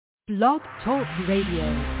Blog Talk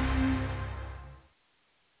Radio.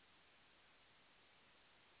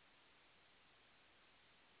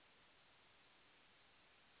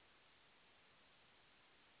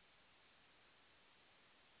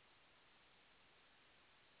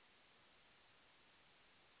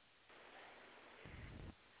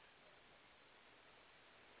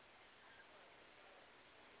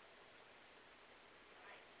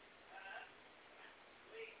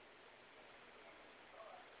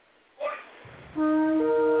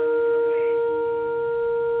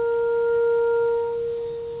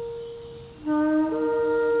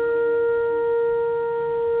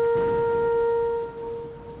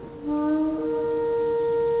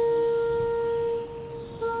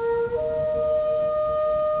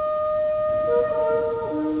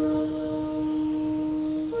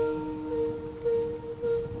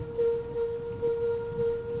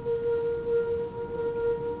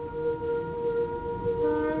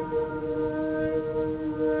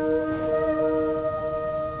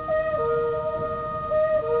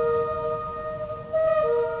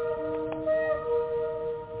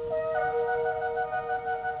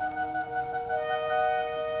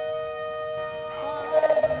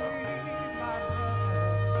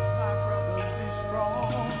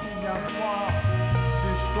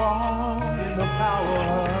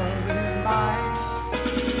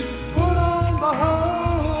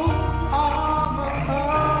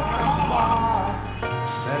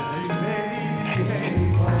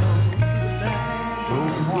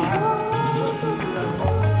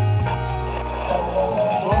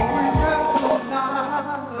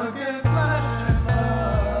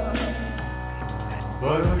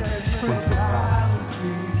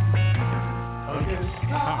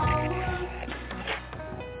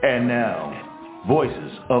 And now,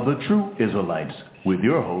 Voices of the True Israelites, with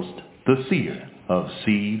your host, the Seer of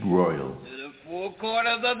Seed Royal. To the four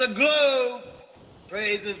corners of the globe,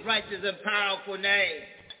 praise his righteous and powerful name.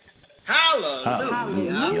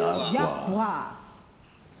 Hallelujah.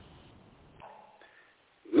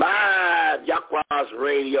 Live Yahweh's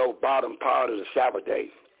radio, bottom part of the Sabbath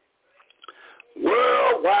day.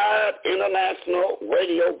 Worldwide international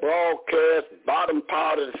radio broadcast, bottom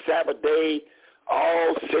part of the Sabbath day.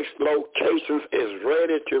 All 6 locations is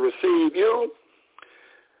ready to receive you.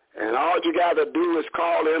 And all you got to do is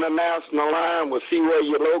call the international line. We'll see where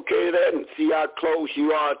you're located at and see how close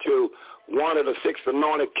you are to one of the 6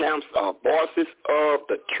 anointed camps of Voices of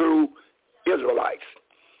the True Israelites.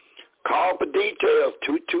 Call for details,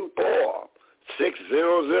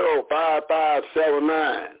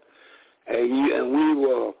 224-600-5579. And we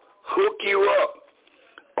will hook you up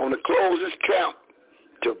on the closest camp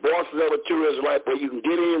to Voices of the True Israelites, where you can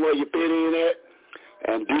get in where you fit in at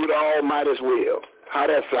and do the Almighty's will. How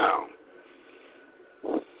that sound?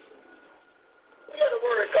 We got a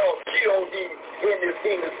word called G-O-D in this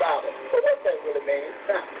English Bible. So what's that really mean?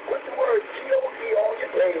 Now, what's the word G-O-D on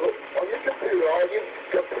your table, on your computer, on your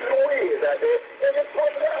computer whiz out there, and just put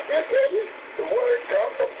it out there, tell you the word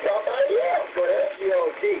comes from somebody else. So that's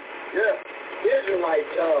G-O-D. Yeah. Israelite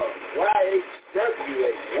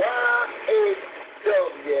Y-H-W-A.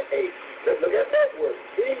 Y-H-W-A. Let's look at that word.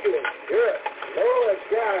 English. Yeah. Lord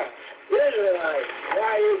God. Israelite.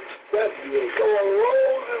 Y-H-W-A. So a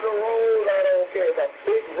rose is a rose. I don't care if a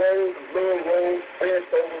big rose, little rose, bent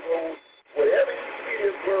over rose. Whatever you see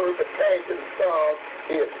this word pertains to the song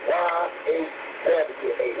is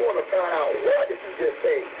Y-H-W-A. You want to find out what did you just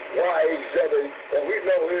say? Y-H-W-A. And we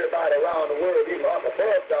know everybody around the world, even on the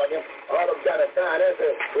bus down there, all of them trying to find that.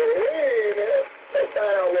 Well, wait a minute. Let's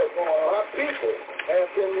find out what's going on. Our people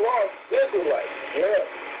have been lost Israelites. Yeah.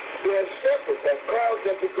 They're shepherds that caused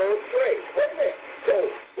them to go astray. Wait a minute. So,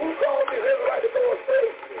 who caused these Israelites to go astray?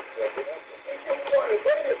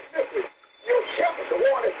 Your shepherd, the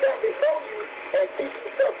one that sat before you and teach you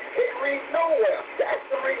stuff you can't read nowhere. That's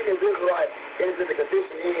the reason this Israelite is in the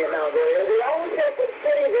condition he is now. They always have to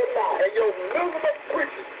say it now. And your miserable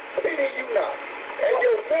preachers pity you not. And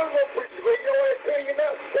your miserable preachers, when you don't want to tell you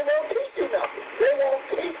nothing, they won't teach you nothing. They won't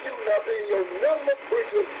teach you nothing. Your miserable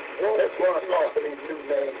preachers won't run off of these new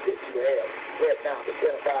names that you have right now to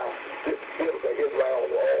identify this biblical Israel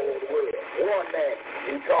all over the world. One name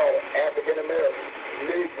he called African American,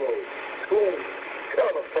 Negroes, schools,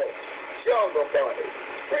 color folks, jungle bunnies,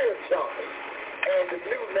 spirit jumpers, and the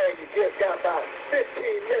new name you just got about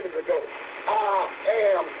 15 minutes ago. I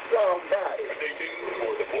am somebody. Stay tuned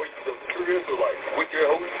for the Voices of the True Israelites with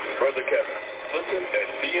your host, Brother Kevin. Listen and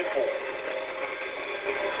be informed.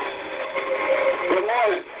 Good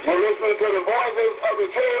morning. You're listening to the Voices of the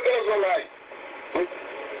True Israelites.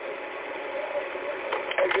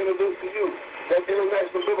 I introduce to you Let's get a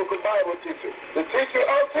national biblical Bible teacher. The teacher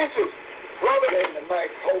of teachers. Brother in the night,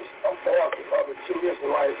 host of Milwaukee, Brother True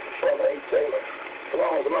Israelites, Brother A. Taylor. Come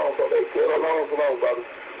on, Brother A. Taylor. Come on, brother.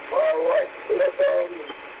 All right. So let's,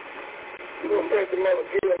 we're going to bring the Mother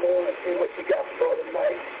Gilmore and see what she got for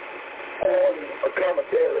tonight. A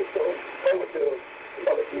commentary. So over to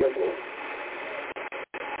Mother Gilmore.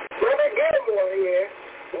 Mother Gilmore here.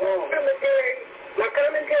 My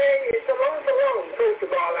commentary is Shalom. First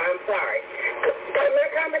of all, I'm sorry. My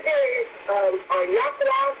commentary is on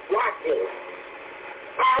Yahweh's watching.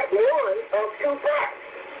 Part 1 of 2 parts.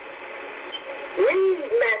 Read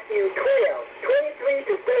Matthew 12,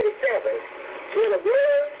 23 to 37. When the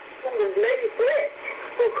Word who was made flesh,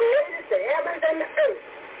 who created the heavens and the earth,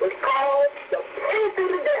 was called the prince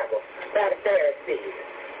of the devil by the Pharisees.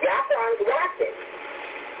 Yahweh's watching.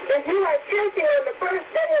 If you are churching on the first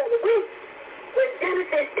day of the week, when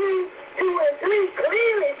Genesis 2 and 3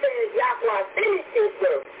 clearly says Yahweh finished his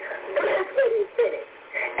work, that's what he finished.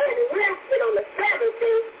 And rested on the Sabbath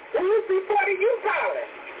day, who's reported you calling?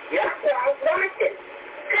 Yahweh's watching.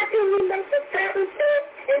 How can you make the Sabbath day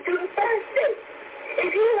into the first day?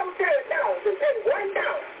 If you don't turn $1 and pay $1,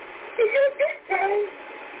 is your debt paid?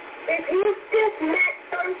 If you just met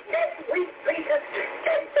first day week preachers,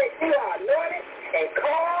 say that you are anointed and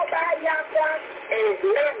called by Yahweh and is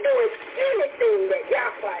not doing anything that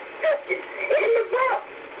Yahweh touches in the book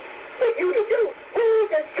for you to do,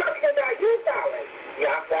 whose instructions are you following?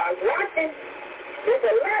 Yahweh's watching. If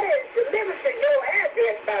a letter is delivered to your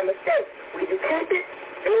address by mistake, will you keep it,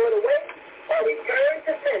 throw it away, or return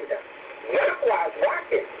to sender? Yahweh's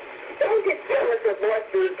watching. Don't get jealous of what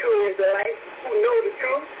the true Israelites who know the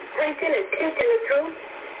truth, preaching and teaching the truth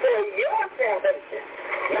for your salvation.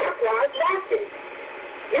 Yahweh's watching.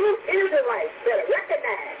 You Israelites better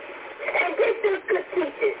recognize and get this good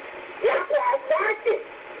teaching. Yahweh's watching.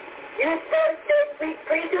 You first day week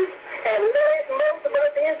preachers have led most of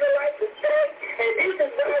us Israelites astray, and this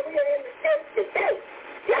is why we are in the church today.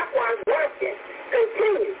 Yahweh's watching.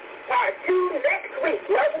 Continue. Part 2 next week.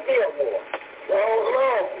 Mother Gilmore.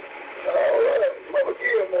 Hello. All right. Mother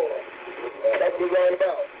Gilmore. That's what we're all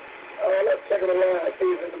about. Let's check the line. See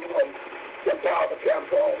if in the morning. The power camp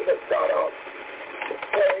on. Let's start off.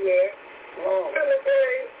 Yeah.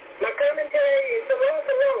 My commentary is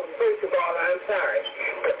Shalom. First of all, I'm sorry.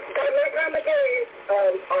 My commentary is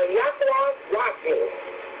on Yahweh's watching.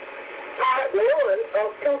 Part 1 of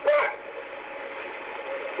 2 parts.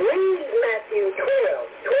 Read Matthew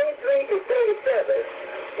 12, 23 to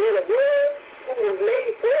 37. When the Word who was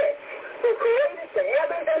made flesh, who created the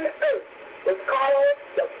heavens and the earth, was called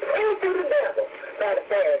the prince of the devil by the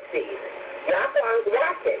Pharisees. Yahweh's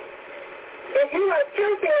watching. If you are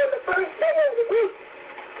churching on the first day of the week,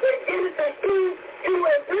 when Genesis 2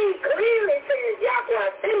 and 3 clearly says Yahweh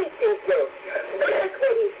finished his work, that's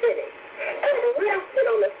what he finished. And rested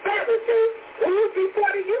on the Sabbath day, whose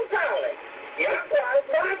report are you calling? Yahweh's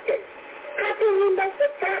watching. How can you make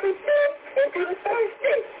the Sabbath day into the first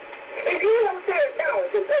day? If you don't turn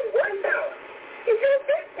 $1 and pay $1, is your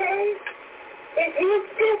debt paid? If you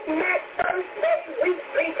just met first day week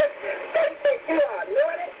preachers, say that you are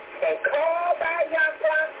anointed and called by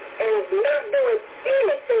Yahweh and is not doing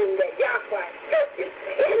anything that Yahweh touches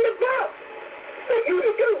in the book for you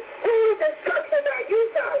to do, whose instructions are you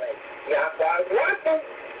following? Yahweh's watching.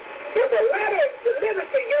 If a letter is delivered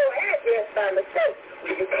to your address by mistake,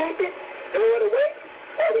 will you keep it, throw it away,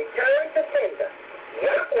 or return to sender?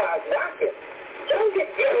 Yahweh's watching. Don't get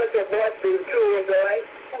jealous of what the true Israelites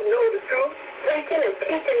who know the truth, preaching and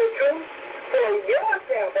teaching the truth for your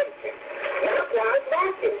salvation. Yahweh's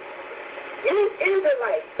watching. You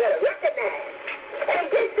Israelites better recognize and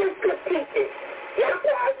get this good teaching.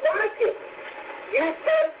 Yahweh's watching. You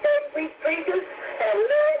first day week preachers have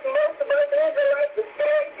led most of us Israelites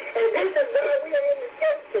astray, and this is why we are in the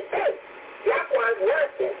church today. Yahweh's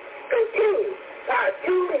watching. Continue. Part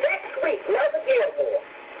 2 next week. Mother Gilmore.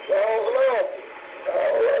 Hello.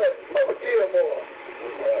 All right. Mother Gilmore.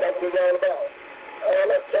 That's what we're all about.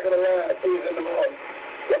 Let's check the line. See if in the morning.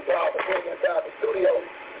 The power camp inside the studio.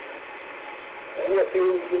 And we'll see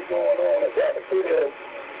what's going on inside the studio.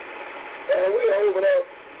 And we're over there.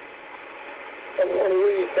 I want to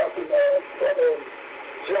read something, Brother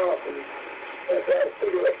Johnson, inside the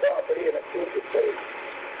studio. Let's start for here and see what you say.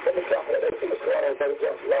 Let me talk about that. See what's going on, Brother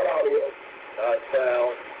Johnson. Right out here. Not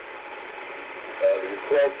found. The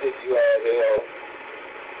report that you all held,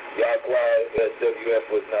 Yahweh SWF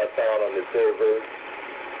was not found on the server.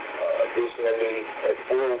 Additionally, a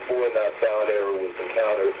 404 not found error was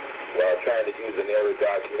encountered while trying to use an error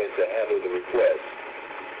document to handle the request.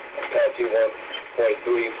 Apache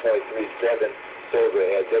 1.3.37 server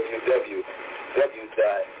at www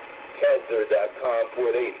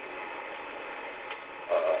www.cancer.com/480.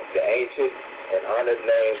 The ancient and honored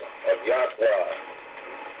name of Yahweh.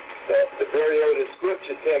 The very oldest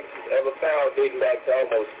scripture text ever found, dating back to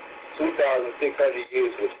almost 2,600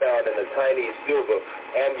 years, was found in a tiny silver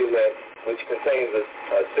amulet which contains a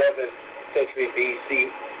 7th century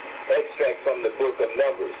BC extract from the book of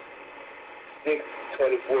Numbers,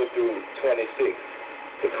 6:24 through 26.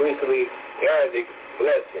 The priestly Aaronic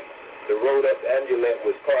blessing. The rolled-up amulet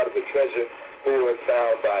was part of a treasure hoard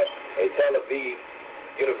found by a Tel Aviv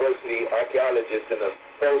University archaeologist in the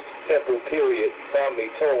first temple period family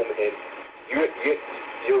tomb in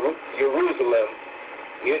Jerusalem,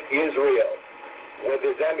 Israel. When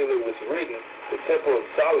this amulet was written, the Temple of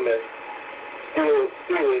Solomon still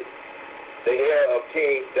stood. The heir of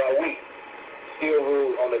King David still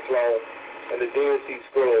ruled on the throne, and the Dead Sea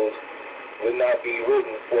Scrolls would not be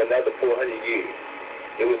written for another 400 years.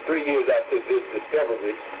 It was 3 years after this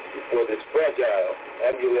discovery before this fragile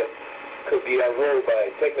amulet could be unrolled by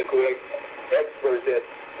technical experts at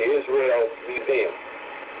the Israel Museum.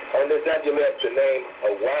 On this amulet, the name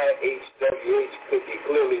of YHWH could be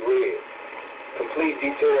clearly read. Complete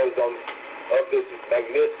details of this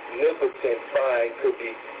magnificent find could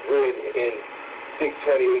be read in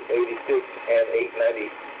 628-86 and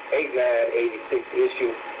 8986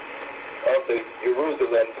 issue of the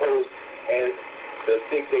Jerusalem Post and the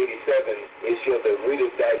 687 issue of the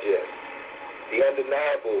Reader's Digest. The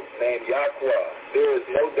undeniable name Yahweh. There is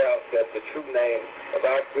no doubt that the true name of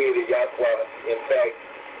our Creator Yahweh, in fact,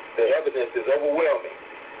 the evidence is overwhelming.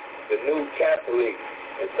 The New Catholic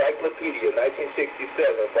Encyclopedia,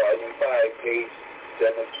 1967, Volume 5, page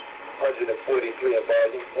 743, and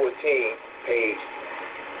Volume 14, page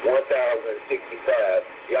 1065.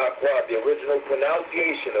 Yahweh, the original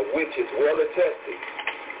pronunciation of which is well attested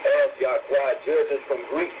as Yahweh, judges from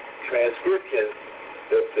Greek transcriptions,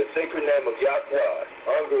 the sacred name of Yahweh.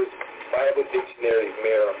 Unger's Bible Dictionary,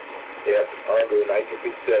 Merriam F. Unger,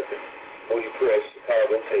 1957, Moody Press,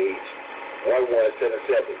 Chicago, page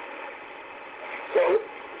 1177.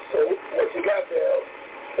 So what you got there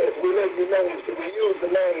is we let you know that we use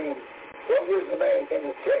the name, what is the name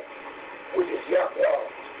in the text, which is Yahweh.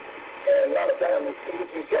 And a lot of times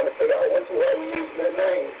you try to figure out why we use that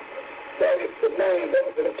name. That is the name that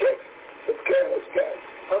was in the text. So Karen, what you got?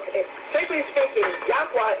 Okay. Strictly speaking,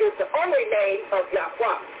 Yahweh is the only name of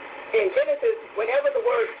Yahweh. In Genesis, whenever the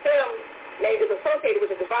word Sem name is associated with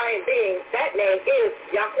the divine being, that name is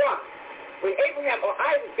Yahweh. When Abraham or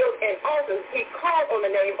Isaac built an altar, he called on the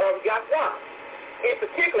name of Yahweh. In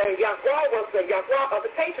particular, Yahweh was the Yahweh of the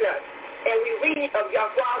patriarchs. And we read of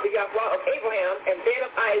Yahweh, the Yahweh of Abraham, and then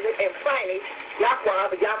of Isaac, and finally,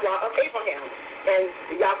 Yahweh, the Yahweh of Abraham, and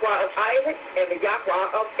the Yahweh of Isaac, and the Yahweh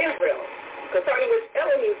of Israel. Concerning which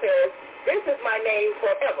Elohim says, this is my name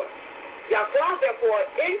forever. Yahweh, therefore,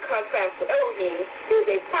 in contrast to Elohim, is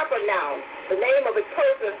a proper noun, the name of a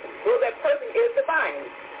person, where that person is divine.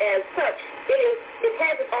 As such, it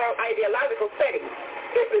has its own ideological setting.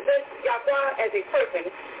 It presents Yahweh as a person,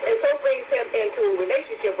 and so brings him into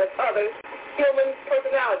relationship with other human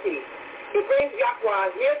personalities. It brings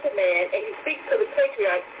Yahweh near to man, and he speaks to the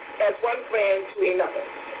patriarch as one friend to another.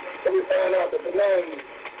 So we find out that the name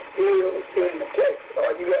is in the text.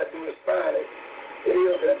 All you got to do is find it. It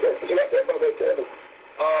is in the text. You got that, Brother Taylor?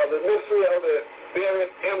 The mystery of the buried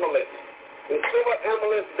amulet. The silver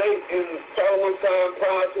amulet date in Solomon's time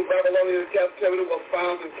prior to Babylonian captivity was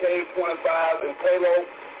found in cave 25 in Palo,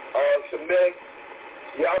 Shemek,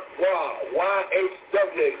 Yahweh,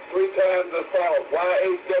 YHWH, 3 times as follows.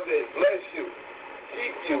 YHWH, bless you,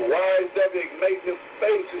 keep you. YHWH, make his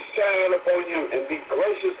face to shine upon you and be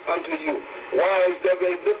gracious unto you.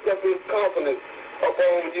 YHWH, lift up his confidence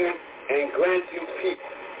upon you and grant you peace.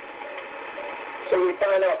 So we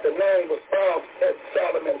find out the name was found at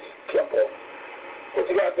Solomon's temple. What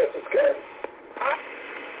you got there, Sister Karen?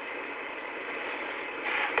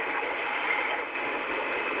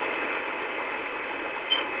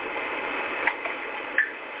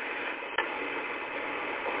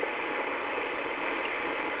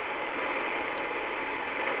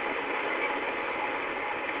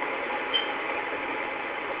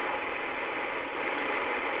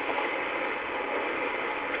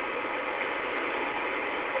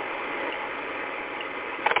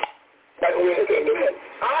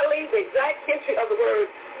 Oddly, the exact history of the word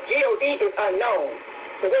G-O-D is unknown.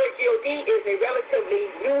 The word G-O-D is a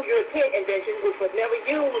relatively new European invention which was never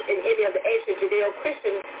used in any of the ancient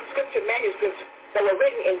Judeo-Christian scripture manuscripts that were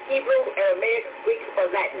written in Hebrew, Aramaic, Greek,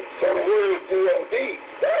 or Latin. So the word G-O-D,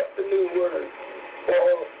 that's the new word for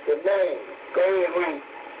the name. Go ahead and read.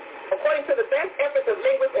 According to the best efforts of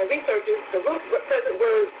linguists and researchers, the root present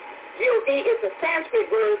word God is the Sanskrit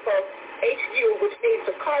word for HU, which means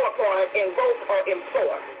to call upon, invoke, or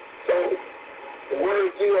implore. So the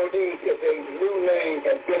word God is a new name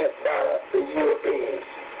invented by the Europeans.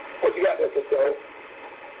 What you got there, Sister?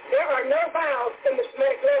 There are no vowels in the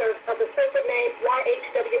Semitic letters of the sacred name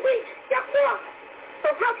YHWH, Yahweh. So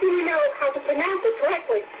how can you know how to pronounce it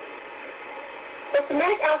correctly? The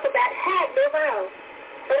Semitic alphabet had no vowels,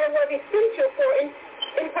 but it was essential for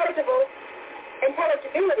intelligibility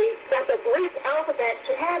that the Greek alphabet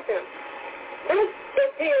should have them. This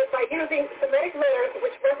it did by using Semitic letters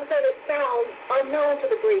which represented sounds unknown to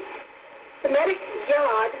the Greeks. Semitic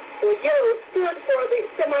yod, or yod, stood for the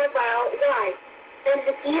semi-vowel y, and it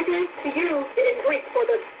is easy to use it in Greek for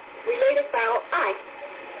the related vowel I.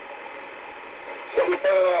 So we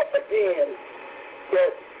found out again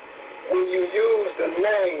that when you use the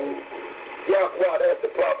name Yahweh, that's the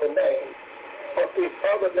proper name. But these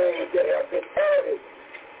other names that have been added,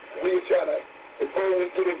 we're trying to, before we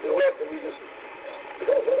get into the lesson, we just,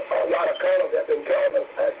 because a lot of callers have been calling us,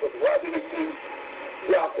 asking, why do we use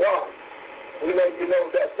Yahweh? We let you know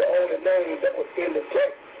that's the only name that was in the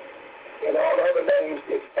text, and all the other names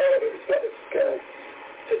is added. It's got its kind.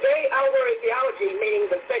 Today, our word theology, meaning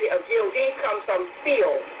the study of God, comes from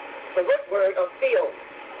feel, the root word of feel.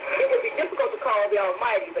 It would be difficult to call the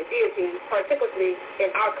Almighty the deity, particularly in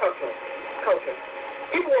our culture.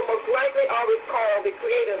 People will most likely always call the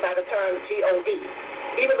Creator by the term God,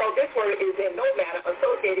 even though this word is in no manner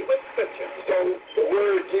associated with Scripture. So the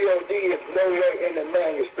word God is nowhere in the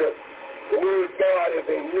manuscript. The word God is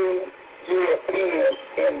a new European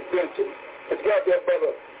invention. What you got there,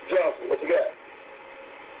 Brother Johnson? What you got?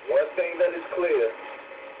 One thing that is clear,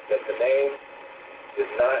 that the name is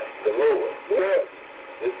not the Lord. Yes.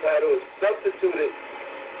 This title is substituted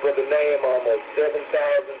for the name almost 7,000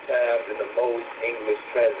 times in the most English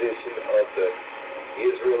transition of the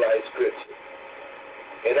Israelite scripture.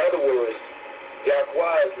 In other words,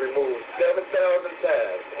 Yahweh is removed 7,000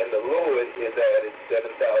 times, and the Lord is added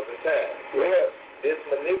 7,000 times. Yes. This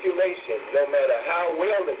manipulation, no matter how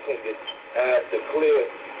well intended, has the clear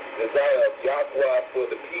desire of Yahweh for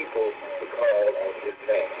the people to call on his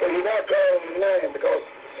name. So you're not calling the name because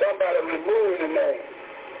somebody removed the name.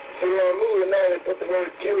 So you remove the name and put the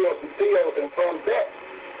word Kyrios and Theos, and from that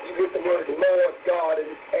you get the word Lord God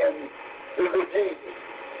and the good Jesus.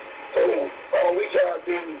 So all we try to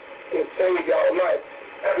do is save y'all life.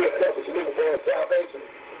 That's what you're looking for in salvation.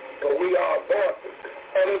 But we are voices.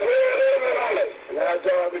 And it's very knowledge. And our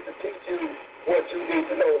job is to teach you what you need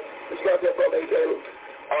to know. What you got there, Brother A.J.?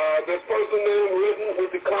 This person name written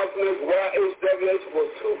with the consonants YHWH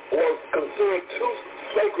was considered too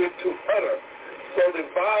sacred to utter. So the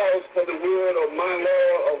vowels for the word of my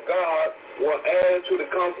Lord of God were added to the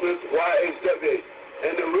consonants YHWH.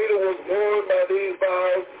 And the reader was warned by these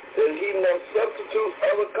vowels that he must substitute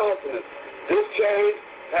other consonants. This change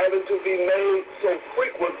having to be made so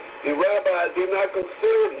frequent, the rabbi did not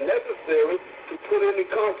consider it necessary to put in the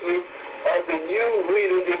consonants of the new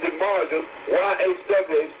reading in the margin.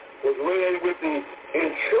 YHWH was read with the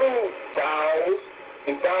intrude vowels,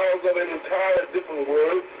 the vowels of an entirely different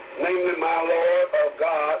word, namely my Lord of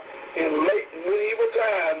God. In late medieval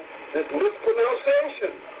times, this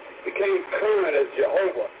mispronunciation became current as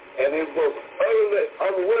Jehovah, and it was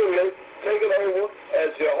unwillingly taken over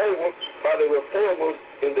as Jehovah by the reformers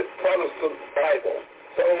in the Protestant Bible.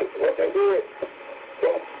 So what they did, so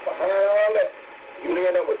behind all that, you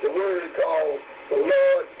end up with the word called the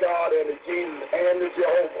Lord God and the Jesus and the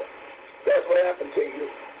Jehovah. That's what happened to you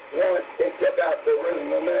once they took out the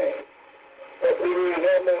original name. But we read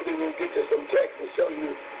that more than we'll get you some text and show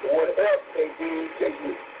you what else they did to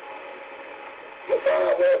you. You'll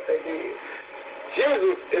find out what else they did.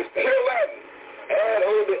 Jesus is pure Latin. Add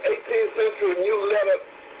on the 18th century new letter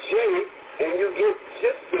J, and you get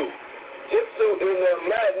Jitsu. Jitsu in the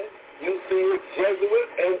Latin, you see it Jesuit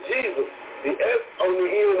and Jesus. The S on the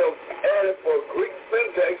end of added for Greek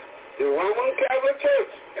syntax, the Roman Catholic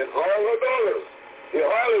Church and all her daughters. The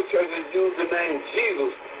Harley churches use the name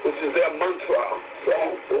Jesus, which is their mantra. So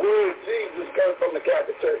the word Jesus comes from the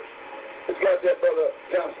Catholic Church. It's got that, Brother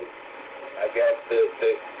Johnson. I got the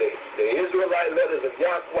Israelite letters of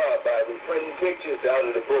Yahweh by reprinting pictures out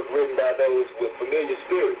of the book written by those with familiar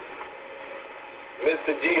spirits.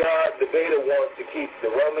 Mr. G.R. Debater wants to keep the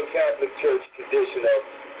Roman Catholic Church tradition of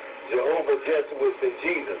Jehovah, Jesuits, and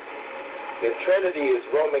Jesus. The Trinity is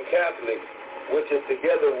Roman Catholic, which is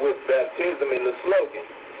together with baptism in the slogan,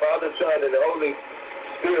 Father, Son, and the Holy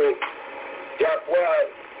Spirit, Yahweh.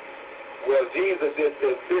 Well, Jesus is the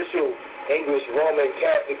official English Roman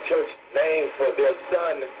Catholic Church name for their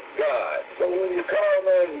son God. So when you call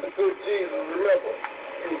on the good Jesus, remember,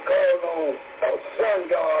 you call on our son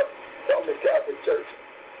God from the Catholic Church.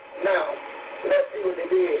 Now, let's see what they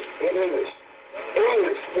did in English.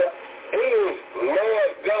 English,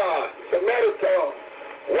 Lord God, Samaritan,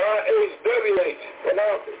 YHWH,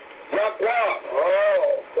 pronounce it. Yahweh.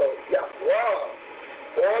 Oh, so Yahweh.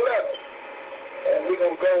 4 letters. And we're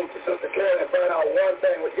going to go to Sister Karen and find out one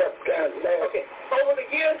thing with Sister Karen's name. Okay. Over the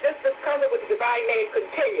years, this discovery with the divine name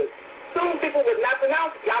continued. Soon people would not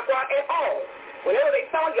pronounce Yahweh at all. Whenever they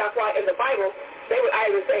saw Yahweh in the Bible, they would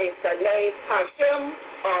either say the name Hashem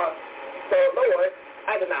or the Lord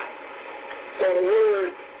Adonai. So the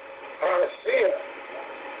word Hashem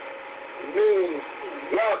means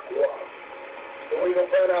Yahweh. So we're going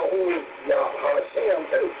to find out who is Hashem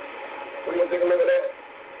too. We're going to take a look at that.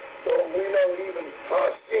 So we know even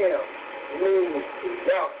Hashem means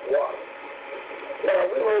Yahweh. Now,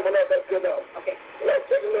 we will open up, that's good enough. Okay. Let's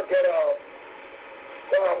take a look at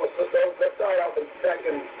let's start out in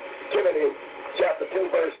 2 Timothy chapter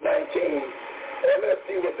 2, verse 19. And let's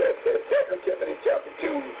see what that says. 2 Timothy chapter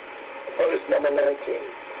 2, verse number 19.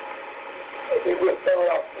 I think we'll start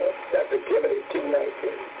off with 2 Timothy 2:19.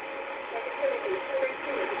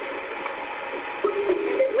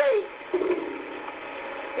 Great.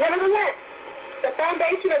 Nevertheless, the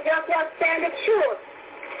foundation of Yahweh standeth sure,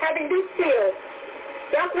 having these seals.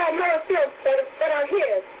 Yahweh never seals that are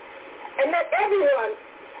his. And let everyone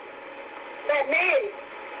that names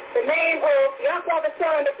the name of Yahweh the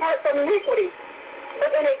Son depart from iniquity.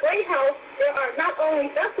 But in a great house there are not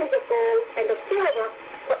only vessels of gold and of silver,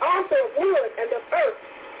 but also of wood and of earth,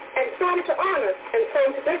 and some to honor and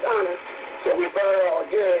some to dishonor. So we find out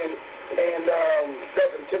again in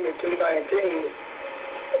 2 Timothy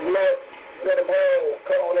 2:19, let them all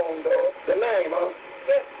call on the name, huh?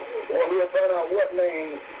 Yes. Well, we'll find out what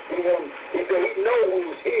name he said he knows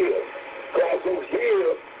who's here, because who's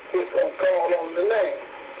here is going to call on the name.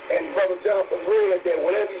 And Brother Johnson read that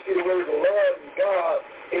whenever you see the word Lord God,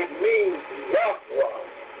 it means Yahweh.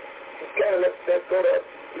 Let's go to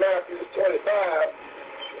Matthew 25,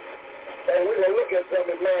 and we're going to look at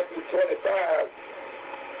something in Matthew 25,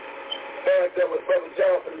 and that was Brother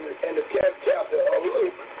Johnson in the 10th chapter of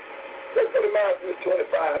Luke. Let's go to Matthew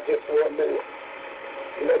 25 just for a minute.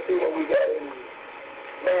 And let's see what we got in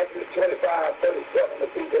Matthew 25:37.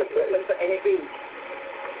 Let's see what that says.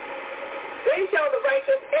 Then shall the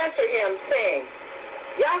righteous answer him, saying,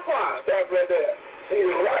 Yahweh. Stop right there. See,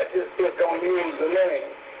 the righteous is going to use the name.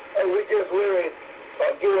 And we just read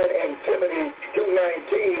again in Timothy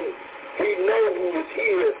 2:19, he knows who he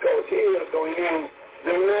is, because he is going to use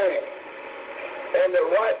the name. And the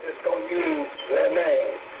righteous is going to use the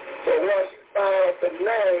name. So once you find the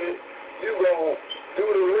name, you're going to do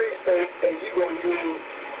the research and you're going to use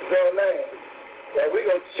the name. And we're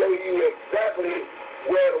going to show you exactly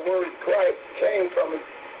where the word Christ came from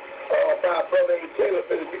by Brother A. Taylor.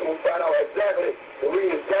 So you're going to find out exactly,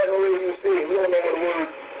 read exactly where you see it. We don't know where the word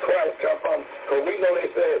Christ come from, because we know they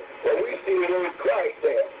said, well, we see the word Christ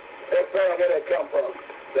there. Let's find out where that come from.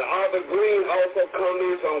 The Arthur Green also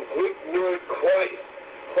comments on Greek word Christ.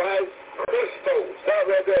 Christ Christos. Stop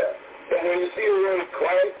right there. And when you see the word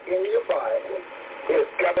Christ in your Bible,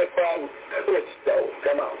 it's coming from Christo.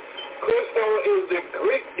 Come on. Christo is the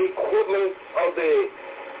Greek equivalent of the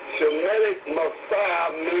Shemitic Messiah,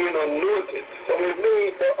 meaning anointed. So it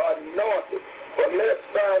means the anointed. But let's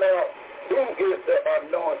find out who is the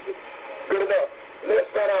anointed. Good enough. Let's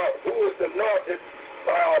find out who is the anointed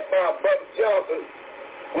by Brother Johnson.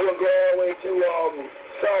 We'll go all the way to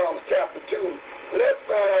Psalms chapter 2. Let's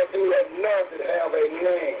find out who the anointed have a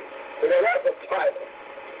name. Because that's a title.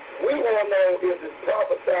 We want to know if it's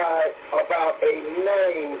prophesied about a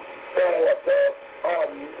name for the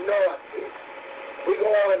anointed. We go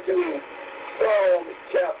on to Psalms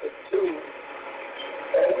chapter 2,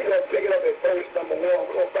 and we're going to pick it up at verse number 1.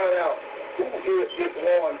 We're going to find out who is this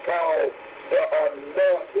one called the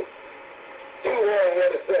anointed. 2:1,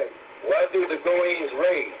 what it say? Why do the goings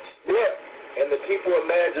rage? Yeah. And the people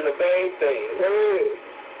imagine a vain thing.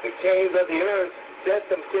 The kings of the earth set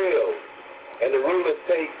themselves, and the rulers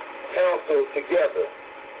take counsel together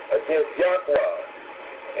against Yahweh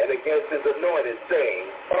and against his anointed, saying,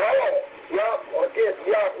 against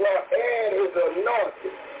Yahweh and his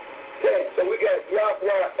anointed. So we got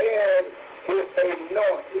Yahweh and his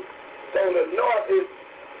anointed. So the anointed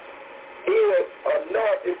is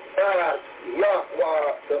anointed by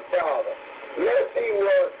Yahweh the Father. Let's see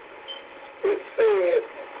what it says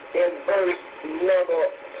in verse number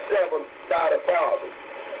 7 by the Father.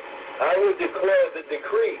 I will declare the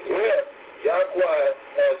decree. Yes. Yahweh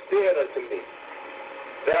has said unto me,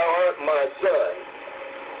 Thou art my son.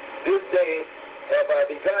 This day have I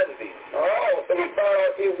begotten thee. Oh, so we found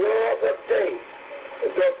out it was a day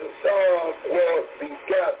that the Son was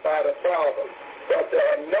begot by the Father. But the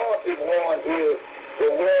anointed one is the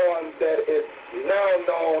one that is now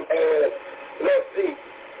known as, let's see,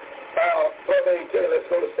 Brother A.K., let's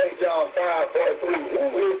go to St. John 5:43. Who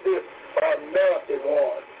is this anointed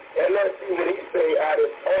one? And let's see what he say out of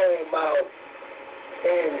his own mouth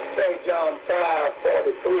in St. John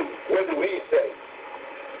 5:43. What do he say?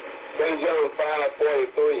 St. John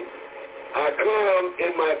 5:43. I come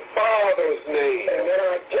in my Father's name. And when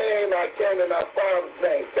I came in my Father's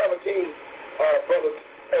name. 17, Brother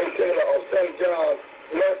A. Taylor of St. John.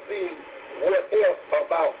 Let's see what else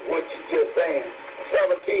about what you just saying.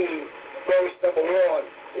 17, verse number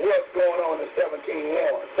 1. What's going on in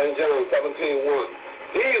 17:1? St. John 17:1.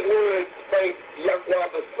 These words spake Yahweh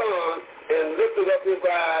the Son, and lifted up his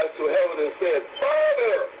eyes to heaven and said,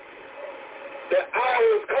 Father, the hour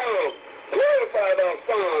is come. Glorify thy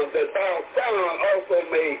Son, that thy Son also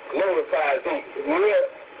may glorify thee. Yes.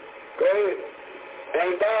 Go ahead.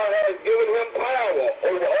 And thou hast given him power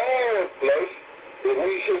over all flesh, that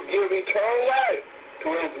we should give eternal life to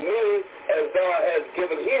as many as thou hast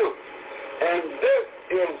given him. And this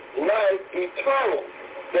is life eternal,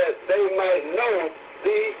 that they might know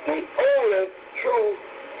thee, the only true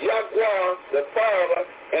Yahweh the Father,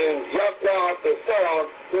 and Yahweh the Son,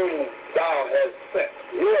 whom thou hast sent.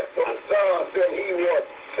 Yes, so the Son said he was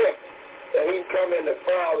sent, and he come in the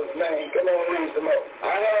Father's name. Come on, read some more.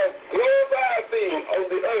 I have glorified thee on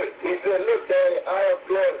the earth. He said, look, Daddy, I have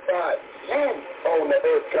glorified you on the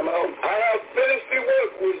earth. Come on. I have finished the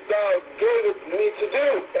work which thou gavest me to do.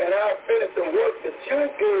 And I have finished the work that you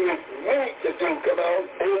gave me to do. Come on.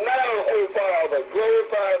 And now, O Father,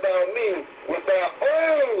 glorify thou me with thy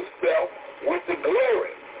own self, with the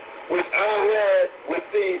glory which I had with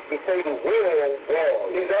thee before the world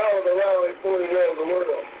was. He's always around before the world of the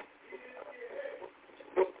world.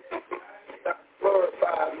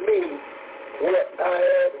 Glorify me what I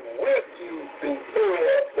had with you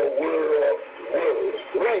before the world was.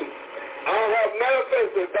 Read. I have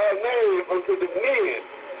manifested thy name unto the men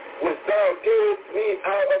which thou gavest me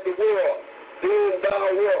out of the world. Then thou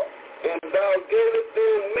wert, and thou gavest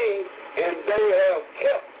them me, and they have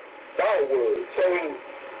kept thy word. So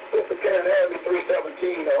Sister Karen had me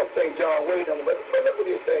 3:17 on St. John William, but look what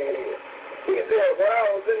he's saying here. He said, while I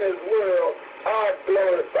was in this world, I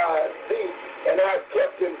glorified thee, and I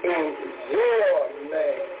kept him in your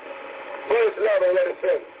name. Verse 11, let it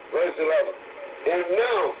say. Verse 11. And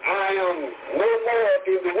now I am no more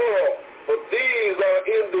in the world, but these are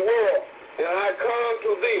in the world, and I come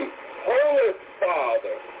to thee, Holy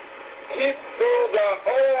Father. Keep through thy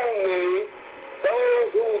own name those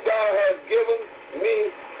who thou hast given me,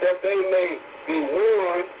 that they may be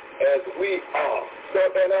one as we are. So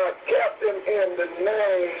then I kept them in the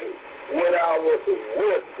name when I was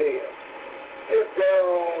with them. Let's go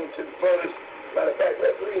on to verse, matter of fact,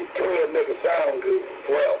 let's read 12, make it sound good.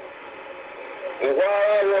 12. And while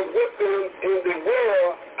I was with them in the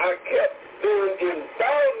world, I kept them in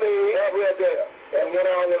thy name. I read there. And when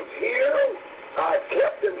I was here, I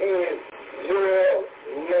kept them in your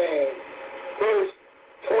name. Verse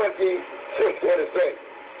 26, what it say?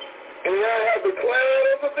 And I have declared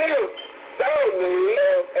unto them thy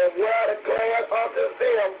name, and what I declared unto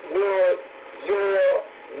them was your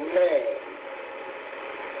name.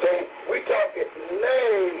 So we talking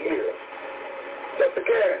name here. Sister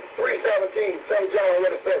Karen, 3:17, St. John,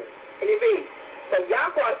 what it says? And it reads, So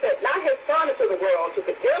Yahweh sent not his Son into the world to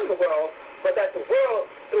condemn the world, but that the world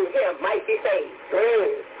through him might be saved.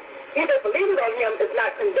 He that believeth on him is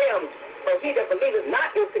not condemned, but he that believeth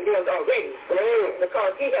not is condemned already,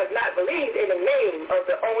 because he has not believed in the name of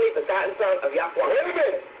the only begotten Son of Yahweh. Wait a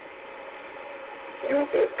minute. You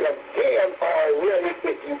is condemned already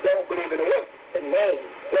if you don't believe in what? The name.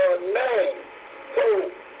 The name. So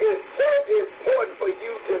it's so important for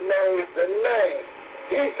you to know the name.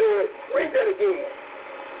 He said, read that again.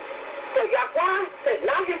 So Yahweh sent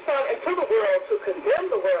not his Son into the world to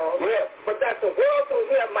condemn the world, but that the world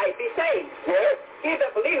through him might be saved. He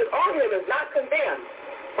that believeth on him is not condemned,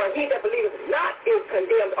 but he that believeth not is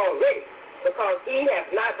condemned already, because he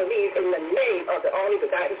hath not believed in the name of the only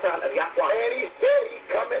begotten Son of Yahweh. And he said he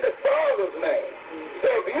come in the Father's name. So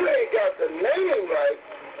if you ain't got the name right,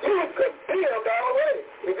 you're condemned already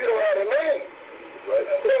if you don't have the name.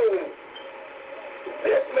 So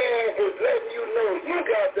this man is letting you know you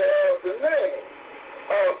got to have the name.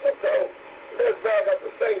 So let's back up to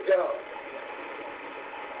St. John.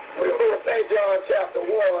 We go to St. John chapter 1,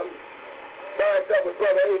 Lines up with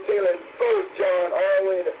Brother A. Taylor in 1 John, all the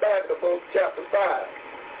way in the back of the book, chapter 5.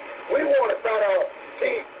 We want to find out,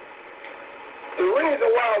 see, the reason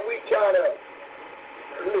why we try to,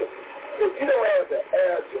 listen, if you don't have the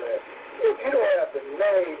address, if you don't have the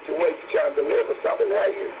name to where you're trying to deliver something, how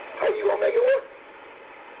you going to make it work?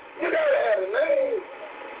 You got to have a name.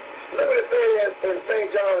 Look what it says in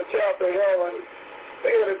St. John chapter 1.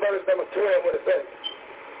 Look at verse number 12, what it says.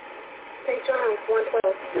 St. John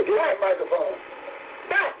 1:12. Get that microphone.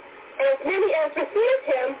 But as many as received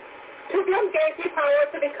him, to them gave he power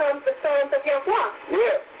to become the sons of Yahweh.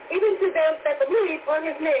 Yes. Even to them that believe on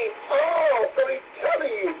his name. Oh, so he's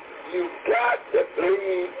telling you, you got to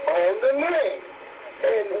believe on the name.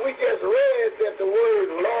 And we just read that the word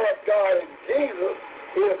Lord God and Jesus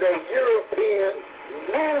is a European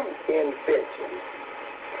new invention.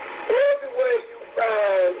 Everywhere you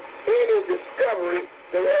find any discovery,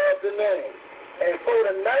 they have the name. And for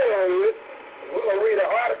the name, we're going to read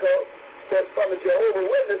an article that's from the Jehovah's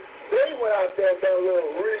Witness. They went out there and done a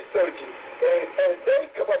little researching. And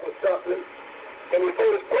they come up with something. And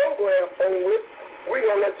before this program over, we're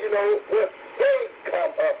going to let you know what they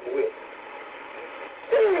come up with.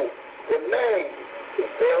 So, the name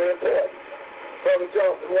is very important. Brother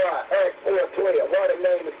Johnson, why? Acts 4:12. Why the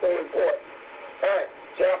name is so important? Acts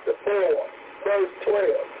chapter 4, verse 12.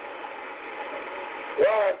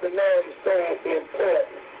 Why is the name so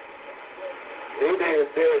important? It is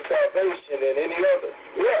there is salvation in any other.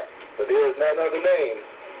 Yes. For there is none other name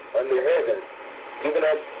under heaven given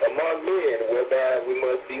us among men whereby we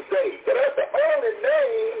must be saved. So that's the only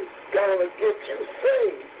name going to get you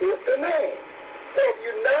saved is the name. So if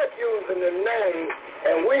you're not using the name,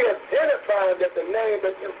 and we identify that the name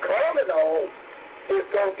that you're calling on is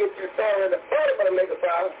going to get you thrown in the bottom of the lake of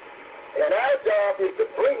fire, and our job is to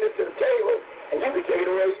bring this to the table, and you can take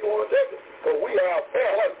it wherever you want to take it. Because we are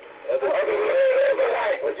fair husbands.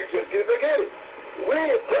 But you just get it. We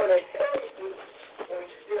are going to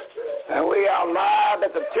and we are live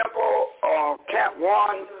at the temple of Camp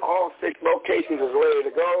 1. All 6 locations is ready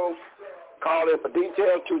to go. Call in for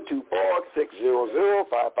details,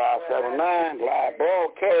 224-600-5579. Live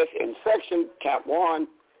broadcast in section, Camp 1,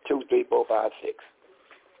 23456.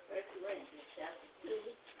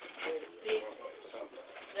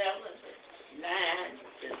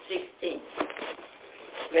 9-16.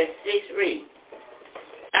 Verse 6 reads,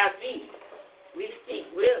 Howbeit, we seek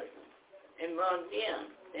wisdom among them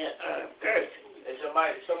that are perfect. Is your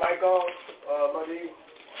mic on, Mother?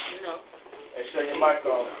 No. Hey, shut your mic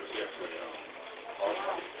on.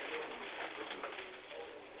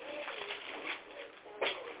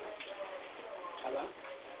 Hello?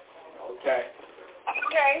 Okay.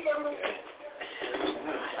 Okay.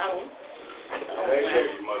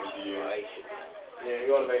 Yeah,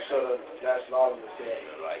 you want to make sure the national audience is here.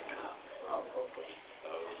 Right. Okay.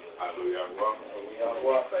 Hallelujah.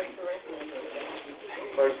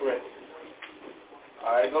 First Corinthians.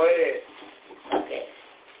 All right, go ahead. Okay.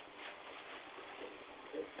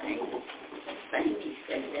 The same he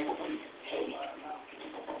said that on the page.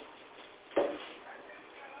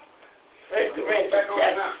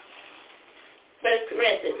 First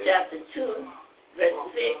Corinthians chapter 2, verse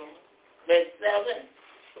 6, verse 7,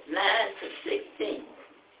 9-16.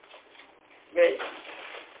 Verse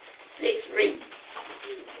 6 reads,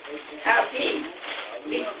 Howbeit,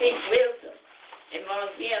 we seek wisdom among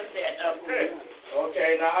them that are perfect.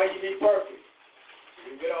 Okay, now how you be perfect?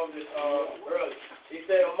 We get on this early. He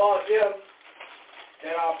said among them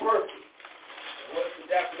that are perfect. What's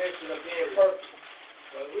the definition of being perfect?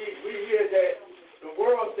 Well, we hear that the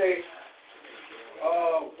world says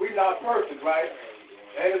we're not perfect, right?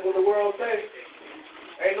 That is what the world says.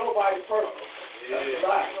 Ain't nobody perfect. That's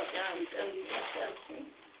right.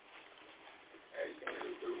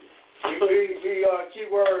 We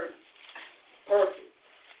keyword perfect.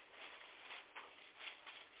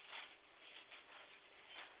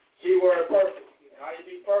 Keyword perfect. How you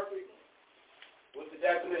be perfect? What's the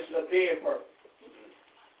definition of being perfect?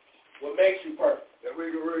 What makes you perfect? That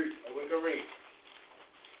we can read.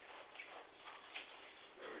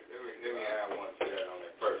 Let me have one to that on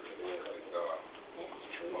that person. That's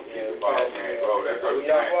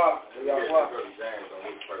James on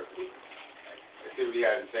his person. Let's see what he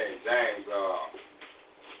has to say in James. In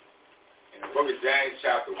the book of James,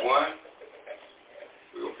 chapter 1, we're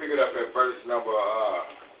going to pick it up at verse number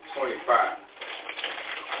 25.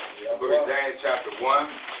 The book of James, chapter 1,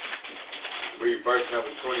 read verse number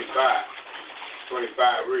 25.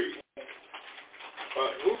 25 reads,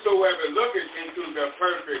 whosoever looketh into the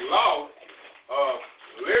perfect law of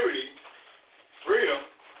liberty, freedom,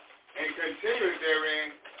 and continueth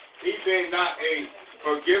therein, he being not a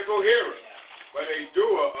forgetful hearer, but a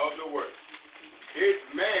doer of the work. This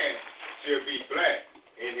man shall be blessed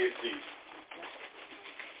in his deed.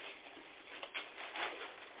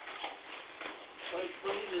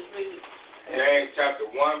 James chapter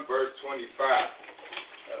 1, verse 25.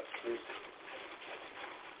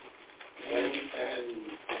 And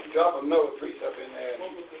drop a note, preach up in there.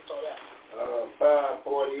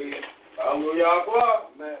 548. Hallelujah.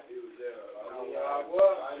 Matthew there.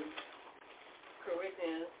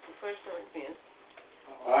 Corinthians, 1 Corinthians.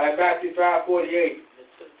 All right, Matthew 5:48.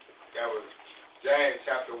 That was James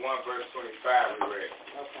chapter 1, verse 25 we read.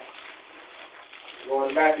 Okay. Going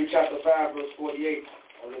to Matthew chapter 5, verse 48.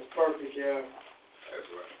 On this purpose here. That's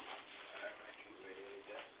right.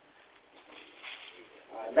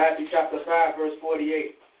 Matthew chapter 5, verse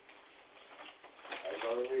 48.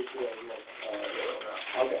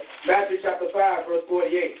 Okay. Matthew chapter 5, verse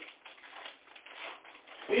 48.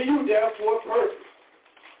 Be you therefore perfect,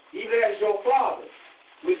 even as your Father,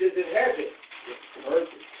 which is in heaven, is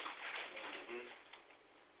perfect.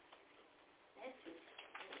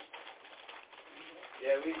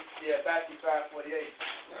 Matthew 5:48.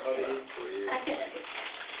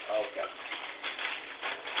 Okay.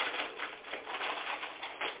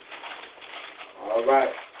 All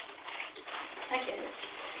right.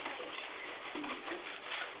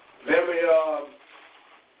 Remember,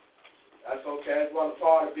 that's okay. That's one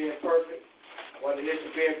part of being perfect. One of the issues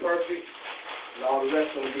of being perfect, and all the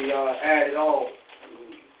rest will be added on.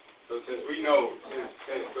 So since we know,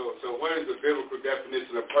 so what is the biblical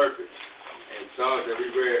definition of perfect? In Psalms that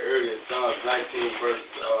we read earlier, Psalms 19, verse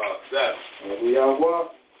 7. We are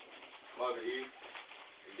what? Mother Eve.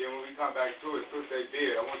 And then when we come back to it, since they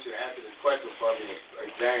did, I want you to answer this question for me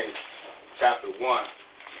in James chapter 1.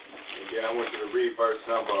 And then I want you to read verse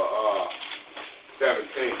number 17.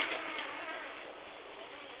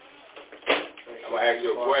 I'm going to ask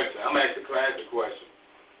you a question. I'm going to ask the class a question.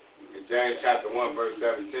 In James chapter 1, verse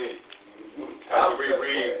 17. After we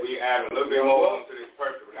read, we add a little bit more on to this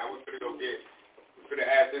perfect. Now we're going to go get, we're going to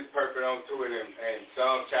add this perfect onto it in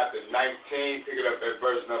Psalm chapter 19, pick it up at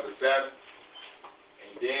verse number 7.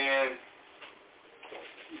 And then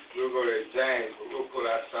we'll go to James, but we'll pull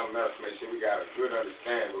out something else to make sure we got a good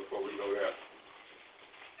understanding before we go there.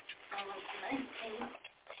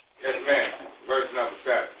 Yes, ma'am. Verse number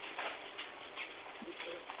 7.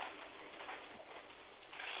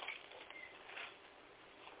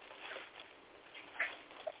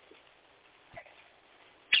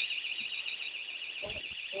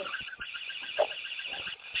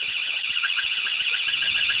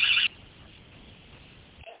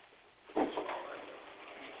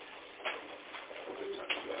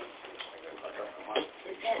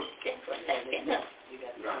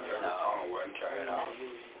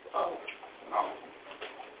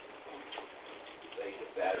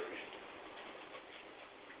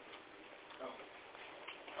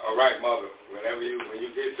 All right, Mother. When you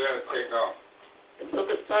get there, take off. The book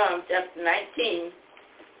of Psalms, chapter 19,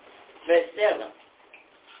 verse 7.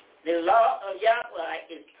 The law of Yahweh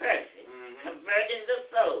is perfect, converting the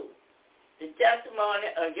soul. The testimony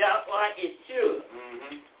of Yahweh is true,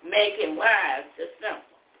 making wise the simple.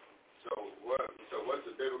 So what's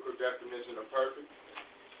the biblical definition of perfect?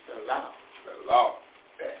 The law. The law.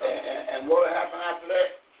 And what happened after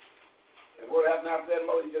that? And what happened after that,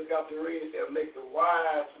 Moses just got to read it. It'll make the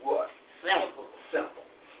wise what? Simple. Simple.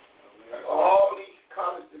 All these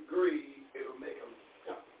college degrees, it'll make them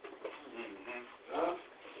simple. Huh?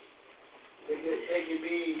 They can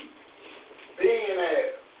be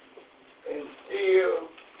billionaires and still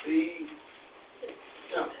be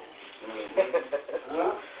simple.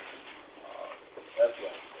 Huh? That's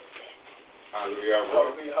right. Hallelujah.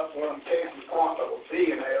 That's what I'm taking the point of a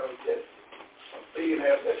billionaire is just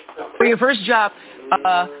for your first job,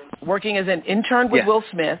 working as an intern with Will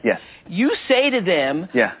Smith, you say to them,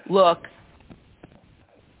 look,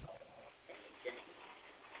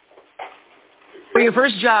 for your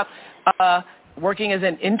first job, working as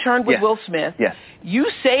an intern with Will Smith,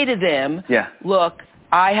 you say to them, look,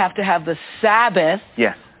 I have to have the Sabbath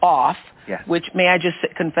off, which may I just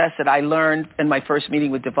confess that I learned in my first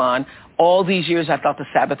meeting with Devon. All these years I thought the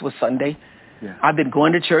Sabbath was Sunday. I've been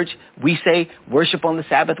going to church. We say worship on the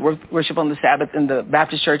Sabbath, worship on the Sabbath in the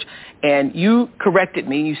Baptist church. And you corrected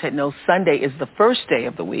me. You said, no, Sunday is the first day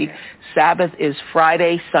of the week. Sabbath is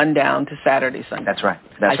Friday sundown to Saturday sundown. That's right.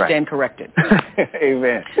 I stand corrected.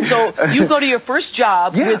 Amen. So you go to your first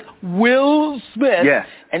job with Will Smith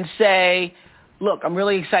and say, look, I'm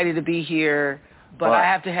really excited to be here, but I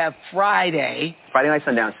have to have Friday night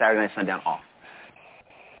sundown, Saturday night sundown off.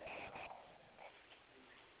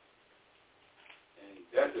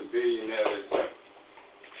 That's a billionaire.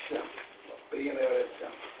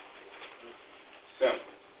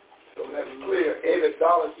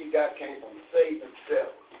 knowledge he got came from Satan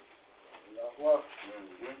himself. All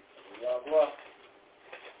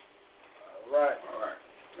right.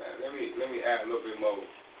 Now, let me add a little bit more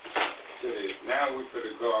to this. Now we're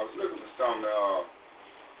going to go. I was looking for something to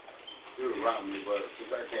around me, but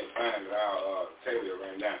since I can't find it, I'll tell you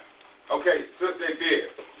right now. Okay, Sister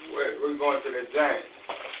Dear, we're going to the James,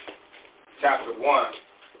 chapter 1,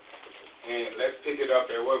 and let's pick it up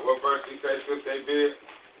there. What verse he said, Sister Dear?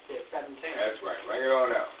 17. That's right. Bring it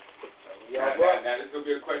on out. Now, this will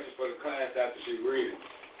be a question for the class after she reads it.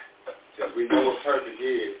 Since we know what perfect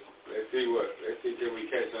is, let's see can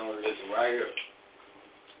we catch on with this one right here.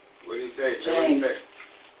 What did he say?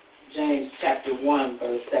 James chapter 1,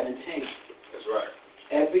 verse 17. That's right.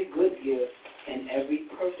 Every good gift and every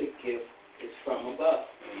perfect gift is from above,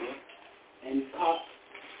 and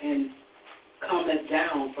cometh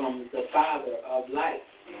down from the Father of light,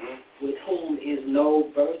 with whom is no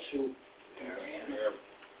virtue.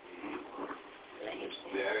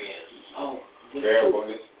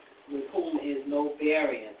 With whom is no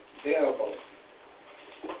variance, variable.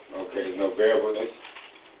 Okay, no variableness.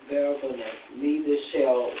 Neither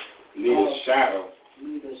shadow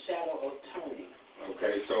of turning.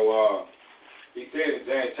 Okay, so he said in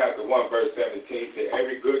James chapter 1, verse 17, he said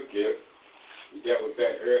every good gift, we dealt with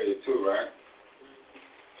that earlier too, right?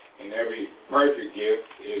 And every perfect gift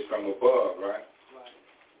is from above, right?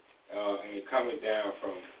 And it's coming down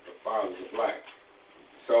from the Father of light.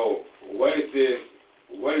 So what is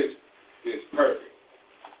this perfect?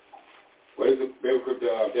 What is the biblical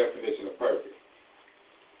definition of perfect?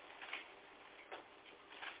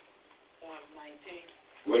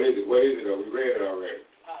 1:19. What is it? We read it already.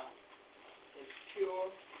 It's pure.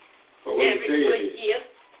 But what every good gift.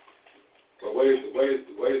 But what is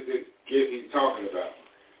this gift he's talking about?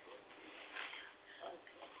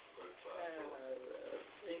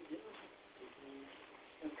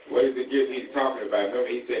 What is the gift he's talking about? Remember,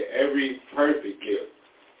 he said every perfect gift.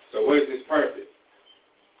 So what is this perfect?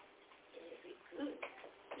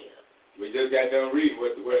 We just got done reading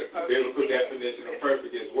what the biblical definition of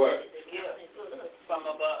perfect is. What? From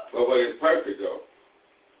above. Well, what is perfect though?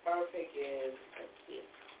 Perfect is.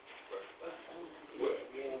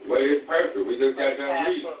 What is perfect? We just got done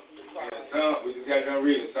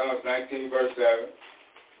reading. Psalms 19, verse 7.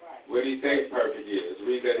 Right. What did he say perfect is? Let's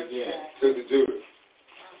read that again. Sister Judith.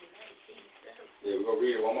 Yeah, we're going to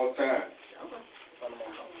read it one more time.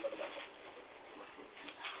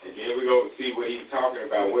 And then we're going to see what he's talking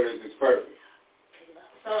about. What is this perfect?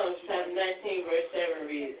 Psalms chapter 19, verse 7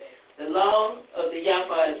 reads, the law of the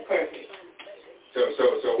Yahweh is perfect. So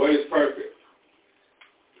what is perfect?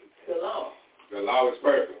 The law. The law is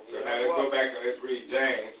perfect. So now let's go back and let's read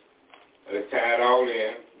James. Let's tie it all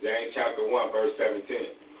in. James chapter 1, verse 17.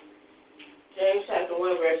 James chapter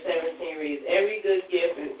 1, verse 17 reads, every good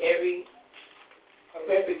gift and every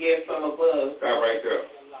perfect gift from above. Stop right there.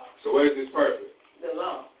 So what is this perfect? The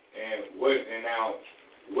law. And now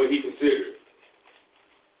what he considered?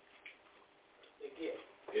 The gift.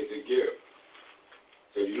 It's a gift.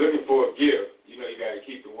 So you're looking for a gift, you know you got to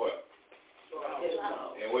keep the what?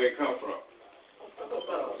 And where it come from?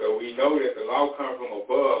 So we know that the law comes from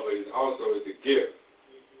above, but it's a gift.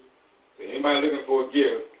 So anybody looking for a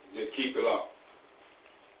gift, just keep the law.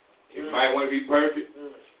 If you might want to be perfect,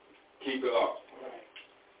 keep the law.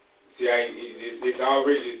 See, it's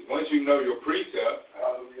already, once you know your precept,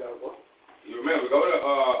 you remember, go to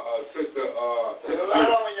Sister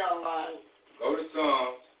go to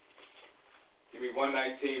Psalms. Give me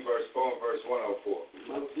 119, verse 4 and verse 104.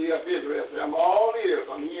 I'm all ears.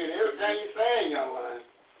 I'm hearing everything you're saying, young man.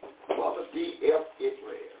 Mother D.F.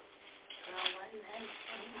 Israel.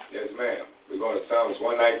 Yes, ma'am. We're going to Psalms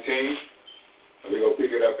 119, and we're going to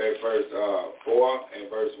pick it up at verse 4 and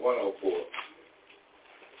verse 104.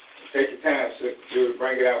 Take your time, Sister Judy,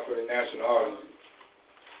 bring it out for the national audience,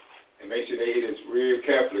 and make sure they hear this real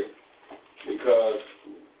carefully, because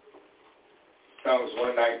Psalms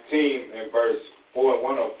 119 and verse 4 and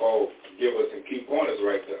 104 give us some key pointers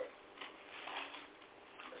right there.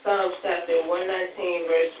 Psalms chapter 119,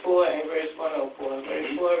 verse 4 and verse 104. Verse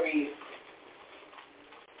 4 reads,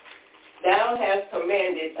 thou hast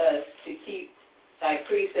commanded us to keep thy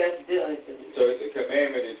precepts diligently. So it's a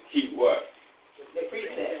commandment to keep what? The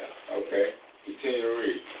precepts. Okay. Continue to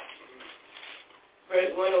read.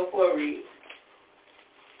 Verse 104 reads,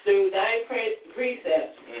 through thy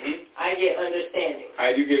precepts, I get understanding.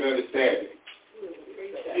 How do you get understanding?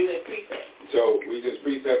 Through the precepts. So we just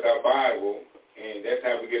precept our Bible, and that's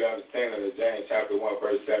how we get understanding of James chapter 1,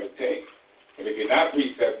 verse 17. And if you're not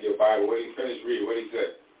precepting your Bible, what do you finish reading? What do you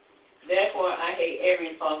say? Therefore, I hate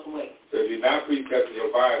every false way. So if you're not precepting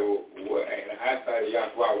your Bible, and outside of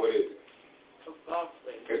Yahweh, what is it? A false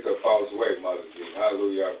way. It's a false way, Mother G.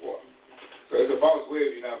 Hallelujah, Yahweh. So it's a false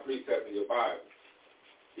way if you're not precepting your Bible.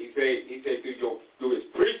 He said through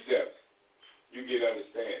his precepts, you get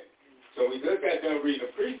understanding. So we just got done reading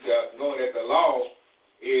the precepts, knowing that the law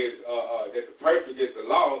is, that the perfect is the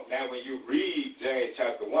law. Now when you read James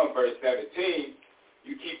chapter 1, verse 17,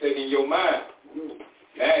 you keep that in your mind.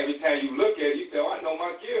 Now every time you look at it, you say, oh, I know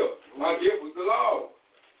my gift. My gift was the law.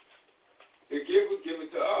 The gift was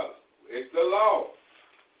given to us. It's the law.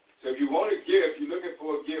 So if you want a gift, you're looking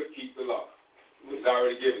for a gift, keep the law. It's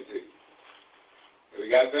already given to you. We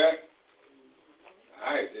got that?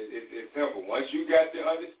 All right, it's simple. Once you got the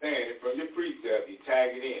understanding from your precept, you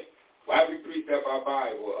tag it in. Why we precept our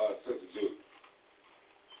Bible, Sister Judy?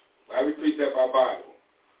 Why we precept our Bible?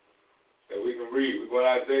 That we can read. We're going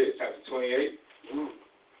to Isaiah chapter 28. And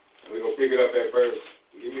we're going to pick it up at verse.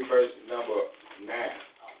 Give me verse number 9.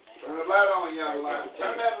 Turn the light on, young lady.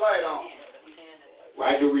 Turn that light on.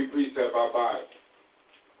 Why do we precept our Bible?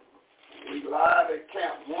 We live at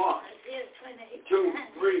Camp 1, 2,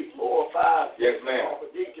 3, 4, 5. Yes, ma'am. All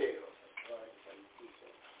the details.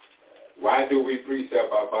 Why do we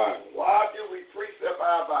precept our Bible? Why do we precept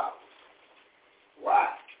our Bible? Why?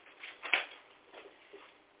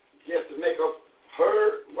 Just to make us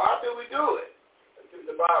heard. Why do we do it? What does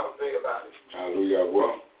the Bible say about it? Hallelujah.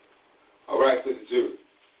 Well, all right, Sister Judy.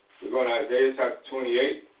 We're going to Isaiah chapter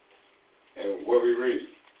 28, and what we read?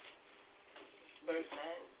 Verse 9.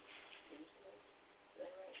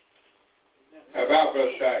 How about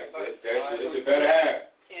Brother Titus? That's your better half.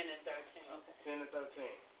 10 and 13. Okay. 10 and 13.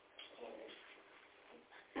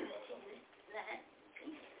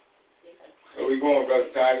 Where we going, Brother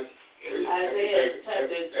Titus? Isaiah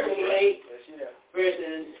chapter 28,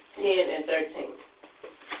 verses 10 and 13.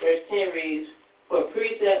 Verse 10 reads, for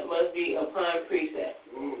precept must be upon precept.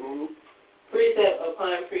 Mm-hmm. Precept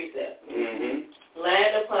upon precept. Mm-hmm.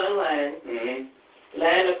 Line upon line. Mm-hmm.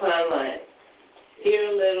 Line upon line.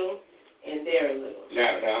 Here a little and there a little.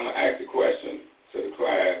 Now I'm going to ask a question to the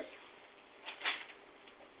class.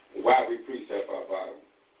 Why we precept our Bible?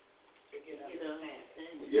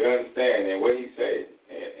 You understand? And what he said,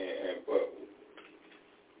 but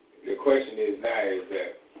the question is now is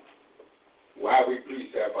that why we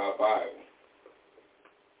precept our Bible?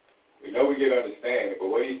 We know we get understanding, but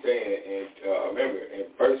what he's saying, and remember, in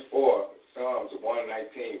verse 4, Psalms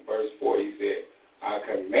 119, verse 4, he said, I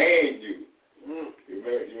command you.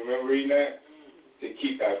 You remember reading that? To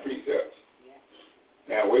keep thy precepts.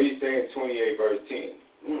 Now, what he's saying, 28, verse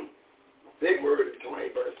 10. Big word in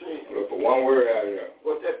 28, verse 10. Look for one word out of there.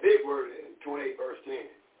 What's that big word in 28, verse 10?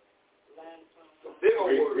 The big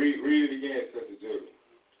old word. Read it again, Sister Judy.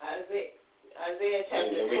 Isaiah chapter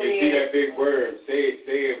 28. And when you see that big word, say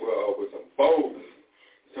it with some boldness.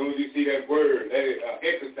 As soon as you see that word, let it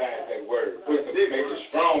emphasize that word. Make it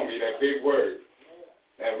strongly, that big word.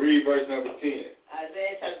 Now read verse number 10.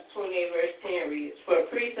 Isaiah chapter 28, verse 10 reads, for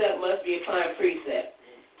precept must be upon precept.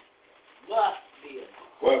 Must be.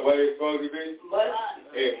 What is it supposed to be?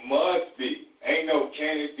 Must. It must be. Ain't no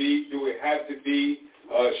can it be, do it have to be,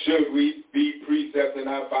 should we be precept in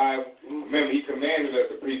our Bible? Remember, he commanded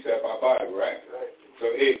us to precept our Bible, right?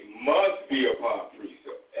 So it must be upon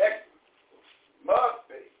precept. Must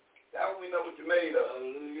be. That one we know what you're made of.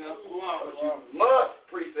 But you must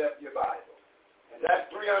precept your Bible. And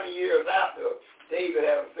that's 300 years after David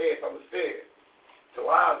had said from the Spirit.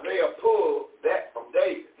 So Isaiah pulled that from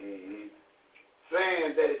David,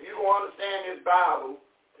 saying that if you don't understand this Bible,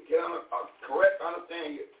 to get a correct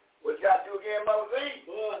understanding, what you got to do again, Moses?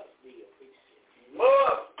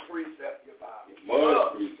 Must precept your Bible.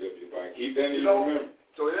 Must precept your Bible. Keep that in your memory.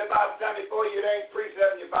 So if anybody stand before you, it ain't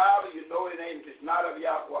precepting your Bible, you know it's not of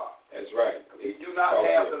Yahweh. That's right. You do not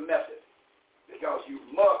have the method, because you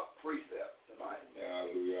must precept the Bible.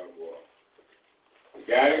 Hallelujah. You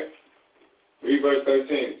got it? Read verse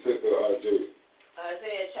 13, Sister Judy.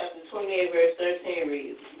 Isaiah chapter 28, verse 13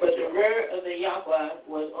 reads, but the word of the Yahweh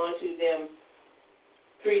was unto them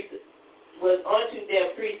precept,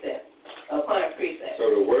 upon precept.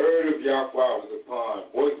 So the word of Yahweh was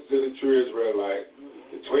upon voices of the true Israelites,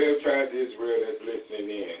 the 12 tribes of Israel that's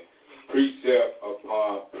listening in, precept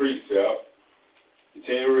upon precept.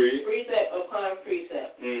 Continue to read. Precept upon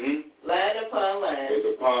precept. Line upon line. It's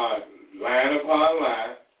upon line upon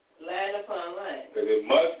line. Line upon line. Because it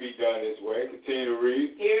must be done this way. Continue to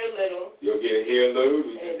read. Here a little. You'll get here a little.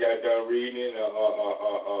 We just got done reading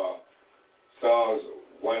Psalms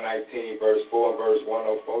 119, verse 4 and verse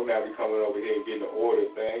 104. Now we're coming over here and getting the order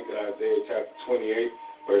of things in Isaiah chapter 28,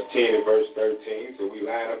 verse 10 and verse 13. So we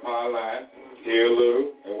line upon line, here a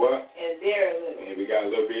little, and what? And there a little. And we got a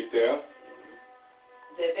little bit there.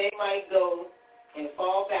 That they might go and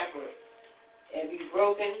fall backward and be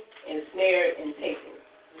broken and snared and taken.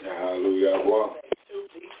 Hallelujah. Well,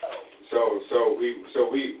 so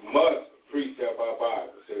we must precept our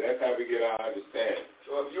Bible. So that's how we get our understanding.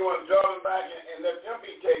 So if you want to draw them back and let them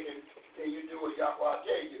be taken, then you do what Yahweh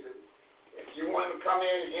tell you to do. If you want them to come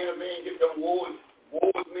in and intervene, get them woe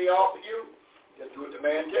with me off of you, just do what the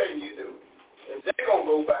man telling you to do. And they're going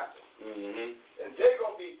to go back. Mm-hmm. And they're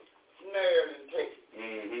going to be snared and taken.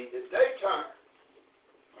 Mm-hmm. It's their turn.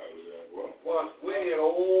 Hallelujah. Well, once we're in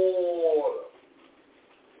order.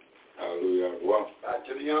 Hallelujah. Well, back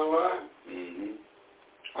to the young line. Mm-hmm.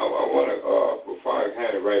 I want to, before I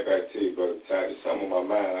hand it right back to you, Brother Ty, some of my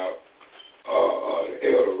mind out. The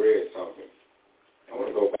elder read something. I want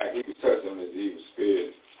to go back. He was touching on his evil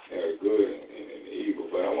spirits, the good and the evil,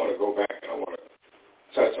 but I want to go back and I want to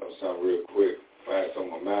touch on something real quick. That's on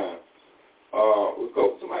my mind.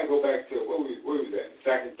 Somebody go back to, where was that?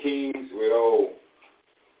 2 Kings with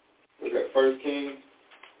was that 1 Kings?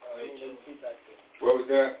 What was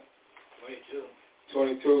that?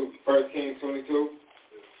 22. 1 Kings 22?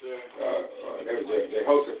 That was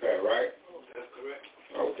Jehoshaphat, right? That's correct.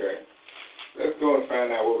 Okay. Let's go and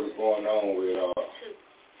find out what was going on with,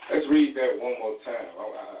 let's read that one more time.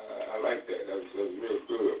 I like that. That was real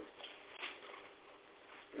good.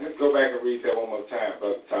 Let's go back and read that one more time,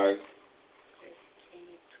 Brother Ty.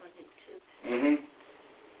 22. Mm-hmm.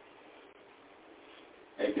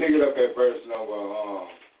 And pick it up at verse number,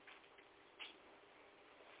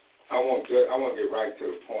 I want to get right to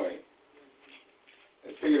the point.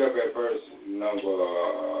 Let's pick it up at verse number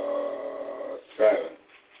 7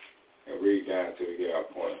 and read down till we get our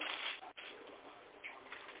point.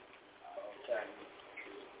 Okay.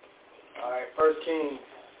 All right, 1 Kings.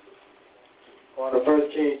 On the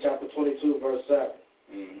 1 Kings chapter 22, verse 7.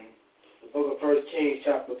 Mm-hmm. The book of 1 Kings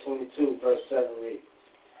chapter 22, verse 7 reads,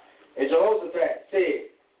 and Jehoshaphat said,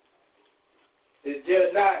 is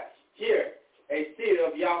there not here a seer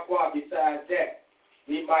of Yahweh besides that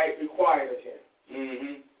we might require of him?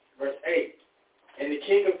 Mm-hmm. Verse 8, and the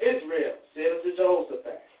king of Israel said unto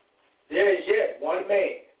Jehoshaphat, there is yet one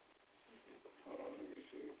man. Let me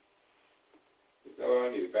see. So I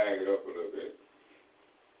need to back it up a little bit.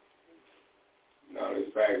 No,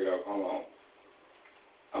 let's back it up. Hold on.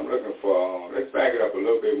 I'm looking for, let's back it up a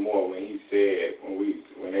little bit more when he said,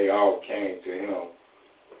 when they all came to him.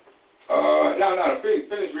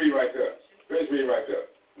 Finish reading right there.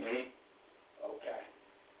 Mm-hmm. Okay.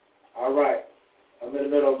 All right. I'm in the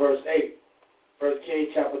middle of verse 8. 1 Kings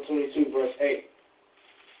chapter 22, verse 8.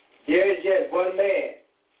 There is yet one man,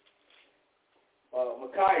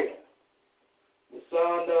 Micaiah, the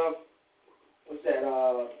son of,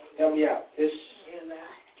 help me out. It's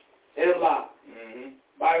Eli. Mm-hmm.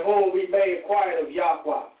 By whom we made inquiry of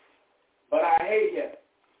Yahweh. But I hate him.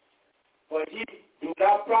 For he do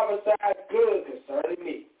not prophesy good concerning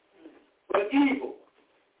me, but evil.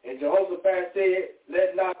 And Jehoshaphat said,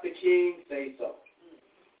 let not the king say so.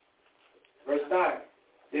 Verse 9.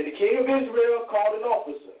 Then the king of Israel called an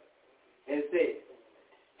officer and said,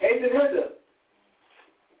 hasten hither,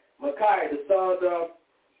 Micaiah, the son of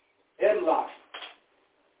Imlah.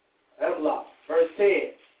 Verse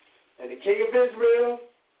 10. And the king of Israel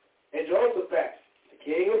and Jehoshaphat, the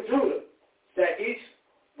king of Judah, sat each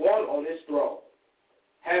one on his throne,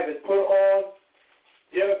 having put on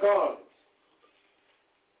their garments,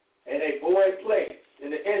 and they bore a place in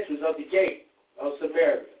the entrance of the gate of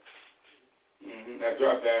Samaria. Mm-hmm. Now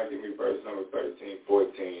drop down, give me verse number 13,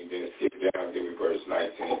 14, then skip down, give me verse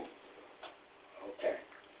 19. Okay.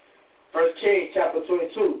 1 Kings chapter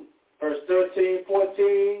 22, verse 13,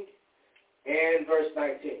 14, and verse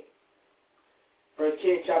 19. 1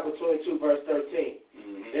 Kings chapter 22, verse 13.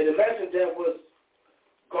 Mm-hmm. And the messenger was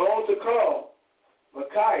gone to call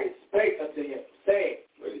Micaiah, spake unto him, saying,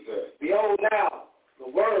 what he said? Behold now,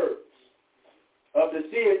 the words of the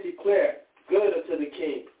seers declare good unto the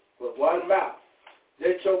king with one mouth.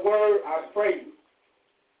 Let your word, I pray you,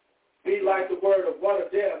 be like the word of one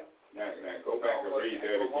of them. Now go back and read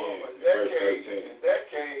that again, verse 13. In that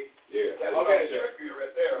case, yeah. That's okay. Tricky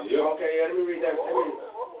right there. Yep. Okay, let me read that.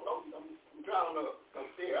 I'm trying to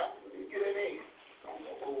see. Get it in.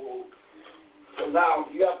 So now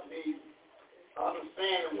you have to be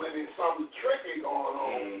understanding when there's something tricky going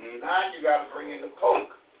on. Mm-hmm. Now you got to bring in the pope,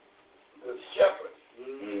 the shepherd,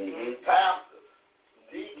 pastor,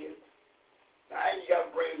 deacon. Now you got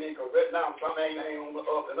to bring them in because right now some ain't on the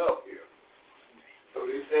up and up here. So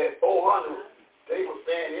they said 400 they were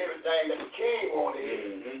saying everything that the king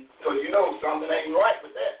wanted. So you know something ain't right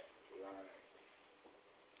with that.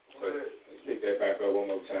 But let's pick that back up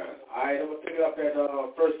one more time. All right, I'm going to pick it up at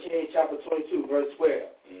 1 Kings chapter 22, verse 12.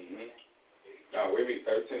 No, we read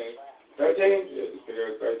 13. 13? Yeah, just pick it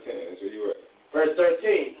up 13. That's where you at. Verse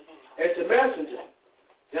 13. And the messenger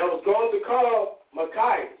that was going to call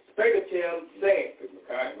Micaiah spake to him, saying,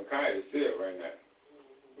 Micaiah is sealed right now.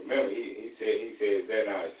 Remember, he said that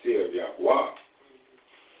not a seal of Yahweh.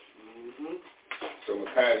 So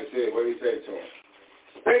Micaiah said, what did he say to him?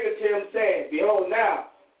 Spake to him, saying, behold now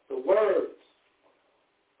the words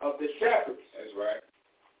of the shepherds. That's right.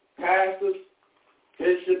 Pastors,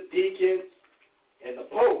 bishops, deacons, and the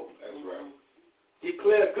Pope. That's right.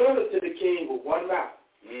 Declare good unto the king with one mouth.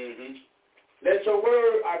 Let your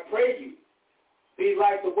word, I pray you, be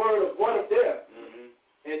like the word of one of them,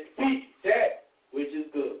 and speak that which is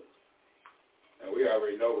good. And we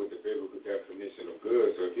already know what the biblical definition of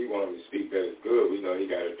good. So if he wanted to speak that is good, we know he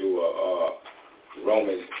got to do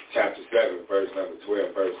Romans chapter 7, verse number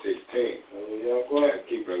 12, verse 16. That's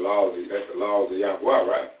keeping the laws. That's the laws of Yahweh,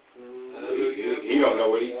 right? He don't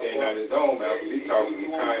know what he's saying out of his own mouth. He's talking to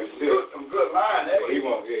kind of shit. Some good lines. He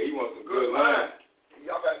wants some good lines.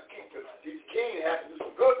 Y'all got to keep the king has to do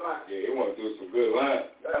some good lines. Yeah, he wants to do some good lines.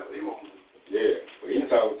 That's what he wants. Yeah, but he's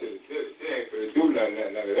talking to the city. He ain't going to do none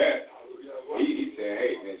of that. He's saying,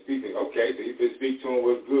 hey, man, speaking. Okay, so he could speak to him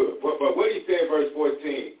what's good. But what did he say in verse 14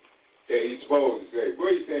 that he's supposed to say?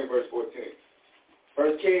 What did he say in verse 14?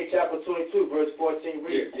 1 Kings chapter 22, verse 14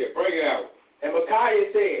 reads. Yeah, bring it out. And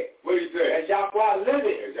Micaiah said, what did he say? As Yahweh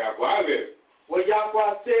liveth. As Yahweh liveth. What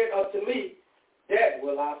Yahweh said unto me, that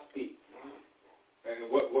will I speak.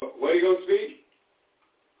 And what are you going to speak?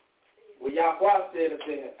 What Yahweh said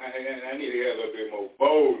unto him. I need to hear a little bit more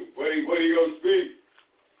bold. What are you going to speak?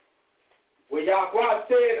 What Yahweh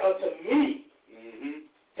said unto me,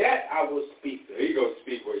 that I will speak. So he going to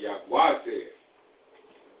speak what Yahweh said.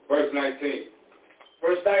 Verse 19.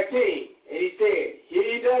 Verse 19. And he said, hear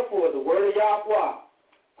ye therefore the word of Yahweh.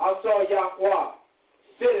 I saw Yahweh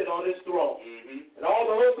sitting on his throne, and all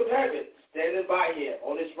the hosts of heaven standing by him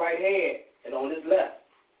on his right hand and on his left.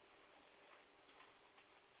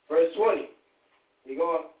 Verse 20. You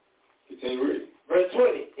going? Continue reading. Verse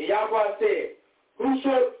 20. And Yahweh said, who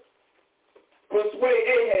should persuade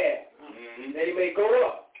Ahab that he may go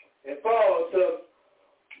up and fall to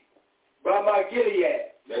Ramoth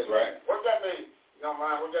Gilead? That's right. What that mean? Young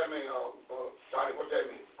man, what that mean, Johnny? What that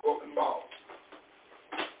mean? Go up and fall.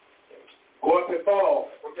 Go up and fall.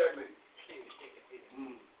 What that mean?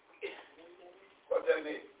 What that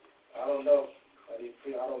mean? I don't know. I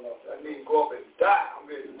don't know. That means go up and die. I'm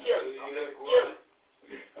ready to kill it. I'm ready to kill it.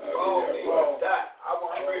 Die.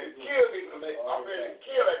 I'm ready to kill people. I'm ready to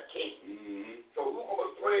kill that king. So who's going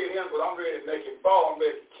to persuade him? Because I'm ready to make him fall. I'm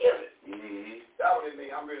ready to kill it. That's what it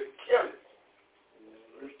means. I'm ready to kill it.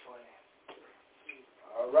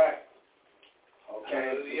 All right.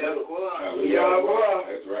 Okay.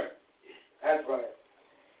 That's right. That's right.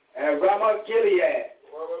 And Ramoth Gilead.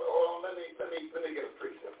 Well, hold on. Let me get a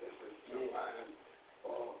precept.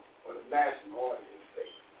 For the national audience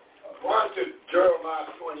sake. One to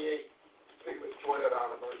Jeremiah 28, particularly 12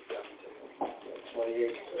 down to verse 17.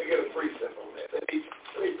 28. Let me get a precept on that. Let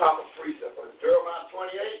me pop a precept on it. Jeremiah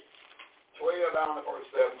 28, 12 down to verse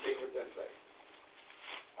 17. What that say?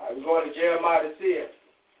 All right, we're going to Jeremiah the seer,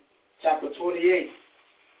 chapter 28,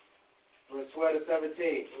 verse 12 to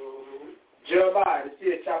 17. Jeremiah the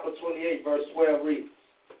seer, chapter 28, verse 12 reads.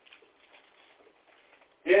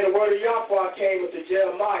 Then the word of Yahweh came unto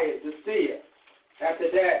Jeremiah the seer. After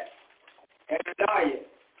that,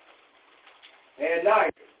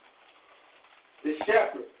 Ananias, the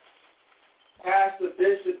shepherd, pastor,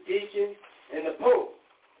 bishop, deacon, and the pope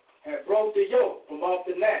had broke the yoke from off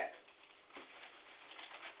the neck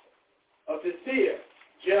of the seer,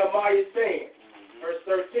 Jeremiah saying, verse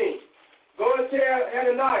 13, go and tell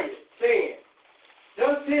Ananias, saying,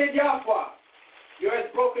 thus said Yahweh, you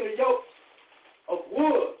have broken the yoke of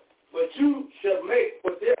wood, but you shall make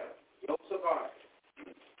for them yokes of iron.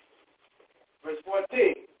 Verse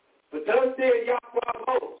 14, but thus said Yahweh of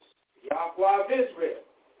hosts, Yahweh of Israel,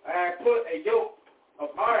 I have put a yoke of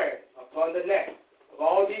iron upon the neck of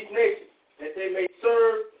all these nations, that they may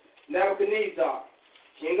serve Nebuchadnezzar,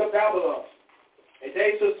 king of Babylon, and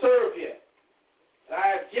they shall serve him. And I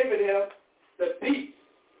have given him the beasts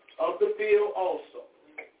of the field also.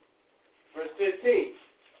 Verse 15,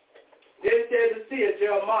 then said the seer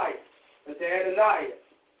Jeremiah unto Ananias,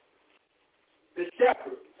 the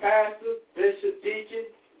shepherd, pastor, bishop, deacon,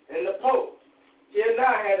 and the pope, hear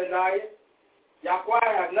now, Ananias, Yahweh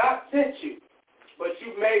have not sent you, but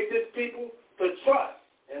you made this people to trust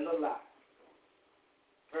in the lie.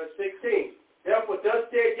 Verse 16. Therefore, thus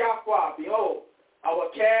said Yahweh, behold, I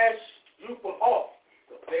will cast you from off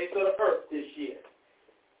the face of the earth this year.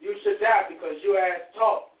 You should die because you have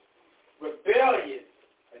taught rebellion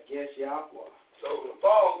against Yahweh. So the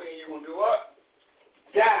fall means you're going to do what?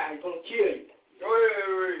 Die. He's going to kill you. Go ahead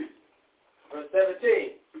and read. Verse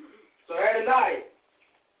 17. So Ananias,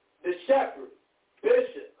 the shepherd,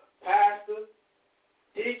 bishop, pastor,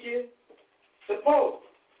 deacon, the pope,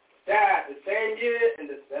 died the same year in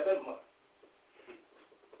the 7th month.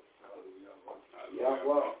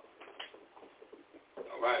 Yahweh.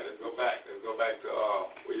 All right, let's go back. Let's go back to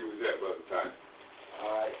where you was at, Brother Ty.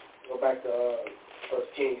 All right, go back to 1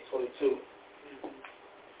 Kings 22.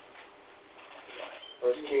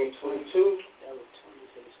 1 Kings 22.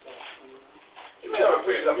 You may have to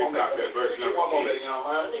pick it up on that. Get one more minute, young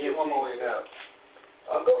man. Get one more minute now.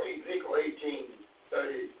 Go to Ezekiel 18,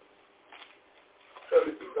 30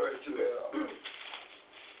 through 32 there.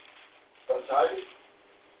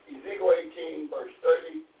 Ezekiel 18, verse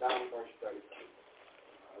 30, down to verse 32.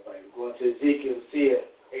 All right, we're going to Ezekiel, see it,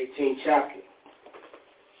 18th chapter,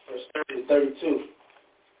 verse 30 to 32.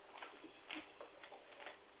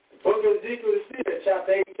 The book of Ezekiel, see it,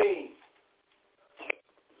 chapter 18,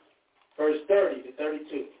 verse 30 to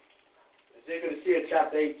 32. Ezekiel, see it,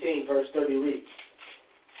 chapter 18, verse 30 reads,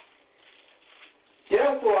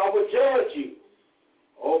 Therefore I will judge you,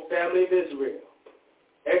 O family of Israel,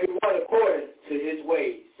 everyone according to his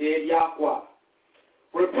ways, said Yahweh.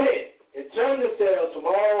 Repent and turn yourselves from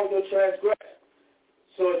all your transgressions,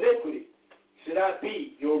 so iniquity should not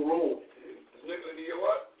be your ruin. Iniquity your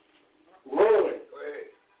what? Ruin. Go ahead.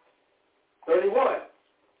 31.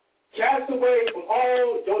 Cast away from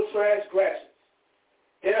all your transgressions.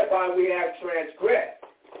 Thereby we have transgressed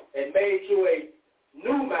and made you a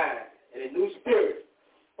new mind and a new spirit.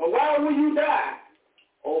 But why will you die,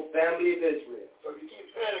 O family of Israel? So if you keep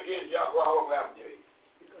sinning against Yahweh, what will happen to you?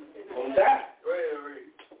 Don't die. Go ahead and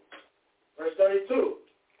read. Verse 32.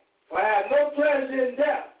 For I have no pleasure in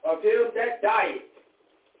death of him that dieth,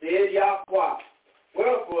 said Yahweh.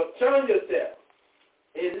 Wherefore turn yourself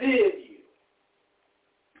and live you.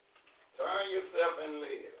 Turn yourself and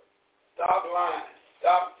live. Stop lying.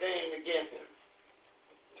 Stop sinning against him.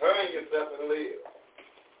 Turn yourself and live.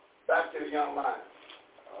 Back to the young man.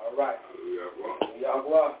 All right.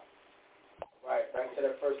 Yahweh. Right, back to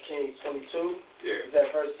that 1 Kings 22. Yeah. Is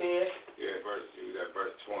that verse 10? Yeah, verse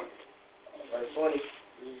 20. Verse 20.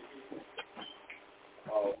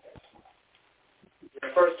 Oh,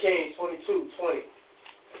 okay. 1 Kings 22, 20.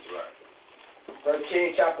 That's right. 1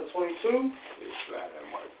 Kings chapter 22. Yeah,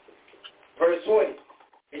 verse 20.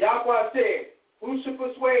 And Yahweh said, who should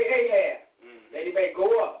persuade Ahab that he may go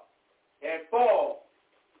up and fall,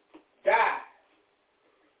 die,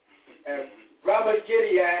 and Robert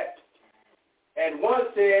Gilead? And one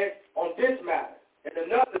said on this matter, and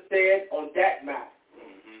another said on that matter.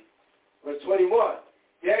 Verse 21.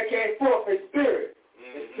 There came forth a spirit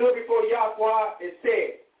that stood before Yahweh and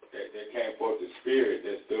said. There came forth a spirit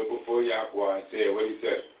that stood before Yahweh and said, what did he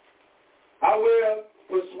say? I will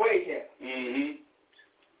persuade him.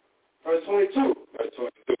 Verse 22. Verse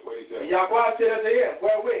 22, what did he say? And Yahweh said unto him,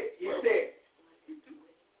 wherewith? He said,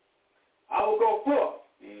 I will go forth,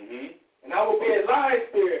 and I will be a lion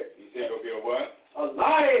spirit. He said it'll be a what? A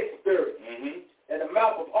lion spirit. In the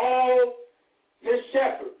mouth of all his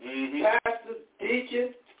shepherds, pastors,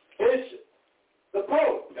 deacons, bishops, the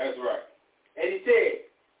pope. That's right. And he said,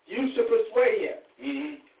 you should persuade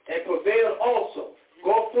him and prevail also.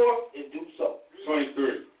 Go forth and do so.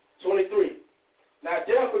 23. Now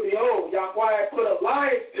therefore, behold, Yahweh put a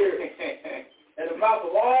lion spirit in the mouth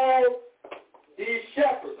of all these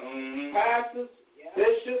shepherds, pastors,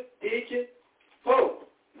 bishops, deacons, pope.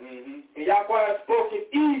 And Yahweh has spoken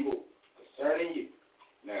evil concerning you.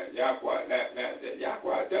 Now Yahweh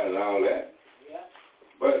done all that. Yeah.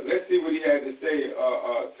 But let's see what he had to say,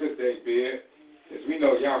 Sister Beard. Because we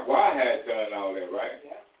know Yahweh had done all that, right?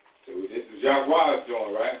 Yeah. So this is Yahweh's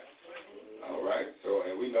doing, right? All right. So,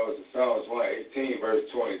 and we know it's Psalms 118, verse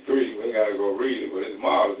 23. We got to go read it, but it's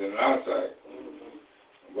marvelous in our sight.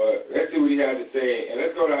 But let's see what he had to say. And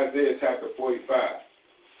let's go to Isaiah chapter 45,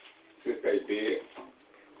 Sister Beard.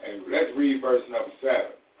 And let's read verse number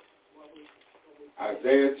 7.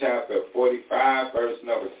 Isaiah chapter 45, verse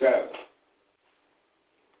number 7.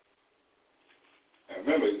 And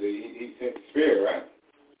remember, he sent the Spirit, right?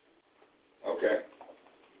 Okay.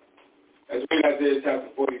 Let's read Isaiah chapter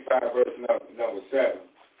 45, verse number 7.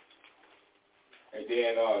 And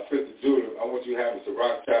then, Sister Judah, I want you to have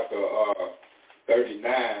Sirach chapter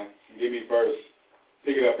 39. Give me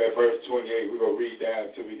pick it up at verse 28. We're going to read down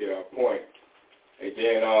until we get our point. And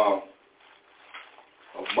then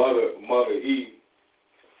Mother E.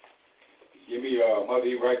 Give me Mother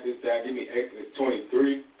E. Write this down. Give me Exodus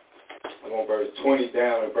 23. I'm on verse 20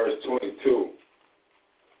 down and verse 22.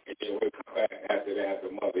 And then we'll come back after that after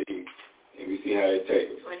Mother E. And we see how they take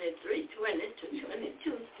us. 23, 20 to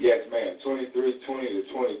 22. Yes, ma'am. 23, 20 to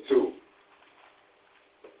 22.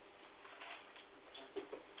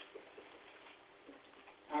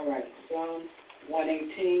 All right. Psalm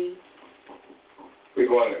 118. We're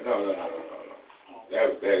going to, no. That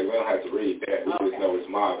was that. We don't have to read that. We just know it's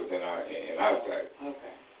marvelous in our sight.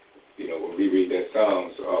 Okay. You know, when we read that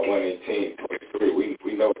Psalms 118, 23,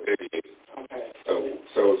 we know what that is. Okay.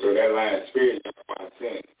 So that line spirit I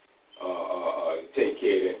sent take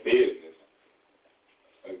care of that business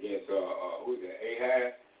against who's that?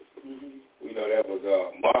 Ahab. Mm-hmm. We know that was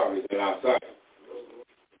marvelous in our sight.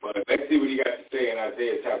 But let's see what he got to say in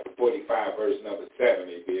Isaiah chapter 45, verse number 7.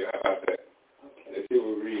 How about that? Okay. Let's see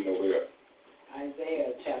what we're reading over there.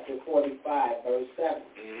 Isaiah chapter 45, verse 7.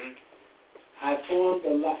 Mm-hmm. I formed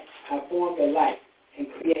the light and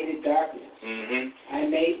created darkness. Mm-hmm. I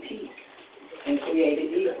made peace and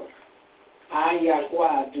created evil. I,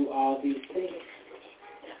 Yahweh, do all these things.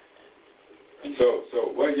 So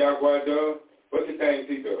what Yahweh does? What's the things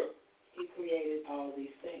he does? He created all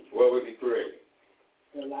these things. What was he creating?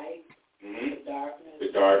 The light, mm-hmm.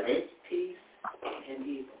 the darkness, peace, and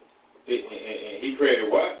evil. And he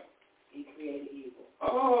created what? He created evil.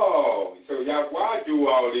 Oh, so Yahweh do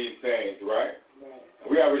all these things, right?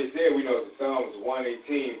 Right. We already said we know the Psalms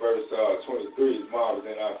 118, verse 23 is marvelous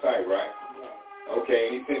in our sight, right? Yeah. Okay,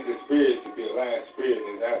 and he sent the spirit to be a lion spirit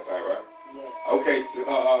in that sight, right? Yeah. Okay,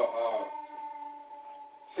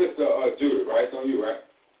 Sister Judith, right? It's on you, right?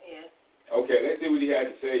 Yeah. Okay, let's see what he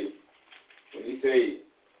had to say. When he say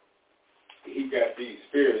he got these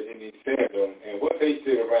spirits and he sent them, and what they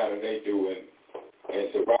sit around and they do in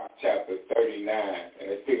Sabbath chapter 39, and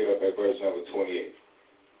let's pick it up at verse number 28.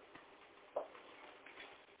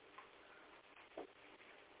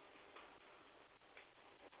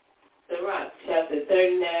 Sabbath chapter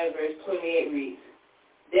 39, verse 28 reads,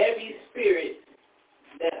 there be spirits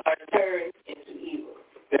that are turned into evil.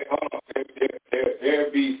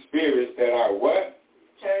 There be spirits that are what?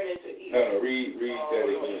 Turn into evil. No, read that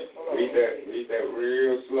again. Read that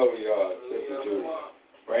real slowly, Sister Judy.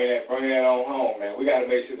 Bring that on home, man. We got to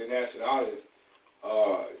make sure the national audience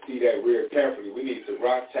see that real carefully. We need to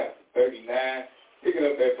rock chapter 39. Pick it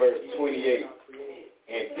up at verse 28.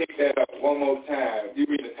 And pick that up one more time. You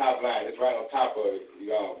read the top line. It's right on top of it.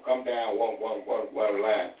 Come down one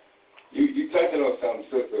line. You touching on something,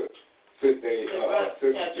 Sister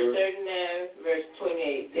chapter 39, verse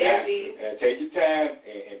 28. And take your time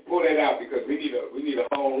and pull that out because we need a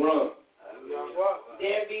home run.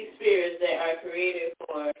 There be spirits that are created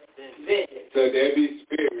for vengeance. So there be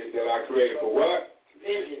spirits that are created for what?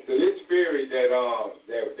 Vengeance. So this spirit that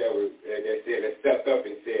stepped up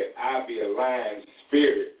and said, "I'll be a lion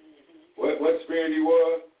spirit." Mm-hmm. What spirit he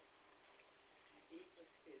was?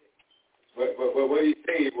 But what he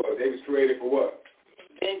said he was? They was created for what?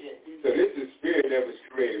 Vengeance. So this is a spirit that was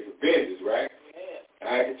created for vengeance, right? Yeah.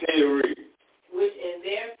 I can tell you to read. Which in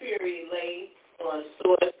their fury lay on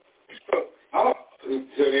sword.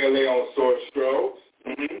 So they'll lay on sword strokes.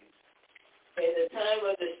 Mm-hmm. In the time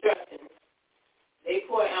of destruction, they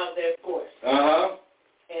pour out their force.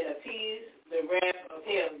 And appease the wrath of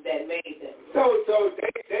him that made them. So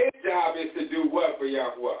their job is to do what for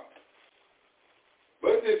Yahweh?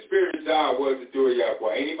 What's this spirit's job was to do with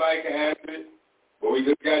Yahweh? Anybody can answer it? But we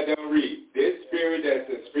just got done read. This spirit that's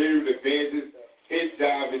the spirit of vengeance, his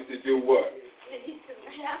job is to do what?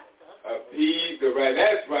 Appease the wrath.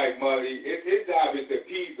 That's right, Mother. His job is to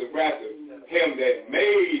appease the wrath of him that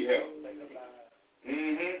made him.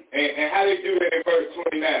 Mm-hmm. And how they do that in verse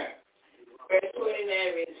 29? Verse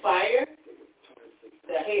 29 reads fire,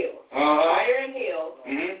 the hail. Fire and hail,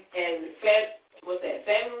 and what's that?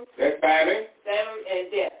 Famine? That's famine. Famine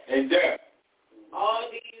and death. And death. All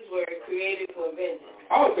these were created for vengeance.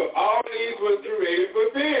 Also, all these were created for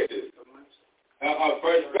vengeance.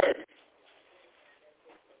 Verse 30.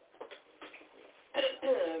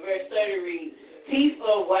 Verse 30 reads, teeth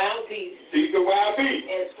of wild beasts. Teeth of wild beasts.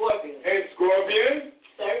 And scorpions. And scorpions.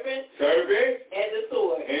 Serpents. And the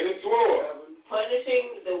sword.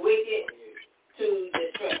 Punishing the wicked to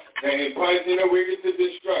destruction. And punishing the wicked to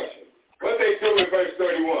destruction. What they do in verse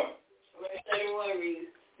 31? Verse 31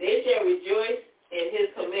 reads, they shall rejoice in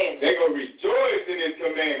his commandments. They're going to rejoice in his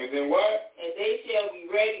commandments. And what? And they shall be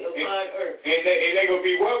ready upon earth. And they going to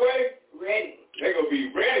be what way? Ready. They're going to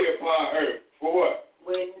be ready upon earth. For what?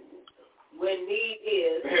 When need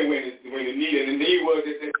is. when the need, and the need was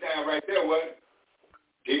at that time right there, what?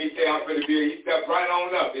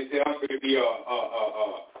 They said I'm going to be a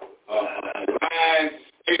lion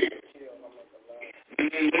spirit.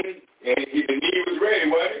 And the need was ready,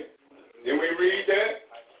 wasn't it? Did we read that?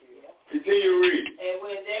 Continue to read. And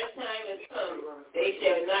when their time is come, they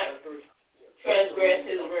shall not transgress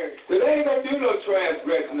his word. So they ain't going to do no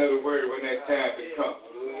transgression of the word when that time has come.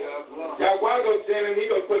 Yahweh going to send him, he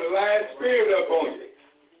going to put a lion spirit up on you.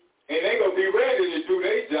 And they going to be ready to do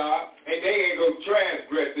their job, and they ain't going to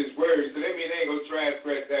transgress his word. So that means they ain't going to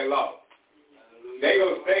transgress that law. They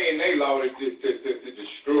going to stay in their law to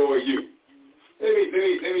destroy you. Let me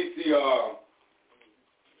see,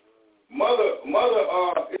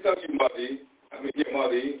 it's up to you, Mother E.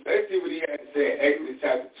 Mother E. Let's see what he had to say in Exodus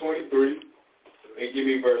chapter 23, and give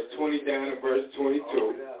me verse 20 down to verse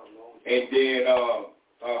 22. And then,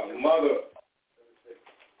 Mother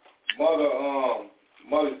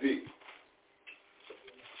Z.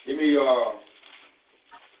 Give me,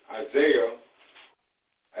 Isaiah.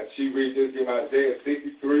 As she reads this, give me Isaiah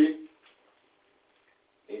 63,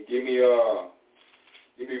 and give me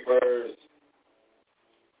verse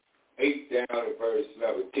 8 down to verse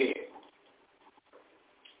number 10.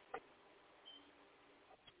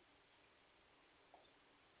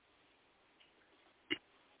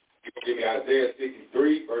 Give me Isaiah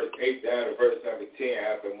 63, verse 8 down to verse number 10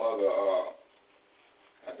 after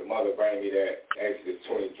mother bring me that Exodus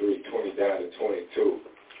 23, 20 down to 22.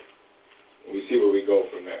 And we see where we go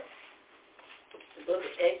from there. The book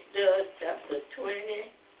of Exodus, chapter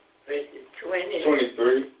 20, verses 20.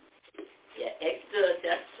 23. Yeah, Exodus,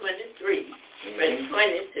 chapter 23, verse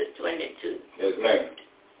 20 to 22. Yes, ma'am.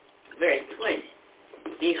 Verse 20.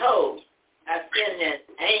 Behold, I send an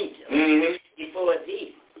angel before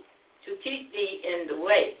thee to keep thee in the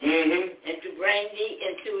way and to bring thee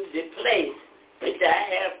into the place which I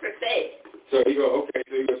have prepared. So he go, okay,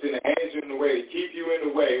 so he goes send an angel in the way to keep you in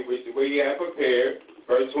the way, which the way he had prepared.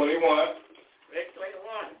 Verse 21. Verse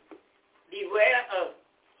 21. Beware of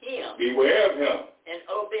him. Beware of him. And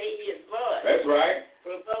obey his voice. That's right.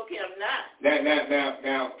 Provoke him not.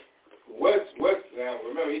 Now, what's now?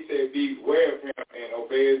 Remember, he said, beware of him and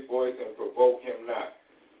obey his voice and provoke him not.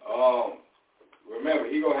 Remember,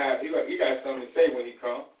 he got something to say when he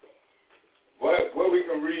comes. What we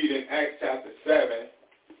can read in Acts chapter 7,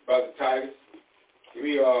 Brother Titus. Give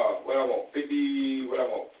me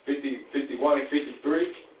 51 and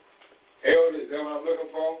 53. Elder, is that what I'm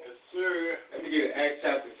looking for? Yes, sir. Let me get Acts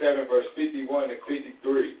chapter 7, verse 51 and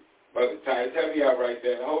 53. Brother Titus, help me out right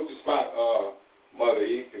there. Hold the spot, Mother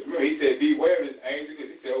E. Because remember, he said, beware of this angel,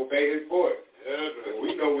 because he said, obey his voice. Yes, and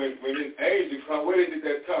we know when this angel comes, what is it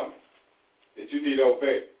that's coming? That you need to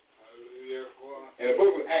obey. Hallelujah. In the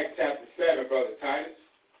book of Acts chapter 7, Brother Titus.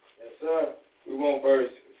 Yes, sir. We want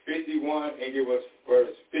verse 51 and give us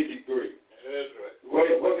verse 53. Yes,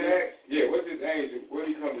 right. What's this angel? What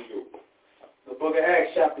did he come to do? The book of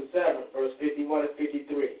Acts chapter 7, verse 51 and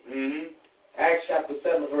 53. Acts chapter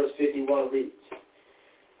 7, verse 51 reads,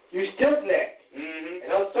 You stiff-necked and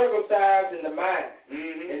uncircumcised in the mind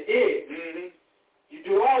and ears, you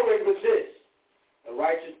do always resist the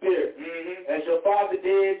righteous spirit. As your father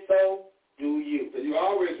did, so do you. So you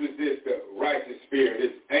always resist the righteous spirit,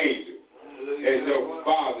 this angel, as your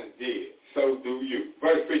father did, so do you.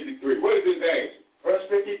 Verse 53. What is this angel? Verse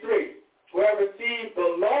 53. Who have received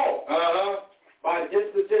the law by the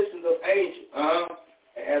dispositions of angels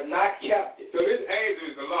and have not kept it. So this angel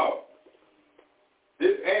is the law.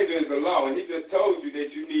 This angel is the law, and he just told you that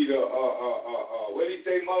you need what did he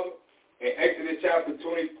say, Mother? In Exodus chapter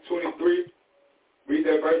 23, read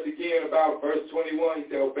that verse again about verse 21. He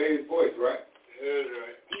said, obey his voice, right? Yes,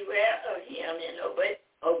 right. Beware of him and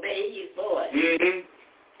obey his voice.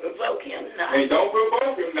 Provoke him not. And don't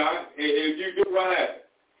provoke him not. If you do, what happens?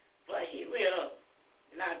 For he will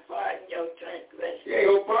not pardon your transgressions. He ain't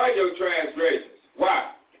going to pardon your transgressions.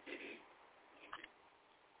 Why?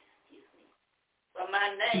 For my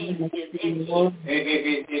name is in him.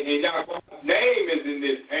 And Yahweh's name is in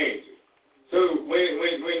this angel. So when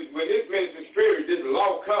this minister spirit, this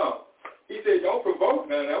law comes, he said, don't provoke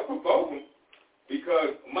none. Don't provoke him.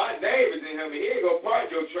 Because my name is in him, and he ain't going to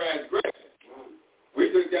pardon your transgressions.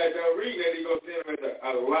 We just got done reading that he's going to send him as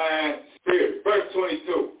a lying spirit. Verse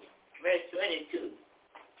 22. Verse 22.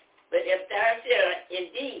 But if thou shalt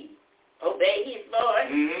indeed obey his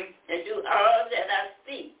voice and do all that I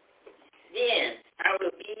speak, then I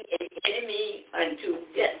will be an enemy unto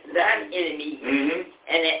thine enemy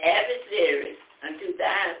and an adversary unto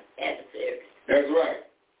thine adversary. That's right.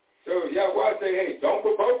 So Yahweh say, hey, don't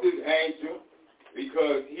provoke this angel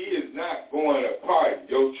because he is not going to pardon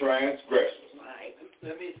your transgressions. Right.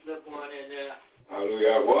 Let me slip one in there.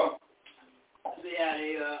 Hallelujah. What? See how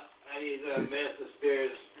these master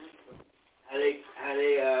spirits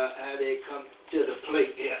how they come to the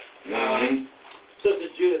plate here. Mm-hmm. Sister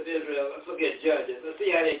Judith Israel, let's look at Judges. Let's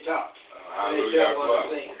see how they talk. Hallelujah.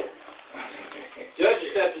 Judges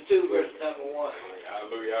chapter 2, verse number 1.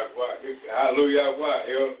 Hallelujah. Hallelujah.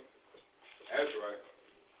 That's right.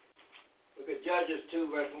 Look at Judges 2,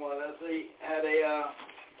 verse 1. Let's see how they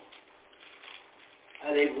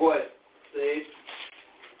voice. They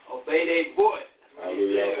obey their voice.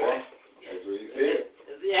 Hallelujah. Right? That's what he said.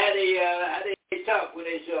 Let's see how they talk when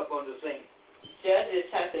they show up on the scene. Judges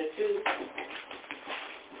chapter 2,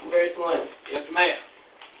 verse 1. Yes, ma'am.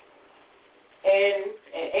 And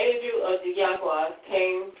an angel of the Yahweh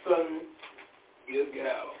came from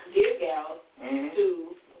Gilgal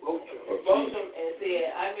to Bochum and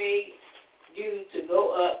said, I made you to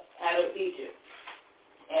go up out of Egypt,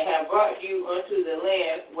 and have brought you unto the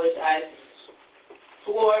land which I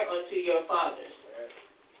swore unto your fathers.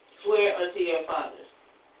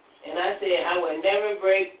 And I said, I will never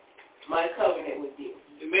break my covenant with you.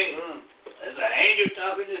 You mean, there's an angel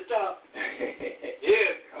talking this talk?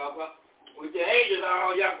 Yeah, with the angels,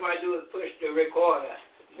 all y'all going to do is push the recorder.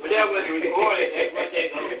 Whatever is recorded, that's what they're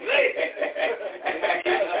going to play.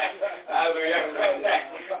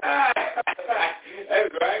 That's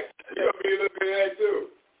right. We're going to read a little bit of that, too.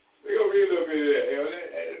 We're going to read a little bit of that.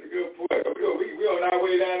 That's a good point. We're on our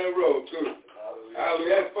way down that road, too.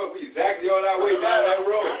 Hallelujah. That's what we exactly on our way down that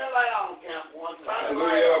road.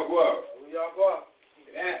 Hallelujah.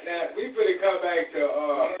 Now, we finna come back to,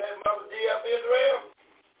 that Mother D up Israel?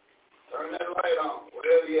 Turn that light on.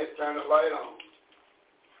 Whatever you have, turn the light on.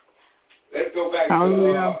 Let's go back to,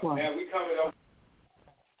 man, we coming up.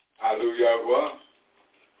 Hallelujah.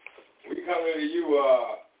 We coming to you,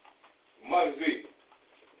 Mother Z.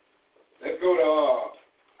 Let's go to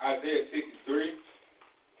Isaiah 63.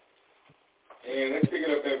 And let's pick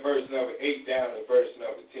it up at verse number 8 down to verse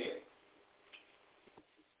number 10.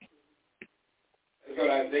 Let's go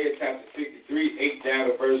to Isaiah chapter 63, 8 down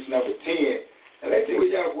to verse number 10. And let's see what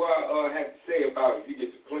Yahweh had to say about if you get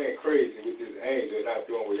to playing crazy with this angel and not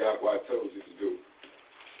doing what Yahweh told you to do.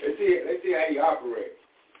 Let's see how he operates.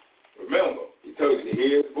 Remember, he told you to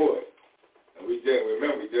hear his voice. And we dealing with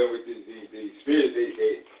these spirits,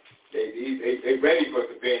 they ready for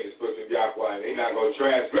the vengeance for some Yahweh, and they're not going to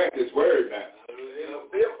transgress this word now.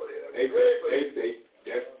 That's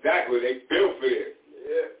exactly what they built for this.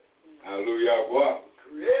 Yeah. Hallelujah.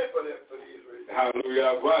 Created for them for these reasons.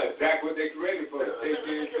 Hallelujah. Exactly what they created for them.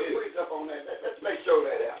 Let's make sure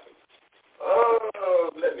that happens.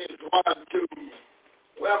 Let me respond to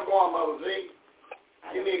where I'm going, Mother Z.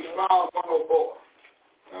 Give me Psalm 104.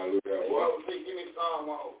 Hallelujah. Mother Z, give me Psalm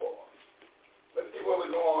 104. Let's see what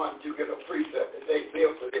we're going to get a precept that they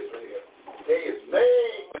built for this right here. Day is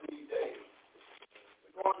made for these days.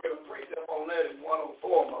 We're going to get a precept on that in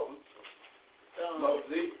 104, Mother. Mother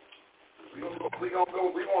Z. We want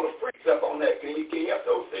a precept on that. Can you help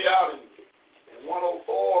those stay out in 104?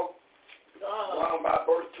 One about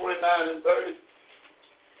verse 29 and 30.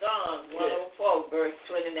 Psalm 104, verse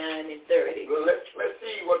 29 and 30. Well, let's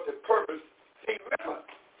see what the purpose. See, remember,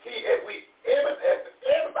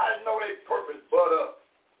 everybody know their purpose but us.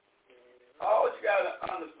 All you got to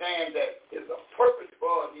understand that is a purpose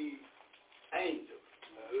for these angels.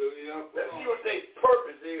 Let's see what their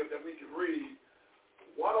purpose is that we can read.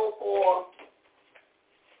 104,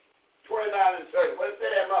 29 and 30. What does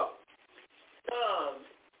that up? Psalm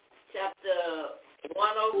chapter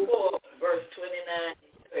 104, verse 29 and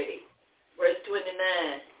 30. Verse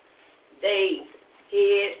 29. They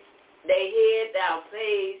hid thy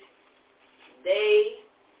face. They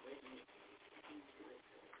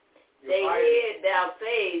hid thy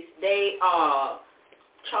face. They are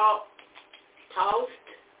tossed.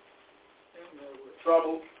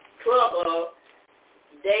 Trouble.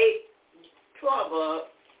 They trouble.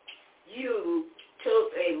 You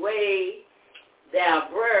took away their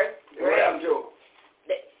breath.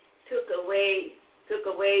 They took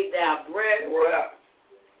away their breath.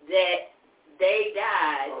 That they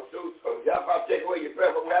died. Y'all about to take away your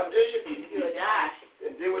breath. What happened to you? You'll die.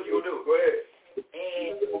 And do what you'll do. Go ahead.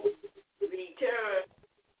 And return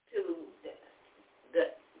to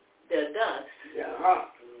the dust. Yeah.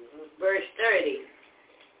 Verse 30.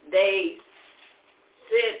 They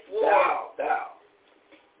sent forth. Thou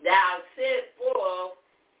sent forth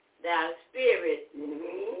thy spirit.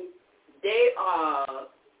 Mm-hmm. They are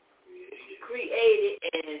created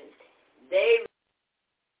and they.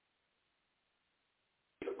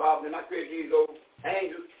 Bob, then I create these old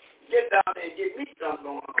angels. Get down there and get me something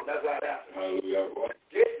going on. That's how it happens.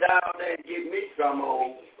 Get down there and get me some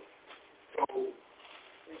on. So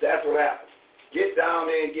that's what happens. Get down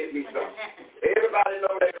there and get me something. Everybody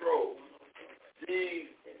know that role. See,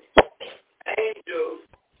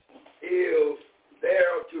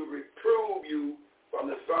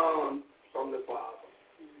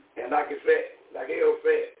 And like it said, like El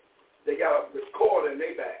said, they got a recorder in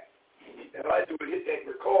their back. And all I do is hit that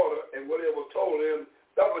recorder, and whatever told them,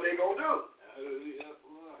 that's what they going to do.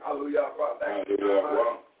 Hallelujah.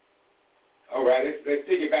 Hallelujah. All right, let's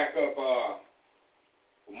pick it back up.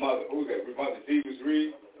 Mother, who's that? Mother Stevens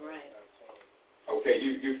Reed? Right. Okay,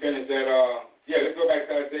 you finished that. Let's go back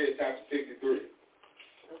to Isaiah chapter 63.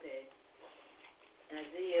 Okay.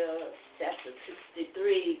 Isaiah chapter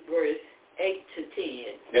 63, verse 8 to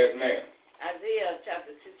 10. Yes, ma'am. Isaiah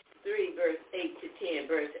chapter 63, verse 8 to 10,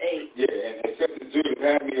 verse 8. Yeah, and Sister Judith,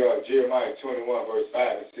 have me Jeremiah 21, verse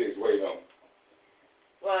 5 and 6. Wait on.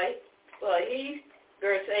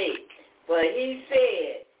 Verse 8. But he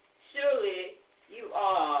said, surely you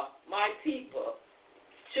are my people,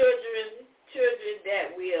 children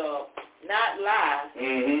that will not lie.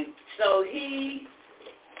 Mm-hmm. So he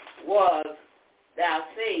was thou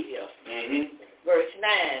Savior. Mm-hmm. Verse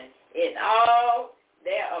 9. In all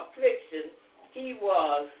their affliction he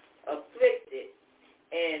was afflicted,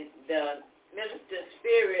 and the minister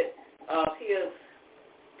spirit of his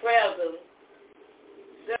presence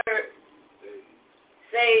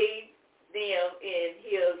saved them in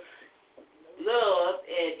his love,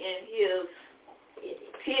 and in his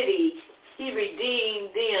pity he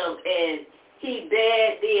redeemed them, and he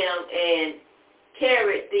bare them and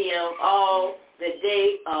carried them all the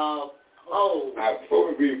day of old. Now, before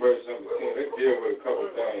we read verse number 10, let's deal with a couple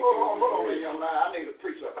of things. Hold on, young man. I need to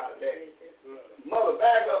preach about that. Mother,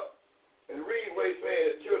 back up and read what he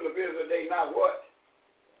said, children of Israel, they not what?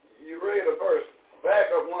 You read a verse. Back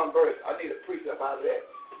up one verse. I need a precept out of that.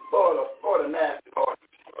 For the nasty heart.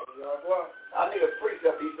 I need a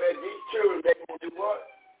precept. He said, these children, they going to do what?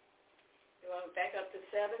 You want to back up to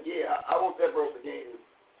 7? Yeah, I want that verse again.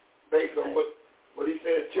 Based on what he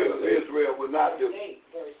said, children of Israel would not do.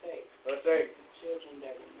 Verse 8. Verse 8. Children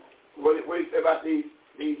that will not. What he said about these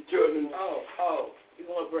children? You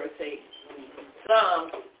want verse 8.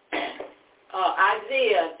 Psalm,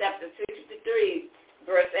 Isaiah chapter 63,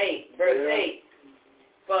 verse 8. Verse 8.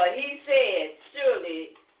 But he said, surely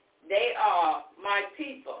they are my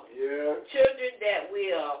people. Yeah. Children that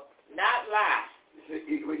will not lie.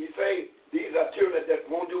 When you say these are children that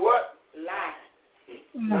won't do what? Lie.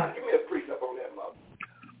 Now, give me a precept on that, Mother.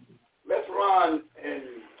 Let's run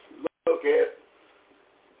and look at.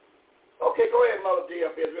 Okay, go ahead, Mother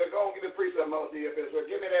D.F. Israel. Go on, give me a precept, Mother D.F. Israel.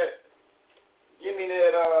 Give me that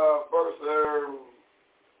verse 2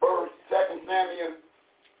 Samuel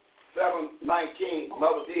 7:19.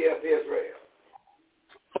 Mother D.F. Israel.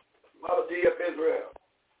 Mother D.F. Israel.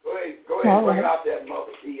 Go ahead, bring it out there,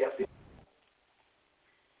 Mother D.F.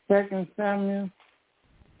 2 Samuel.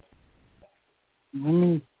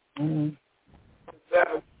 7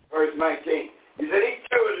 verse 19. He said, these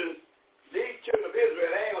children of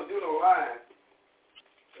Israel, they ain't gonna do no lying.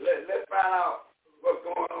 Let's find out what's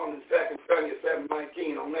going on in 2 Samuel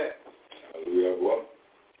 7:19 on that. Hallelujah.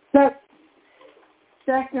 What?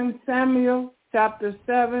 2 Samuel chapter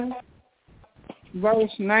 7,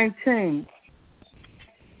 verse 19.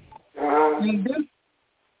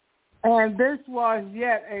 And this was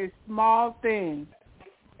yet a small thing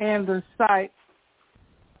in the sight,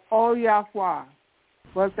 O Yahweh,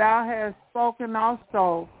 but thou hast spoken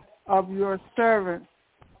also of your servant's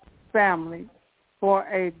family for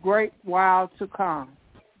a great while to come.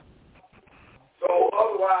 So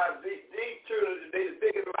otherwise, these children, they the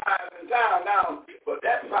biggest liars in town now, but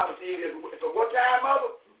that prophecy is, so what time,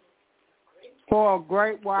 Mother? For a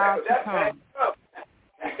great while to come.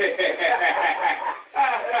 That's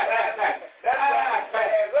why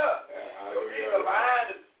it adds up. So these are behind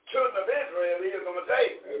the children of Israel, he is going to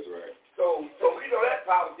take. That's right. So we know that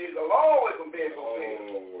prophecy is a long way from being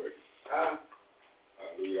fulfilled.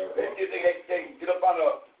 They think they can get up on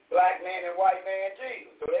a black man and white man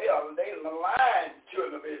Jesus. So they are maligned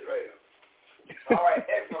children of Israel. All right,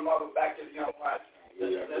 excellent, Mother. Back to the young wife.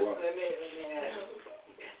 Let me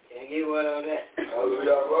can I get one on that?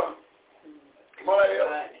 Hallelujah, bro. Come on, Al.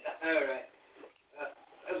 All right.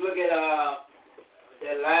 Let's look at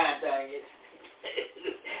that line thing.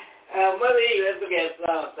 Mother E, let's look at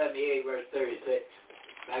Psalm 78, verse 36.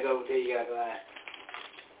 I go to you, got the line.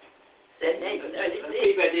 Let's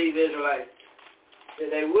see about these Israelites.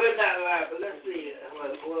 They would not lie, but let's see.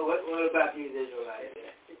 What about these Israelites?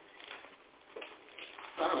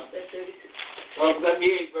 Psalm 36. Psalm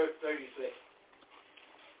 78, verse 36.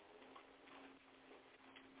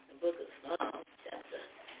 The book of Psalms, chapter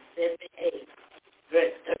 78,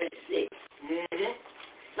 verse 36. Mm-hmm.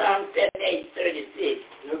 Psalm 78, 36.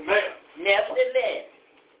 Nevertheless,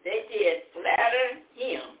 they did flatter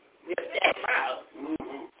him with their mouth,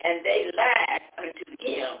 and they lied unto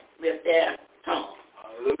him with their tongue.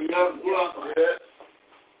 Hallelujah.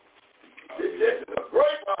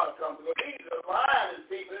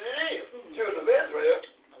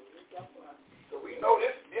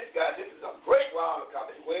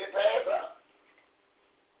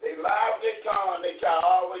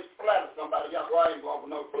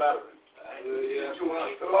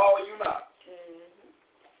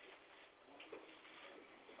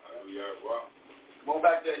 Come on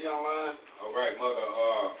back there, young man. All right, Mother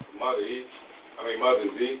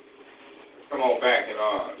Z. Come on back and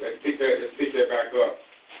let's pick that back up.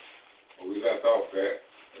 Where we left off at.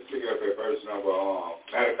 Let's pick it up at verse number.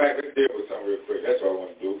 Matter of fact, let's deal with something real quick. That's what I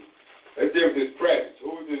want to do. Let's deal with this presence.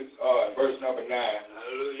 Who is this? Verse number 9.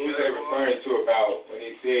 Who's they referring to about when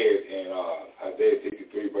he said in Isaiah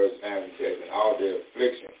 63 verse 9? He says, "In all their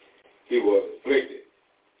affliction, he was afflicted,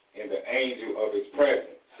 and the angel of his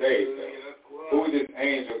presence saved them." Who is this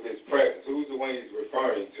angel of his presence? Who's the one he's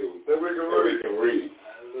referring to? That we can read.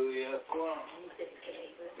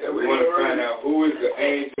 Yeah, we want to find out who is the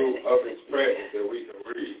angel of his presence that we can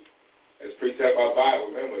read. Let's precept our Bible.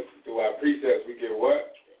 Remember, through our precepts, we get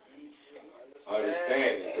what?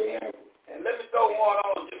 Understanding. And let me throw one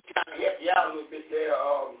on, just kind of help you out a little bit there.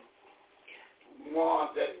 One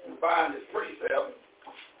that you find is precept.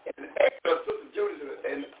 In Exodus, Sister Judas,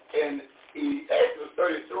 and in Exodus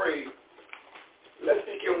 33, let's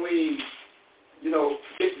see, can we,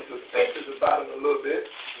 get the suspicious about it a little bit.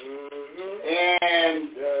 And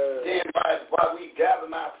then while we gather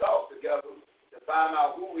our thoughts together to find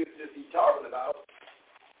out who is this he's talking about,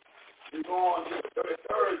 we go on to the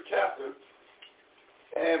 33rd chapter,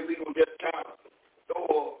 and we're going to just kind of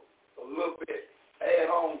throw a little bit, add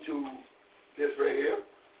on to this right here.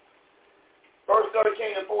 Verse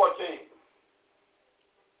 13 and 14.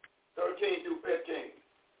 13 through 15.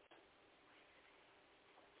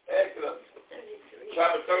 Exodus,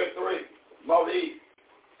 chapter 33, Moses,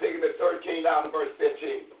 picking at 13 down to verse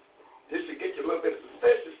 15. This should get you a little bit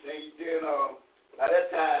suspicious, and then by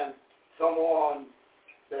that time, someone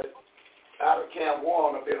that's out of Camp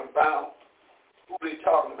 1 have been found. Who are they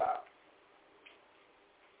talking about?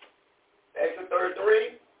 Exodus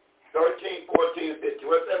 33, 13, 14, and 15.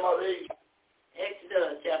 What's that, Moses?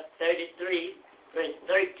 Exodus chapter 33, verse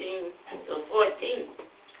 13 to 14,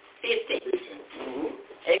 15. Mm-hmm.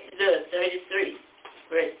 Exodus 33,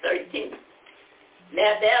 verse 13.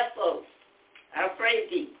 Now therefore, I pray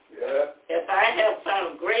thee, if I have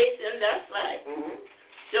found grace in thy sight,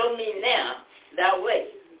 show me now thy way,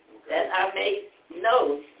 that I may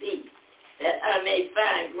know thee, that I may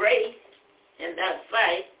find grace in thy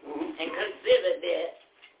sight, and consider that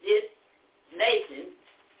this nation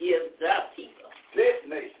is thy people. This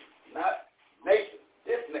nation, not nation.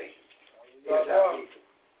 This nation is thy people.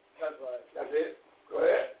 That's right. That's it. Go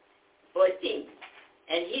ahead. 14.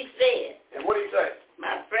 And he said, and what did he say?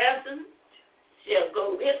 My presence shall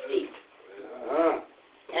go with thee,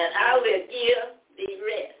 and I will give thee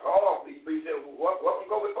rest. Oh, he said, what will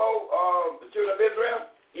go before the children of Israel?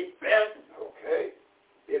 His presence. Okay.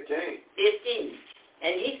 15.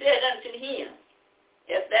 And he said unto him,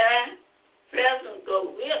 if thy presence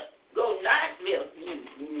go not with you,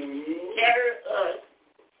 carry us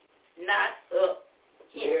not up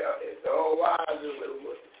here. Yeah, it's all wise.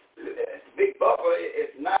 Big Bubba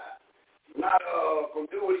is not gonna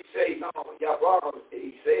do what he says. No, y'all brought him.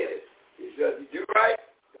 He said it. He said, "You do right.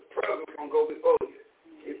 The presence gonna go before you."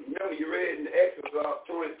 If you remember, you read in Exodus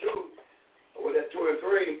 22, or that 2 and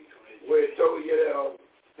 3, where it told you that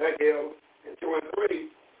Hagel in 2 and 3,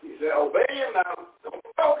 he said, "Obey him now. Don't be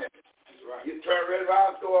talking." Right. You turn right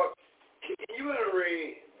around, start kicking you in the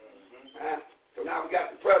ring. So now we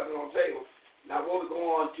got the presence on the table. Now we'll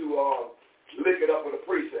go on to lick it up with a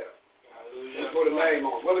precept. Let's put a name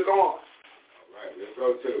on. Where we going? All right, let's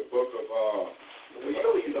go to the book of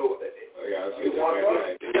you know what that is. Oh yeah,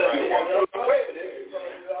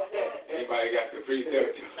 anybody got the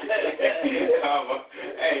precept?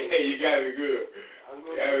 Hey, you gotta be good.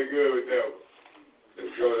 You gotta be good with that one.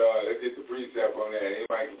 Let's go let's get the precept on that.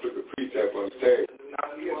 Anybody can put the precept on the table.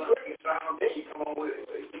 Now you get a cricket sound, then you come on with it.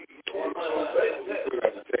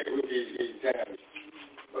 We'll give you time.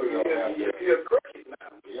 You're a cricket now.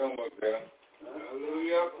 We almost there.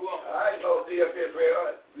 Hallelujah. I know DF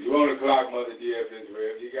Israel. You on the clock, Mother DF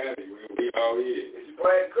Israel. You got it. We all here. Is you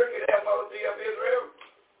playing cricket at Mother DF Israel?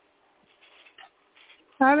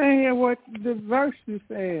 I didn't hear what the verse you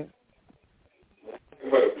said.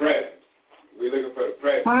 For the present. We're looking for the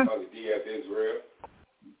present, Mother DF Israel.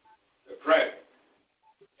 The present.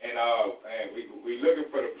 And we looking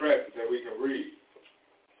for the present that we can read.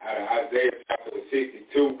 Out of Isaiah chapter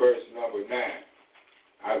 62, verse number 9.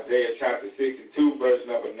 Isaiah chapter 62, verse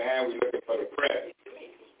number 9, we're looking for the present.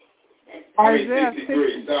 Isaiah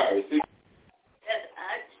 63, sorry.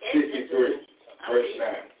 63, verse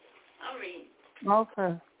 9. I'm reading.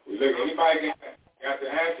 Okay. We look, anybody got the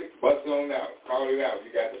answer? Bust on out. Call it out.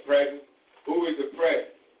 You got the present. Who is the present?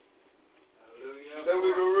 That we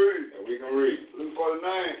can read. That we can read. Look for the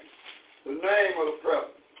name. The name of the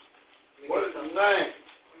present. What is the name?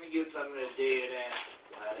 get some of the dead ants.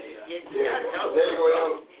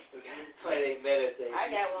 Play they meditate.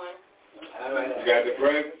 I got one. All right. You got the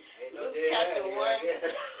present? Luke chapter 1.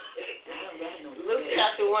 Luke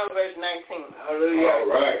chapter 1, verse 19. Hallelujah. All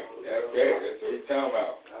right. Okay, that's what we're talking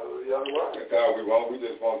about. That's all we want. We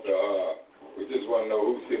just want to know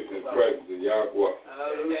who sits in the presence of Yahweh.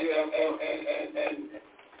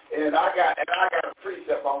 And I got a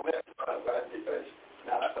precept on that.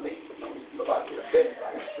 Now, I mean, about the best,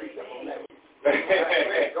 I got a precept on that.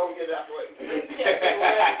 Go get it out the way.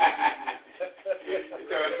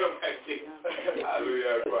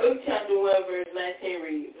 Luke chapter 1, verse 19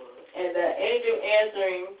 reads, and the angel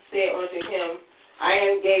answering said unto him, I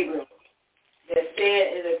am Gabriel, that stand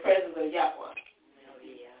in the presence of Yahweh.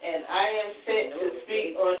 And I am sent to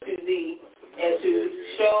speak unto thee and to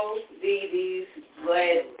show thee these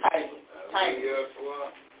glad tidings.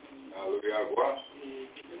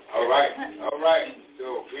 All right. So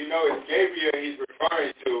we know it's Gabriel he's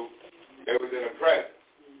referring to that was in the presence.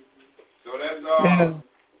 So that's we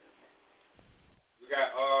got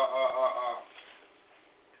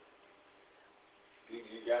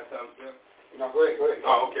you got something? No, go ahead.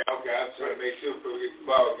 Oh, okay. I was trying to make sure before we get the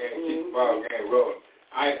ball game, keep the ball game rolling.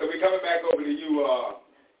 All right, so we're coming back over to you,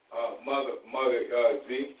 Mother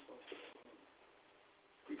Z.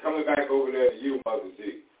 We're coming back over there to you, Mother Z.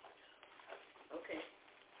 Okay.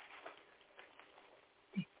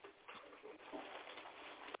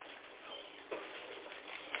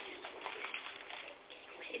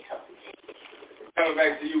 Coming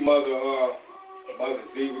back to you, Mother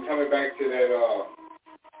Z. We're coming back to that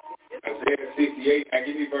Isaiah 68. Now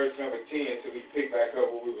give me verse number 10 so we can pick back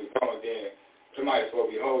up where we was going then. Somebody's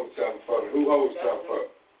supposed to be holding something for me. Who holds something for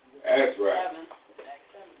me? That's right.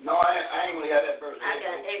 No, I ain't gonna have that verse. I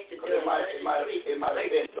got extra. It might have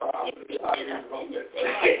been. So I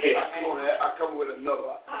come with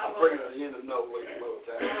another. I'm bringing it in another way another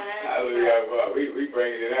time. Hallelujah. We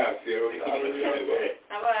bringing it out still. I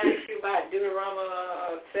want to ask you about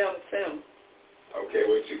Deuteronomy 7:7. Okay,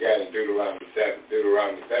 what you got in Deuteronomy 7?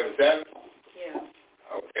 Deuteronomy 7:7? Yeah.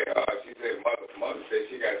 Okay, she said, Mother said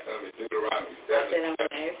she got something in Deuteronomy 7. I said I'm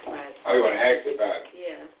going to ask about it. Oh, you want to ask about it?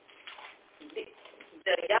 Yeah.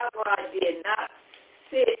 The Yahweh did not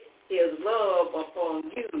sit his love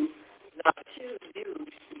upon you, nor choose you,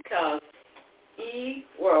 because ye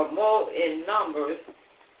were more in numbers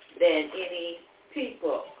than any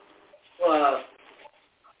people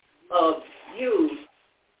of you.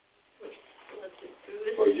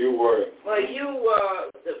 For you were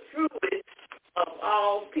the fruitest of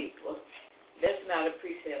all people. That's not a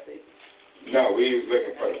precept, is it? No, we was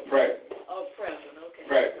looking for the present. Oh, present, okay.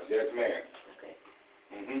 Present, yes, ma'am. Okay.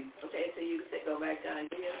 Mm-hmm. Okay, so you can go back down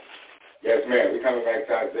here. Yes, ma'am. We're coming back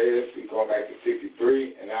to Isaiah. We're going back to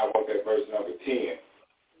 63, and I want that verse number 10.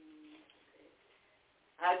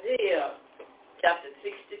 Isaiah chapter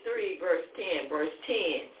 63, verse 10.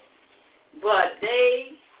 But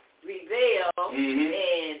they rebel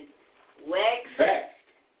and vexed,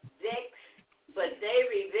 but they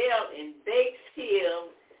rebel and vexed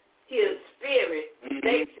his spirit,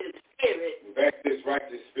 vexed his spirit. Vexed his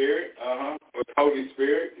righteous spirit, with the Holy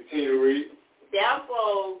Spirit. Continue to read.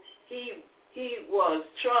 Therefore, he was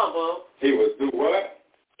troubled. He was do what?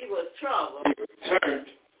 He was troubled. He was turned.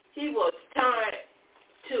 He was turned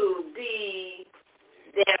to be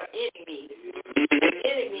their enemy.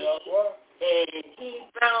 And he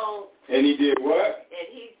found. And he did what? And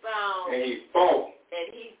he found. And he fought.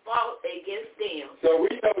 And he fought against them. So we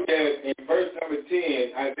know that in verse number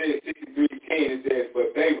 10, Isaiah 63:10, it says,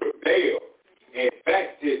 but they rebelled and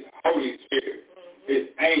vexed his Holy Spirit, his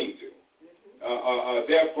angel.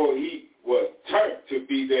 Therefore, he was turned to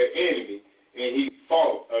be their enemy, and he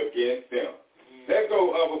fought against them. Let's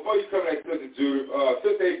go, before you come back, Sister Judy,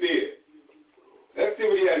 Sister Abid, let's see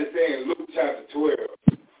what he had to say in Luke chapter 12.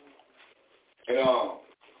 And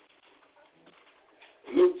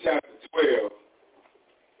Luke chapter 12,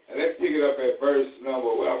 and let's pick it up at verse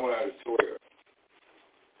number, what I want out of 12.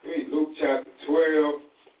 Read Luke chapter 12.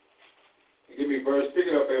 Give me verse, pick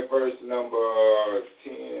it up at verse number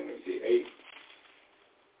 10, let me see, 8.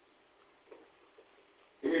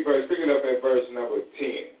 Give me verse, pick it up at verse number 10.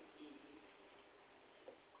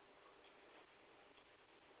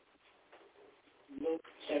 Luke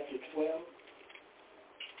chapter 12,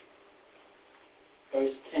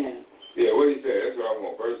 verse 10. Yeah, what he said, that's what I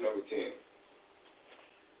want, verse number 10.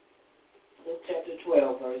 Luke chapter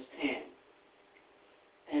 12, verse 10.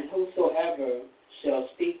 And whosoever shall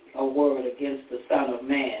speak a word against the Son of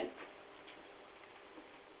Man,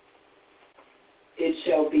 it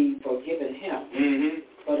shall be forgiven him.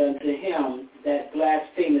 But unto him that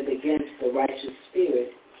blasphemeth against the righteous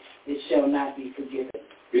spirit, shall not be forgiven.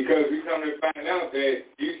 Because we come to find out that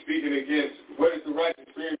you speaking against, what is the righteous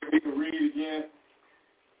spirit? We can read again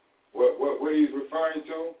what he's referring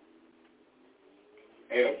to.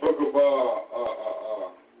 In a book of,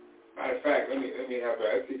 matter of fact, let me have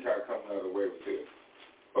that. Let's see how it comes another way with this.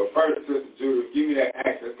 But first, Sister Judith, give me that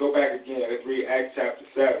Acts. Let's go back again. Let's read Acts chapter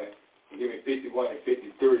 7. And give me 51 and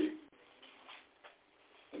 53.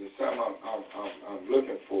 And it's something I'm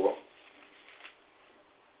looking for.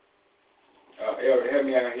 Elder, help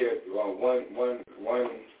me out here.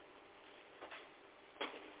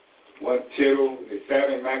 One tittle. Is it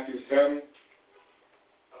 7? Matthew 7?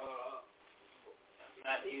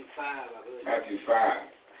 Matthew 5, I believe. Matthew 5.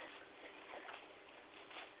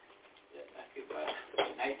 Matthew 5,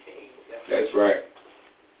 19. That's right.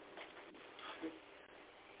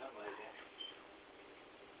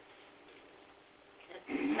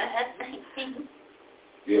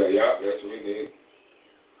 Yeah, that's what we need.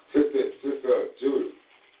 Sister Judith,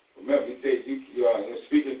 remember he said you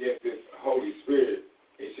speak against this Holy Spirit,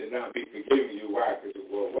 it should not be forgiven you. Why? Because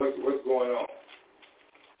what's going on?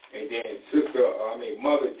 And then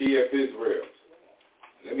Mother D.F. Israel.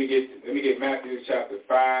 Let me get Matthew chapter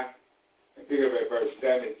 5 and pick up at verse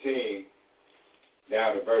 17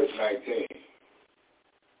 down to verse 19.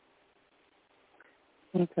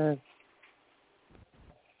 Okay.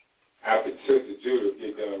 After Sister Judith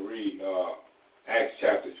get done reading Acts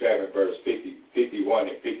chapter 7, verse 51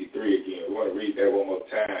 and 53 again. We want to read that one more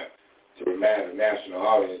time to remind the national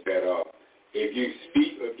audience that if you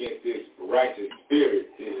speak against this righteous spirit,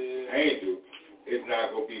 this angel, it's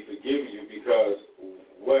not going to be forgiven you because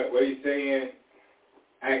what he's saying,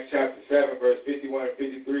 Acts chapter 7, verse 51 and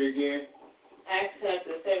 53 again. Acts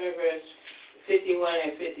chapter 7, verse 51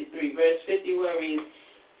 and 53. Verse 51 reads,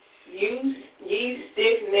 Ye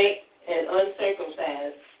stiff-necked and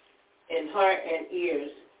uncircumcised in heart and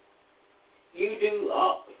ears, ye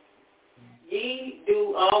do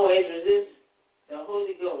always resist the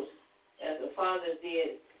Holy Ghost, as the fathers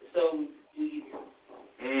did, so do you.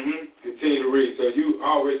 Continue to read. So you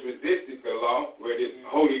always resisted the law, where this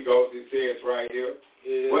Holy Ghost, it says right here.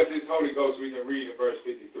 Yeah. What's this Holy Ghost we can read in verse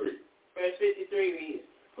 53? Verse 53 reads,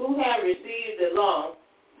 Who have received the law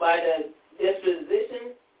by the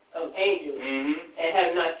disposition of angels and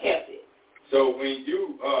have not kept it. So when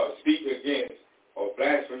you speak against or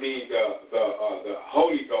blaspheme the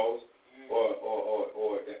Holy Ghost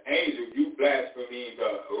or the angel, you blaspheme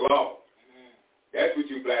the law. That's what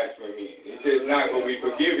you blaspheme. It says not going to be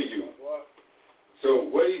forgiven you. So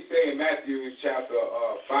what he's saying in Matthew chapter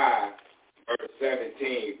 5, verse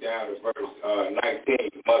 17 down to verse 19,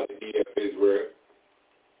 Mother D.F. Israel.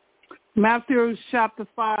 Matthew chapter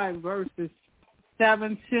 5, verses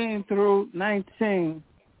 17 through 19,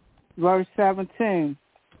 verse 17.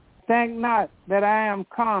 Think not that I am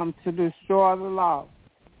come to destroy the law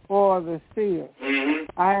or the seal.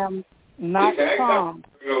 I am not come.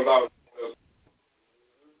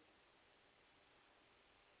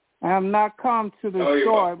 I am not come to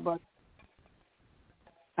destroy, but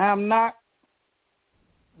I am not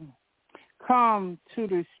come to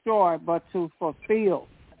destroy, but to fulfill.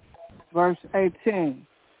 Verse 18.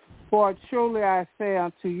 For truly I say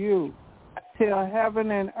unto you, till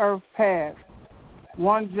heaven and earth pass,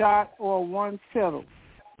 one jot or one tittle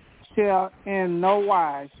shall in no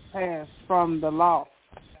wise pass from the law,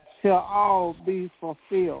 till all be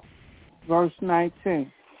fulfilled. Verse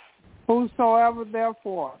 19. Whosoever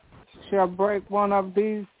therefore shall break one of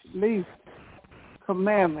these least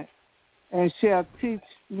commandments and shall teach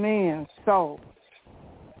men so,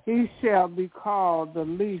 he shall be called the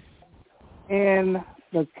least in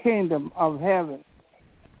the kingdom of heaven.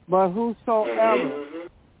 But whosoever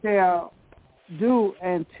shall do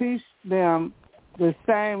and teach them, the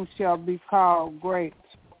same shall be called great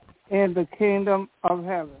in the kingdom of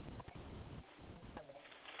heaven.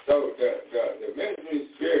 So the ministering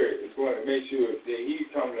spirit is going to make sure that he's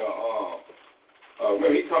coming to,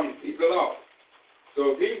 he's the law.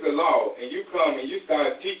 So if he's the law and you come and you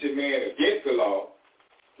start teaching man against the law,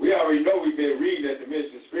 we already know we've been reading that the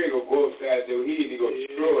ministering spirit will go upside your head and he's going to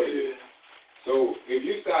destroy you. So if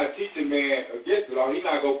you start teaching man against the law, he's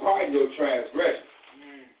not going to pardon your transgression.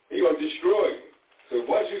 He's going to destroy you. So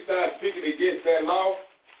once you start speaking against that law,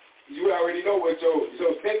 you already know what your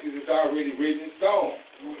sentence is already written in stone.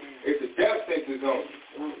 It's a death sentence on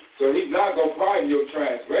you. So he's not going to pardon your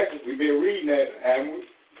transgressions. We've been reading that, haven't we?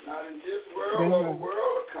 Not in this world or the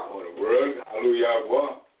world to come. Or the world, hallelujah,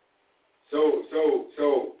 boy. So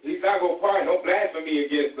he's not going to pardon. Don't blaspheme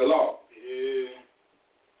against the law. Yeah.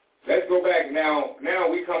 Let's go back now. Now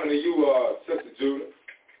we coming to you, Sister Judah.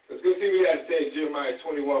 Let's go see what we have to say in Jeremiah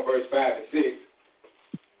 21, verse 5 and 6.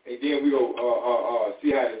 and then we go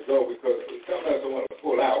see how this goes because something else I want to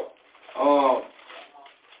pull out.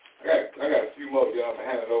 I got a few more. I'm gonna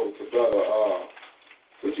hand it over to brother.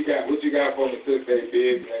 What you got for me, sister?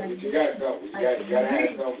 Big. What you got something? You gotta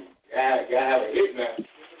have something. Gotta have a hit now.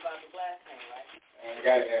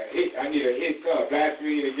 I need a hit song.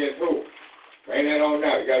 Blasphemy against who? Bring that on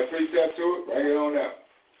out. You got a precept to it? Bring it on out.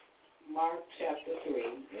 Mark chapter 3.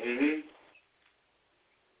 Mm-hmm.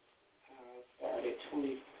 Start at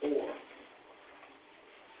 24.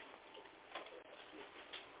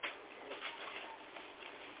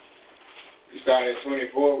 You start at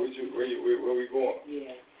 24? Where we going?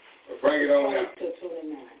 Yeah. Well, bring it on out. To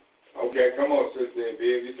 29. Okay, come on, sister and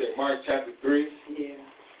Bib. You say Mark chapter 3? Yeah.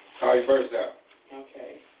 Call your verse out.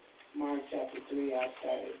 Okay. Mark chapter 3, I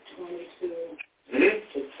started 22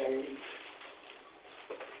 to 30.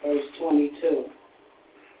 Verse 22.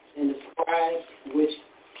 And the scribes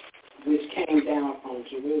which came down from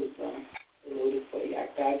Jerusalem, saluted for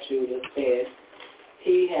Yahweh Judah, said,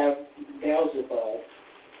 He have Beelzebub,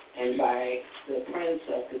 and by the prince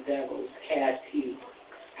of the devils cast he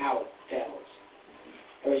out devils.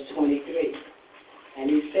 Verse 23. And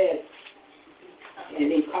he said,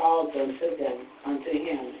 and he called unto him,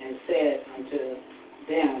 and said unto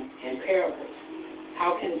them in parables,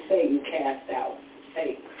 How can Satan cast out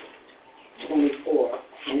Satan? 24.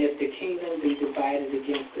 And if the kingdom be divided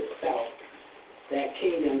against itself, that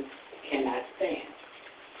kingdom cannot stand.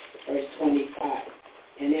 Verse 25.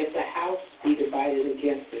 And if the house be divided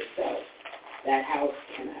against itself, that house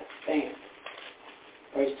cannot stand.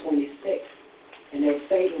 Verse 26. And if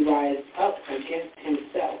Satan rise up against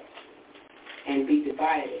himself and be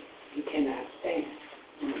divided, he cannot stand,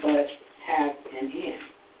 but have an end.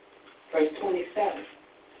 Verse 27.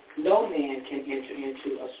 No man can enter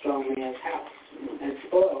into a strong man's house and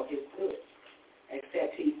spoil his goods,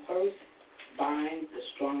 except he first bind the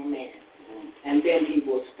strong man, and then he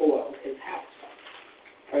will spoil his house.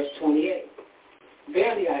 Verse 28.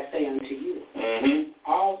 Verily I say unto you,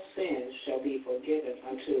 all sins shall be forgiven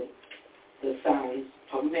unto the sons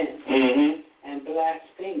of men, and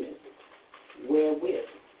blasphemers wherewith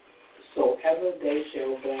soever they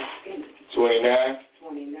shall blaspheme. 29.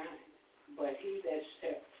 But he that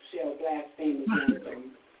shall blaspheme against the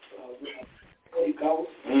Holy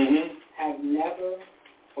Ghost have never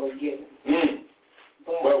forgiven.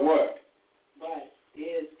 But what? But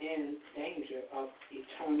is in danger of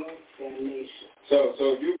eternal damnation. So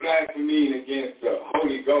if you blaspheme against the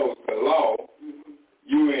Holy Ghost, the law,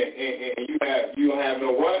 you don't have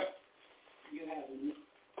no what?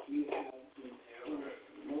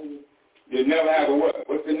 You never have a what?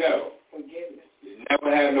 What's the never? Forgiveness. You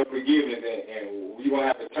never have no forgiveness, and you gonna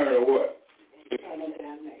have eternal what? Eternal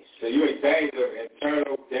damnation. So you in danger of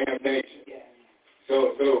eternal damnation. Yeah.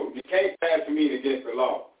 So you can't blaspheme against the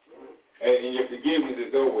law, and your forgiveness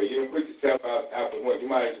is over. You don't put yourself out the window. You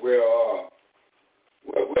might as well.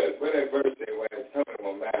 Where that verse say when it's coming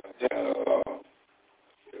on my mind?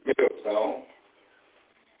 The middle song.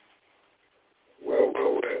 Well,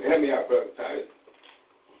 help me out, brother Titus.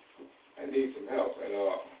 I need some help, and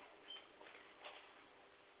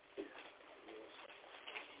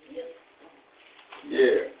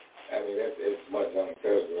yeah. I mean that's much on the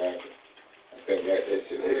Thursday, right? I think that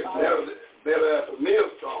shit is. Better as a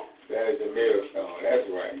millstone. That is a millstone. That's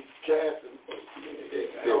right. Casting.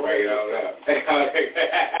 Still bring it on up. That's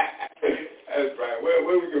right.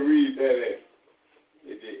 Where we can read that at?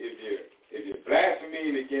 If you're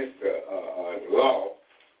blaspheming against the law,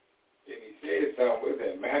 then he said something. What's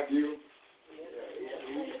that? Matthew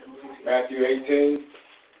 18.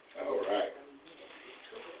 All right.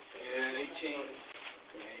 Yeah, 18.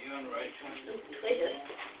 Yeah, you're on the right track.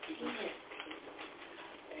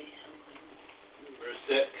 Verse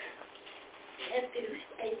 6.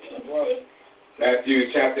 Matthew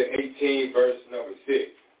chapter 18, verse number 6.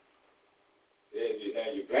 Now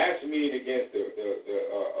you're blaspheming against the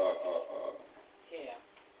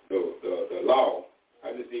law. I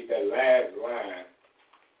just need that last line.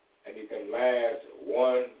 I need them last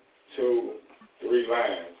 1, 2, 3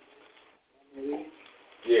 lines.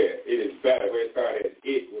 Yeah, it is better. Where it started as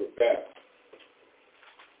it was better.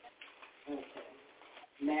 Okay.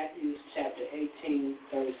 Matthew chapter 18,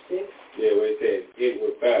 verse 6. Yeah, where it says it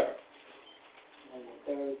was better. And the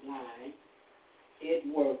third line, it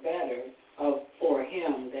were better for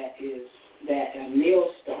him that a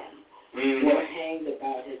millstone were hanged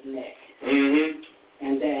about his neck,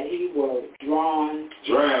 and that he were drowned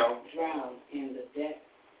in the depth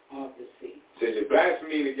of the sea. So you're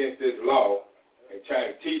blaspheming against this law and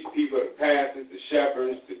trying to teach people, the pastors, the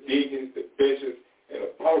shepherds, the deacons, the bishops, and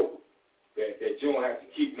the pope, that you don't have to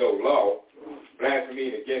keep no law,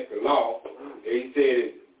 blasphemy against the law. He said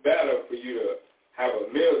it's better for you to have a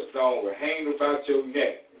millstone with hanging about your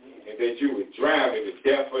neck and that you would drown in the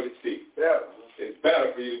depth of the sea. Yeah. It's better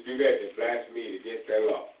for you to do that than blasphemy against that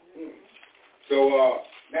law. So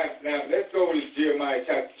now let's go to Jeremiah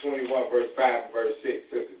chapter 21, verse 5 and verse 6,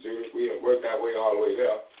 Sister Judith. We have worked our way all the way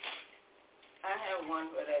there. I have one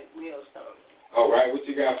for that millstone. All right, what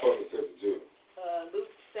you got for me, Sister Judith? Luke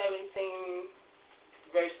 17,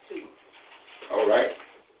 verse 2. All right.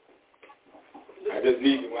 I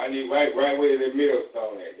need right where the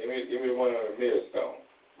millstone at. Give me the one on the millstone.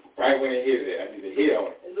 Right when it hit it, I need to hit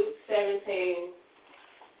on it. Luke 17,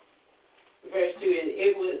 verse 2 is,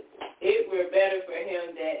 it were better for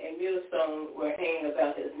him that a millstone were hanging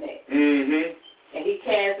about his neck. Mm-hmm. And he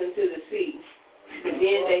cast into the sea. And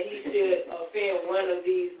then that he should offend one of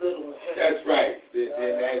these little ones. That's right.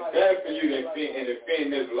 And that's better for you to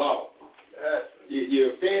offend this law.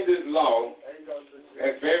 You offend this law,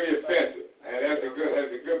 that's very offensive. And that's a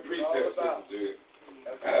good precept, Sister Judy.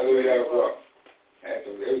 Hallelujah.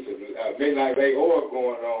 There's a midnight lake oil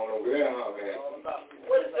going on over there, huh, man?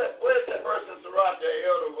 What is that verse in Sirach, the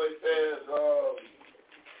elder, where it says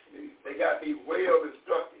they got to be well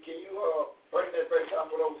instructed? Can you bring that verse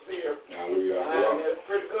up over here? It's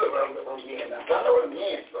pretty good right here. I know what it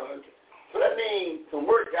means, brother. So that means some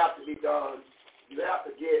work got to be done. You have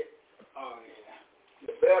to get,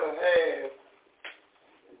 you better have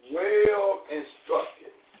well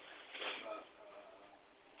instructed.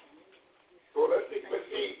 So let's see, can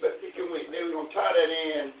we, then we're going to tie that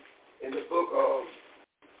in the book of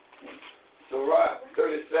Sirach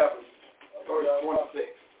 37, verse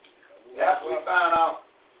 26. After we find out,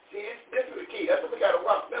 see, this is the key. That's what we got to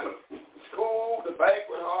watch. Remember, school, the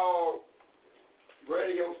banquet hall,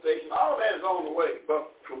 radio station, all that is on the way.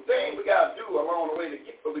 But some things we got to do along the way to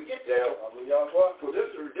get, when we get there. So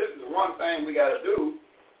this is one thing we got to do.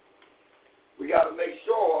 We got to make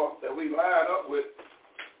sure that we line up with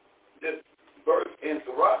this verse in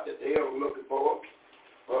Sirach that they are looking for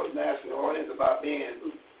the national audience about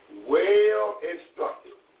being well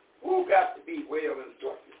instructed. Who got to be well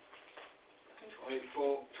instructed?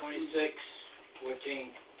 26,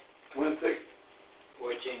 14. 26?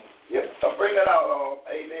 14. Yep. I'll bring that out,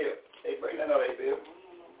 A-Bill. Hey, bring that out, A-Bill.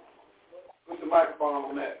 Put the microphone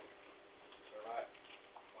on that. Alright.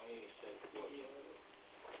 26, 14.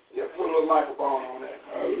 Yeah, put a little microphone on that.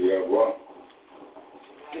 Yeah, boy.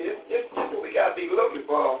 See, it's what we got to be looking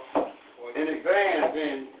for in advance,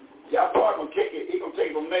 and y'all probably going to kick it. He's going to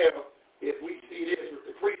take from there if we see this with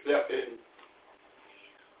the precept in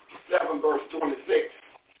 7 verse 26.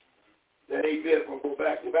 Then A-Bill going to go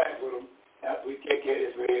back to back with him after we take care of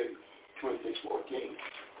this read 26:14.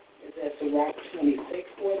 Is that Sirach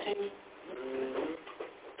 26:14?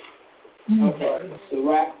 Mm-hmm. Okay,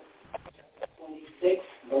 Sirach 26,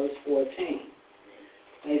 verse 14.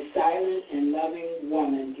 A silent and loving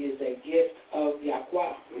woman is a gift of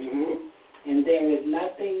Yahweh, and there is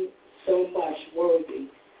nothing so much worthy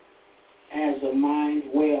as a mind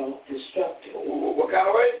well instructed. What kind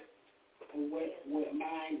of way?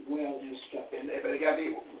 Mind well instructed. And they got to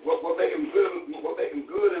be what make them good. What make them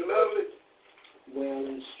good and lovely? Well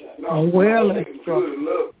instructed. No, well instructed. Good and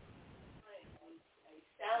lovely.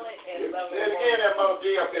 Silent and loving. Say it again, that Mother D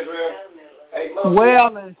up Israel. Hey,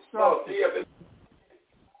 well instructed.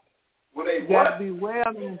 Well, they got to be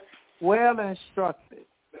well instructed.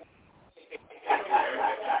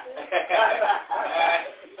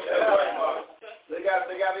 They got to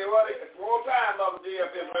be what? One more time, Mother D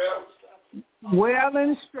up Israel. Well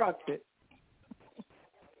instructed.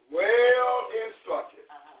 Well instructed.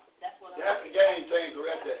 That's the game changer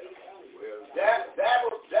right there.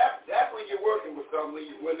 That's when you're working with someone.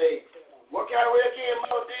 When they, what kind of way again,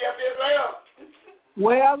 Mother D up Israel?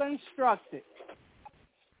 Well instructed.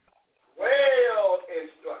 Well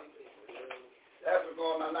instructed. That's what's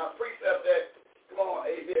going on. Now, precept that. Come on,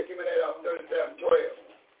 A.B., give me that up, 37:12.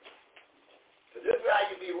 So this is how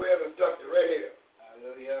you be well instructed right here.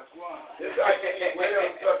 Hallelujah. This is how you be well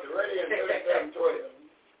instructed right here in 37:12.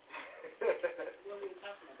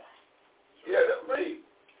 Yeah, let's read.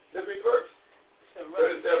 Let's read verse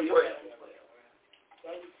 37:12.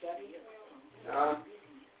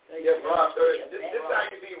 Yes, Rob, this is how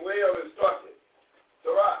you be well instructed.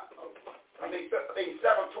 So, Rob, I mean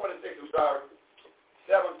 7:26, I'm sorry.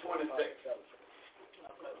 7:26.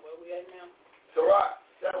 Where we at now? So, Rob,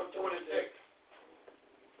 7:26.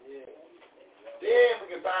 Yeah. Then we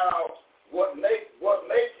can find out what makes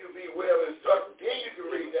you be well instructed. Then you can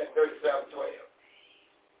read that 37:12.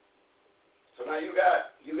 So now you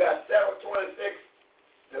got 7:26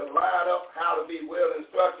 to line up how to be well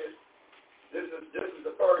instructed. This is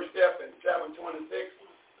the first step in 7:26.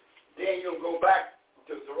 you'll go back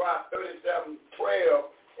to Sirach 37:12,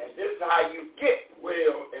 and this is how you get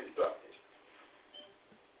well instructed.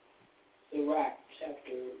 Sirach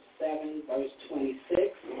chapter 7, verse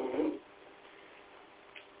 26. Mm-hmm.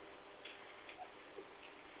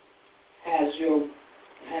 Has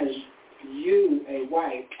you a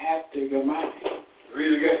wife after your mind?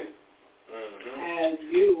 Read again. Mm-hmm. Has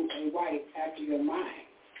you a wife after your mind?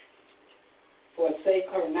 Forsake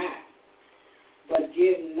her not, but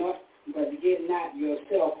give not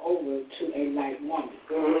yourself over to a light woman.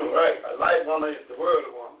 Mm-hmm. Right. A light woman is the word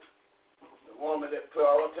of woman. The woman that put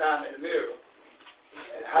all the time in the mirror.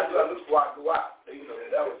 And how do I look before I go out? You know,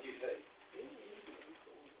 that's what you say.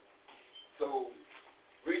 So,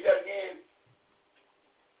 read that again.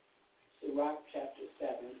 Sirach chapter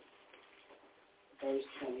 7, verse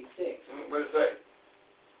 26. What does it say?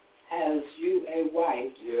 Has you a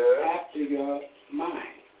wife after your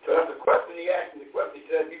mind? So that's the question he asked me. The question he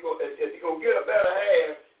said, if you're going to get a better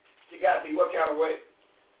half, she got to be what kind of way?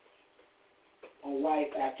 A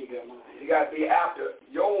wife after your mind. She got to be after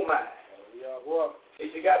your mind.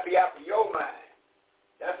 She got to be after your mind.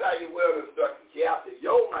 That's how you will instruct. She after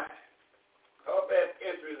your mind. Her best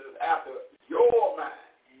interest is after your mind.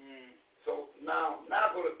 So now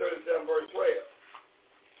go to 37 verse 12.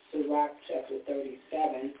 Sirach chapter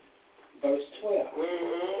 37, verse 12.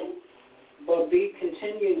 Mm-hmm. But be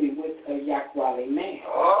continually with a Yakwali man.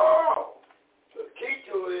 Oh, the key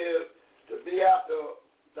to it is to be after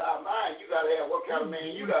thy mind. You got to have what kind of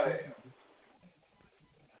man you got to have.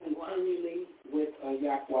 Continually with a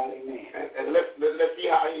Yakwali man. And let's see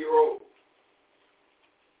how he rolls.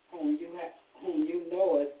 Whom you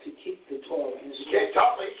know it to keep the Torah. He can't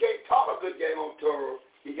talk a good game on Torah.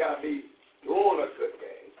 He got to be doing a good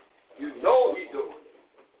game. You know he's doing it.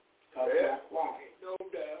 Yeah. No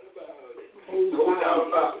doubt about it. Whose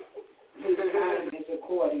mind is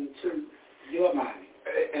according to your mind.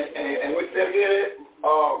 And what's that again?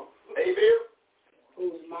 Abel?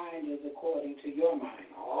 Whose mind is according to your mind.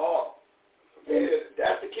 Oh. Yeah,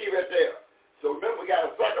 that's the key right there. So remember, we got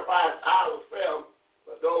to sacrifice ourselves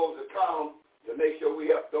for those that come to make sure we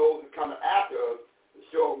help those that come after us to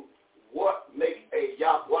show what makes a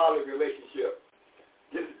Yahweh relationship.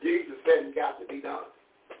 This Jesus said got to be done.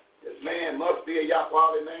 This man must be a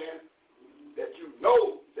Yahweh man that you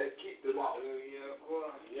know that keep the law.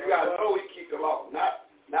 You got to know he keep the law, not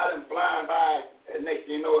in blind by, and next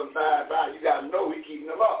thing you know in blind by. You got to know he keeping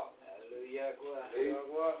the law.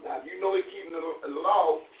 Now if you know he keeping the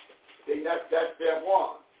law, then that's step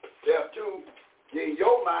one. Step two, then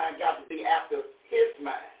your mind got to be after his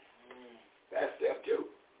mind. That's step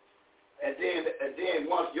two. And then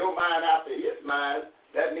once your mind after his mind,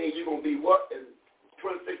 that means you're going to be what? In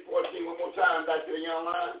 26:14, one more time, back to the young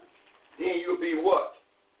line. Then you'll be what?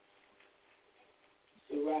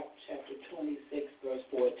 Sirach chapter 26, verse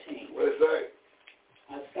 14. What does it say?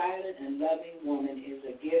 A silent and loving woman is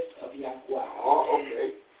a gift of Yahweh. Oh,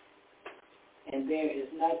 okay. And there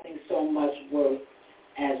is nothing so much worth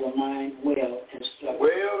as a mind well instructed.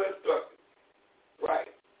 Well instructed.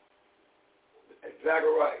 Right.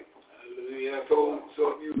 Exactly right. Hallelujah. So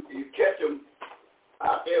if you catch them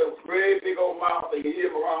out there with a great big old mouth and you hear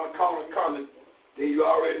them around the corner coming, then you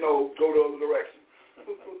already know go the other direction.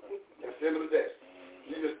 That's simple as that.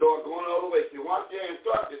 You just start going the other way. See, once they're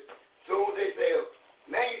instructed, soon as they say,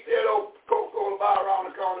 man, you see that old Coca-Cola bar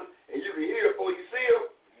around the corner, and you can hear it before you see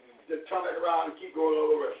it, just turn it around and keep going the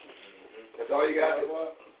other direction. That's all you got to do.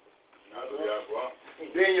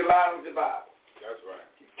 Then you line with the Bible. That's right.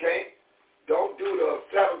 You can't. Don't do the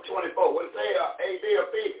 7:24. What it say? A.D. or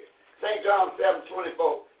Phoebe. St. John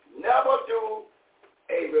 7:24. Never do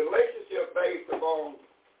a relationship based upon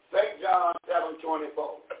St. John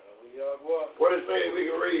 7:24. What it say? We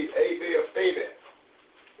can read A.B. or Phoebe.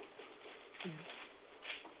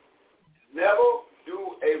 Never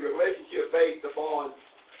do a relationship based upon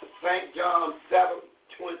St. John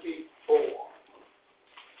 7:24.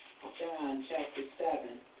 John chapter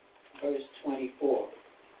 7, verse 24.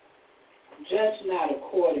 Judge not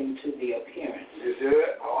according to the appearance. You see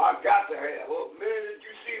that? Oh, I got to have. Well, man, did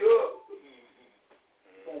you see her?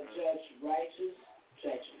 But judge righteous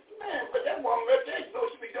judgment. Man, but that woman right there, you know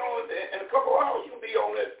she be doing it. In a couple of hours, she'll be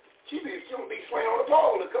on that. She'll be swinging on the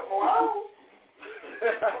pole in a couple more hours.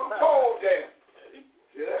 On the pole down.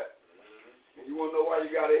 See that? And you want to know why you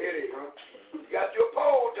got a headache, huh? You got your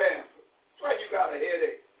pole down. That's why you got a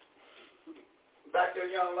headache. Back to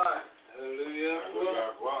the young line. Hallelujah.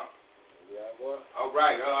 All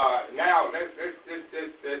right. Now let's it's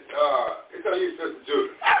on you, Sister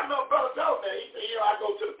Judy. I don't know, Brother Joe, man. He said, I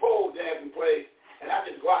go to the pole dancing place, and I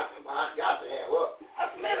just go out there. I got to have up.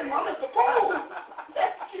 I said, man, Mom, it's the pole.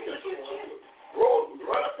 She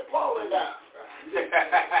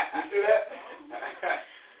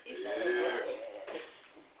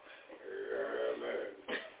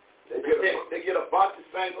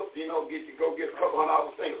get a couple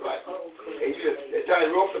 $100 singers, right? And you just, every time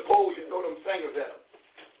you rope the pole, you throw them singers at them.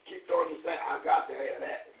 Keep throwing them singers. I got to have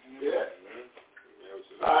that. Yeah.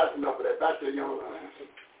 That's enough of that. Back to the young man.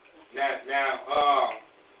 Now,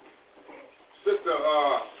 Sister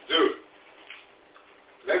Judy,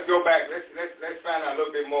 let's go back. Let's find out a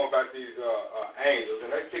little bit more about these angels,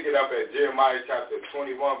 and let's pick it up at Jeremiah chapter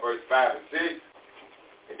 21, verse 5 and 6.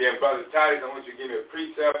 And then, Brother Titus, I want you to give me a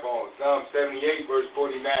precept on Psalm 78, verse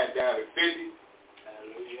 49 down to 50.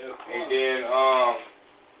 Hallelujah. And then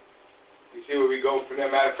you see where we go from there.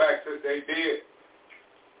 Matter of fact, Sister they did.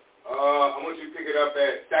 I want you to pick it up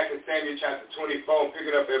at 2 Samuel chapter 24. Pick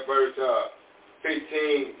it up at verse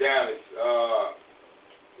 15 down.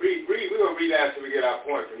 We're going to read that until we get our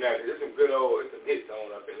point from that. There's some good old, some hits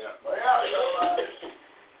on up in there.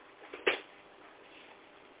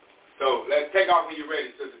 So let's take off when you're ready,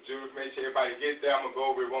 Sister Judy. Make sure everybody gets there. I'm going to go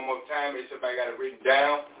over it one more time. Make sure everybody got it written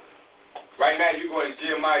down. Right now, you're going to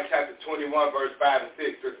Jeremiah chapter 21, verse 5 and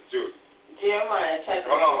 6, Sister Judy. Jeremiah chapter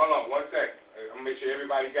Hold on, 1 second. I'm going to make sure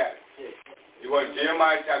everybody got it. You want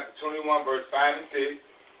Jeremiah chapter 21, verse 5 and 6.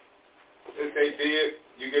 Since they did,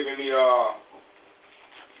 you giving me,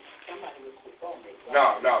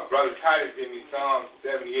 No, Brother Titus gave me Psalm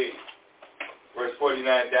 78, verse 49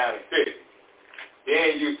 down to 50.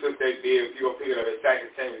 Then you took that bid, if you're going to pick it up at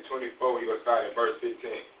 2 Samuel 24, you're going to start at verse 15.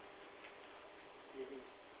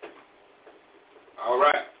 All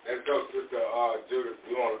right, let's go, Sister Judith.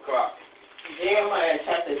 You on the clock. Jeremiah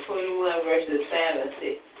chapter 21, verses 5 and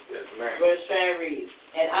 6. Yes, ma'am. Verse 5 reads,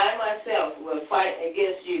 "And I myself will fight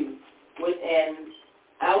against you with an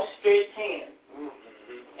outstretched hand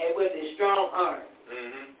and with a strong arm,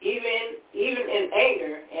 even in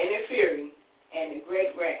anger and in fury and in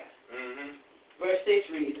great wrath." Verse 6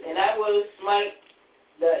 reads, "And I will smite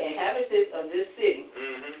the inhabitants of this city,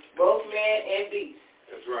 both man and beast.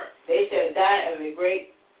 That's right. They shall die of a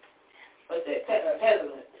great,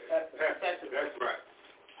 pestilence." That's right.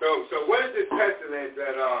 So what is this pestilence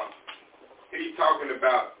that he's talking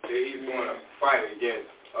about that he's going to fight against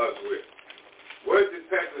us with? What is this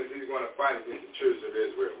pestilence he's going to fight against the children of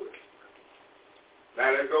Israel with?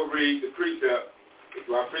 Now let's go read the precept.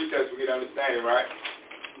 Through our precepts we get understanding, right?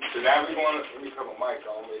 So now we're going to, let me come a mic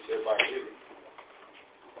on, make sure everybody hear me.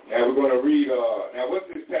 Now we're going to read, now what's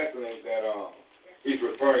this pestilence that he's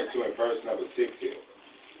referring to in verse number 6 here?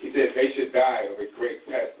 He says they should die of a great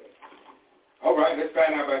pestilence. All right, let's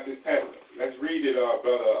find out about this pestilence. Let's read it,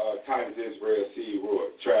 Brother Titus Israel C. Roy,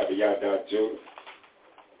 tribe of Yada Judah.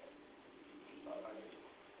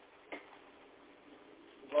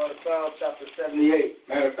 Psalm chapter 78.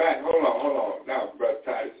 Matter of fact, hold on. Now, Brother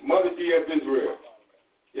Titus, Mother D.F. Israel.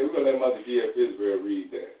 Yeah, we're going to let Mother D.F. Israel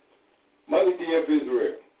read that. Mother D.F.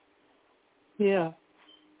 Israel. Yeah.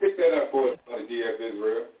 Pick that up for us, Mother D.F.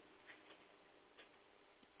 Israel.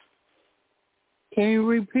 Can you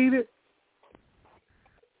repeat it?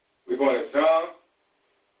 We're going to Psalm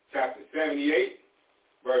chapter 78,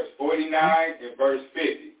 verse 49 and verse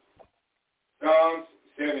 50. Psalms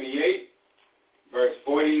 78, verse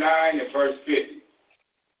 49 and verse 50.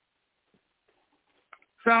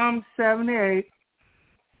 Psalm 78,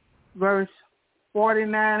 verse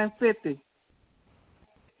 49 and 50.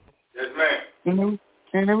 Yes, ma'am.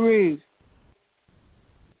 And it reads,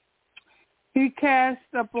 "He cast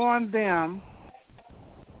upon them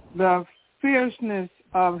the fierceness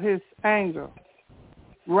of his anger,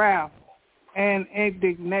 wrath, and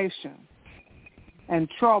indignation, and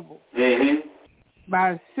trouble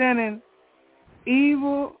by sending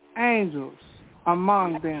evil angels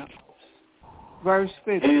among them." Verse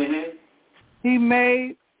 50. He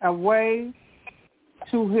made a way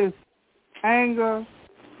to his anger.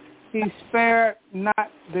 He spared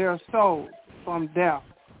not their souls from death,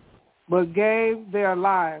 but gave their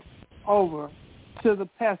lives over to the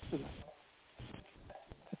pestilence.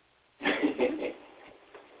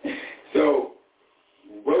 So,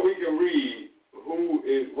 what we can read, what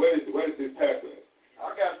is this pestilence?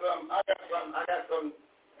 I got something.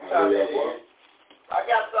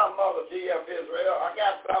 Mother D.F. Israel. I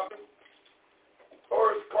got something.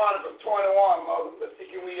 First Chronicles 21, Mother. Let's see,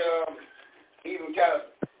 can we even kind of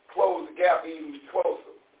close the gap even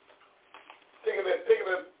closer? Think of it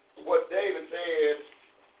what David said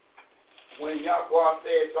when Yahweh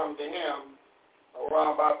said something to him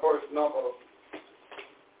around by verse number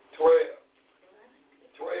 12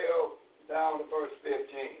 down to verse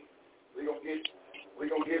 15. We're gonna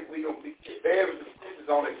be David's decisions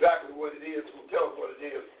on exactly what it is. Who tell us what it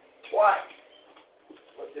is twice.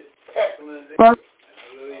 What this pestilence is.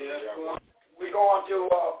 We go on to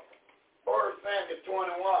 1 Samuel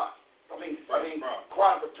 21. I mean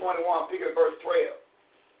Chronicles 21. Pick up verse 12.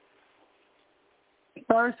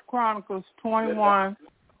 First Chronicles 21,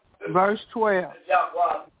 verse 12.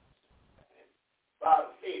 Yahweh by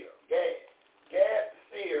the seer, Gad the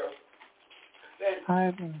seer sent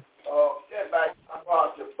back Yahweh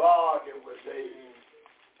to bargain with David,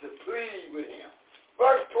 to plead with him.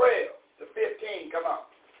 Verse 12 to 15, come on.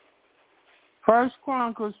 First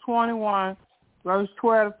Chronicles 21, verse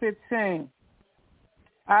 12 to 15.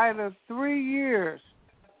 Either 3 years,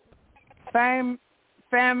 famine,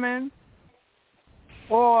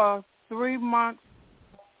 or 3 months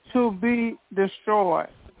to be destroyed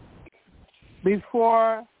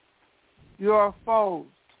before your foes,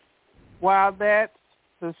 while that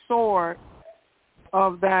the sword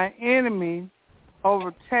of thy enemy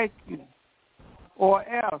overtake you, or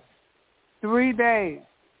else 3 days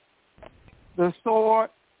the sword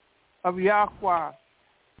of Yahweh,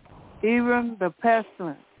 even the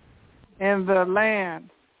pestilence in the land,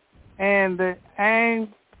 and the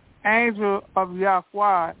angel of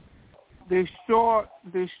Yahweh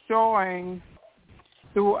destroying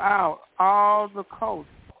throughout all the coast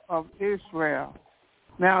of Israel.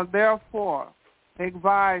 Now therefore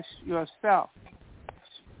advise yourself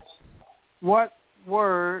what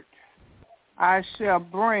word I shall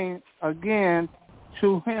bring again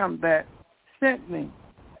to him that sent me.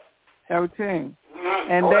 13.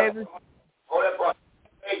 And David,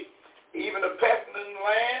 even the pestilence in the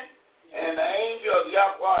land, and the angel of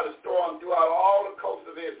Yahweh destroying throughout all the coast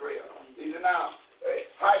of Israel. These are now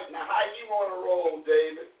how you want to roll,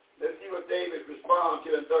 David? Let's see what David responds to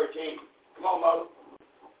in 13. Come on, Mother.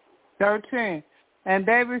 13. And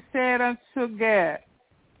David said unto Gad,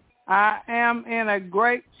 I am in a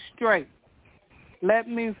great strait. Let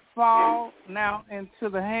me fall now into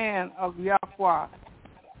the hand of Yahweh,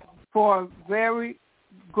 for very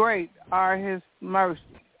great are his mercies.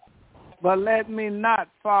 But let me not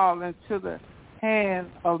fall into the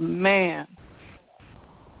hand of man.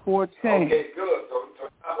 14. Okay, good. So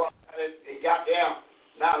it got down.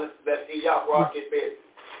 Now let's see Yahweh get busy.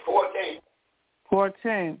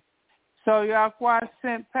 14. So Yahweh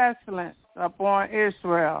sent pestilence upon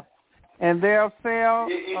Israel, and there fell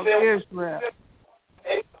of Israel.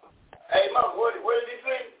 Hey, Mom, what did he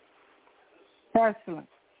say? Pestilence.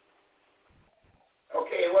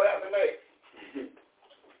 Okay, what happened next?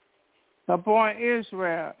 Upon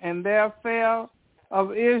Israel, and there fell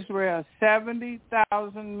of Israel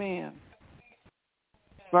 70,000 men.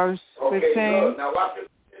 Verse 15. Okay, good. Now watch this.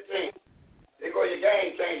 15. There go your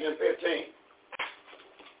game changer in 15.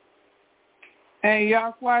 And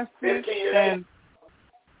Yahweh sent 15 and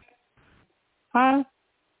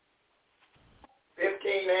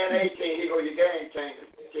 15 and 18. Here go your game changer.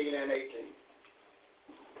 15 and 18.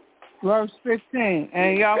 Verse 15.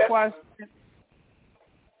 And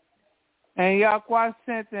Yahweh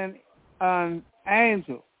sent an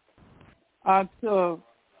angel unto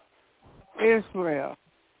Israel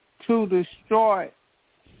to destroy it.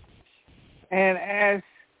 And as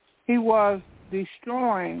he was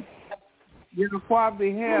destroying, Yahweh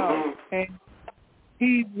beheld, and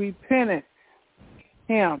he repented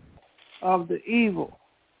him of the evil,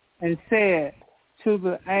 and said to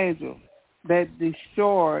the angel that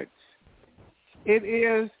destroyed, it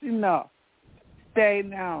is enough. Stay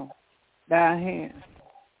now thy hand.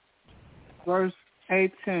 Verse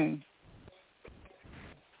 18.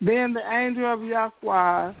 Then the angel of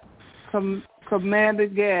Yahweh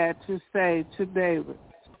commanded Gad to say to David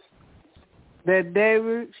that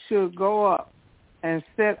David should go up and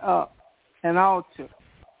set up an altar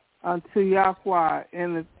unto Yahweh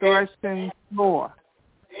in the threshing floor.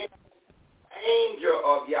 Angel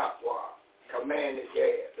of Yahweh commanded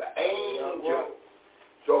Gad. The angel.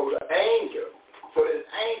 So the angel. So this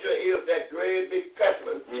angel is that great big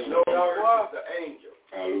pestilence. No word is the angel.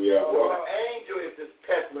 Hallelujah. So the angel is this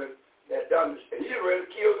pestilence that done this. And he already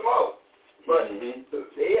killed them all. But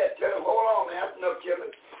they had to tell him, hold on, man, that's enough killing.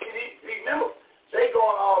 Remember, they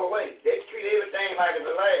going all the way. They treat everything like it's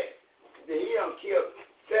a last. He done killed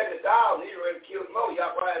 70,000. He already killed them all.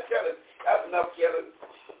 Y'all probably tell him, that's enough killing.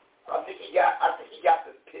 I think he got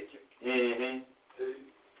this picture. See?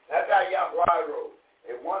 That's how Yahweh wrote.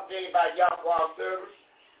 And one thing about Yahweh service,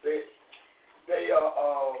 they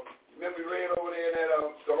remember we read over there in that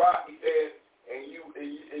Sirach, he said, and you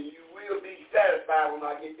will be satisfied when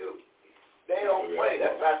I get through. They don't play.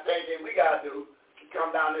 That's the same thing we got to do. To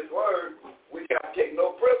come down this word, we got to take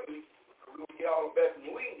no privilege. We're going to get all the blessings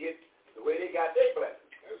we can get the way they got their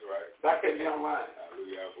blessings. That's right. That can be online.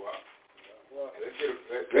 Hallelujah.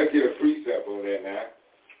 Let's get a precept on that now.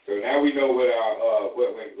 So now we know what our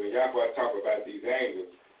when Yahweh talk about these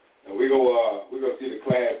angels, and we go see the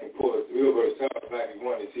class and pull it. We'll go to Psalm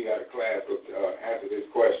 91 and see how the class will answer this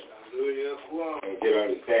question. and get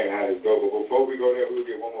understanding how this goes. But before we go there, we'll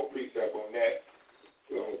get one more precept on that.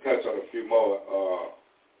 So I'm going to touch on a few more.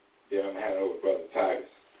 Then I'm handing over to Brother Titus.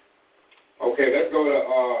 Okay, let's go to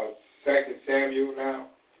 2 Samuel now.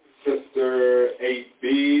 Sister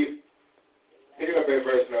 8B. Pick it up at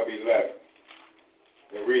verse number 11.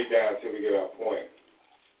 And read down until we get our point.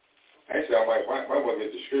 Actually, I might want to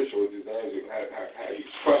get the scripture with this angel, how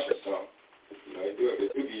he's crushing something. You know, they do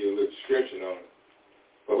give you a little description on it.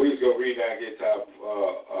 But we just go read down and get to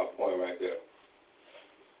our point right there.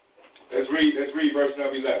 Let's read verse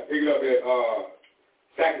number 11. Pick it up at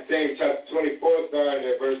 2 Samuel chapter 24, starting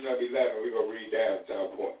at verse number 11. We're going to read down to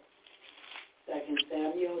our point. 2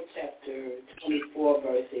 Samuel chapter 24,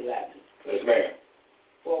 verse 11. Yes, ma'am.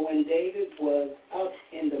 For when David was up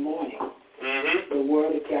in the morning, the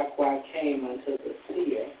word of Yahweh came unto the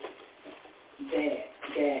seer,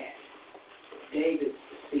 Gad, David's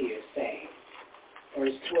seer, saying,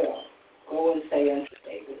 verse 12, go and say unto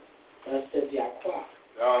David, thus says Yahweh,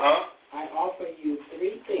 I offer you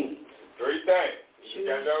three things. Three things. You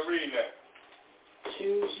got done reading that.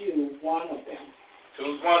 Choose you one of them.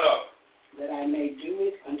 Choose one of them. That I may do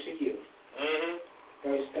it unto you.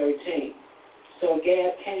 Verse 13. So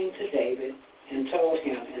Gad came to David and told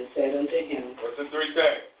him and said unto him, what's the three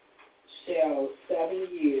things? Shall 7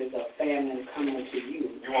 years of famine come unto you?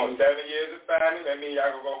 You want 7 years of famine? That means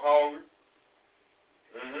y'all going to go hungry?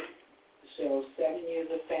 Shall 7 years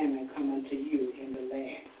of famine come unto you in the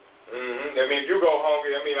land? That means you go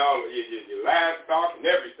hungry. That means all your livestock and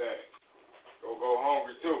everything. Go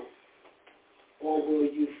hungry too. Or will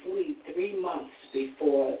you flee 3 months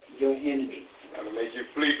before your enemies? That'll make you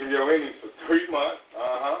flee from your enemies for 3 months.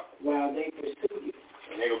 While they pursue you.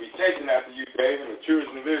 And they're going to be chasing after you, David, and the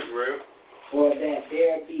children of Israel. Or that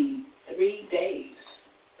there be 3 days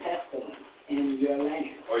pestilence in your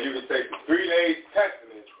land. Or you can take 3 days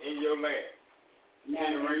pestilence in your land.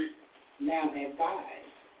 Now advise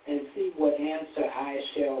and see what answer I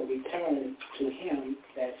shall return to him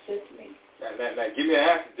that sent me. Now give me an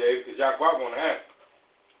answer, David, because Yahweh want to answer.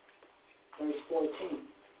 Verse 14.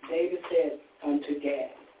 David said unto Gad,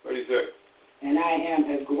 what he said? And I am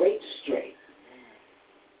a great strait.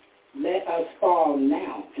 Let us fall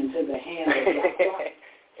now into the hand of Yahweh.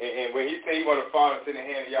 and when he said he want to fall into the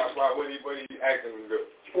hand of Yahweh, what did he asking him to do?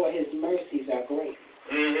 For his mercies are great.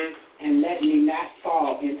 And let me not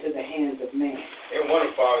fall into the hands of man. They want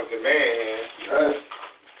to fall into man's hands.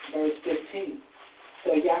 Verse 15.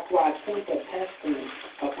 So Yahweh sent a pestilence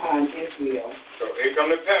upon Israel. So here come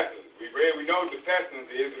the pestilence. We know what the pestilence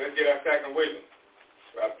is. Let's get our second witness.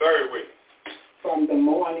 Our third witness. From the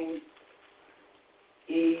morning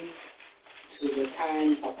eve to the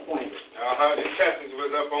time appointed. This pestilence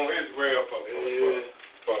was up on Israel for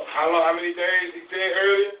how long? How many days he said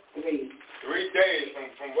earlier? 3. 3 days.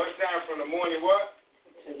 From what time? From the morning what?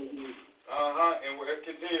 To the evening. And let's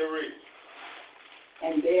continue to read.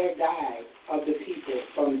 And there died of the people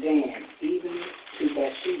from Dan even to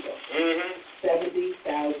Bathsheba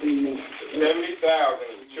 70,000 men. 70,000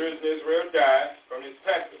 of the children of Israel died from this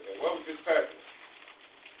pestilence. And what was this pestilence?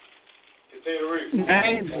 Continue to read.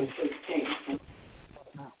 Angel. 16.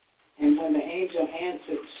 And when the angel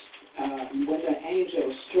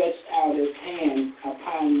stretched out his hand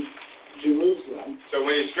upon Jerusalem. So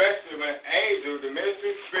when an angel, the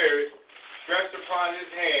ministering spirit, stretched upon his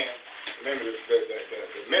hand. Remember, the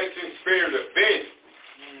ministering spirit of vengeance.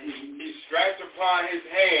 He stretched upon his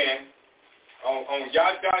hand on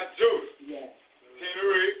Yahweh Judah. Yes.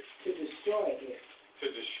 To destroy it. To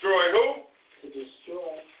destroy who? To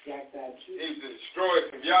destroy Yahweh Judah. He destroyed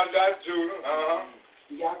from Yahweh Judah.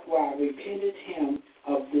 Yahweh repented him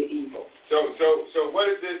of the evil. So what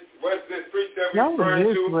is this? What's this precept referring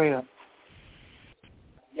to? Israel.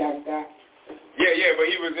 Yahweh. Yeah, but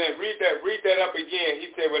he was in. Read that up again. He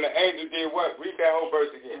said when the angel did what? Read that whole verse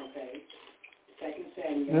again. Okay. 2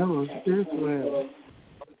 Samuel. That was Israel.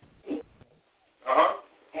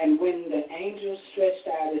 And when the angel stretched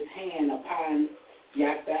out his hand upon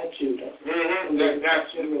Yahweh Judah,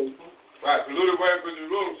 Jerusalem. Right, polluted way for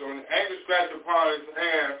Jerusalem. So when the angel stretched upon his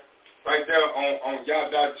hand right there on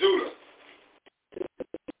Yahweh Judah.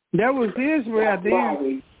 That was Israel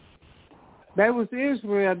then. That was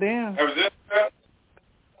Israel then. That was Israel?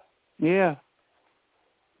 Yeah.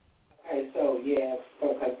 Okay, so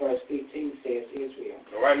because verse 15 says Israel.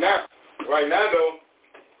 Right now though,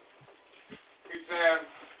 he's saying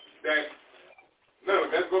that,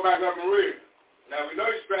 look, let's go back up and read. Now we know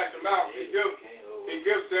he scratched him out. He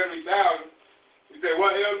gives 70,000. You say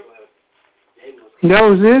what, him? That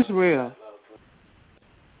was Israel.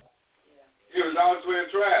 He was all 12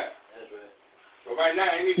 tribes. That's right. So right now,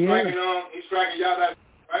 he's striking Yahweh,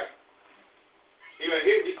 right? He said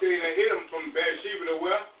he done hit him from Bathsheba to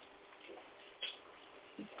where?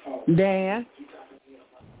 Dan.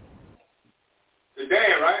 To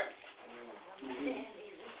Dan, right?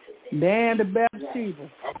 Dan to Bathsheba.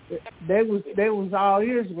 They was all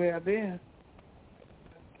Israel then.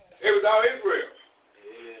 It was all Israel.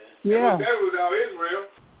 Yeah. That was all Israel.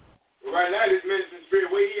 But right now, this ministering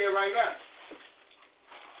spirit, where he at right now?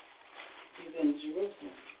 He's in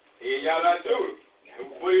Jerusalem. He in Yahweh Judah.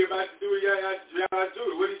 What are you about to do with Yahweh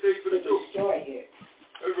Judah? What do you say he's going to do? Destroy it.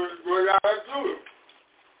 He's going to destroy Yahweh Judah.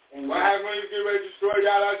 And what happened when he was getting ready to destroy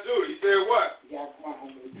Yahweh Judah? He said what?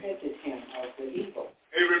 Yahweh repented him of the evil.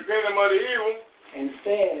 He repented him of the evil. And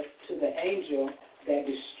said to the angel that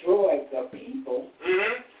destroyed the people,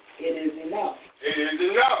 it is enough. It is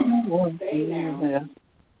enough. Stay now.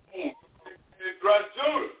 It crushed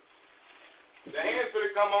Judah. The hand's going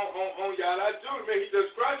to come on Yahweh Judah. Man, he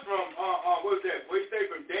just crushed from, what's that? What do you say,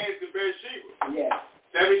 from Dan to Beersheba? Yes.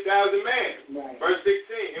 70,000 men. Right. Verse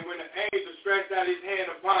 16. And when the angel stretched out his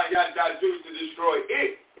hand upon Yahweh Judah to destroy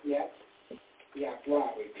it. Yes.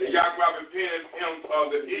 Yahweh repented him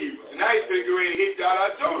of the evil. And now he's going to get ready to hit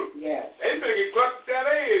Yahweh Judah. Yes. He's going to get crushed to that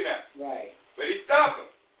head now. Right. But he stopped him.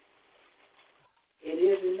 It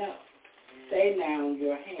is enough. Stay now in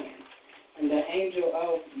your hand. And the angel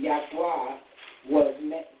of Yahweh was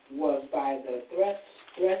by the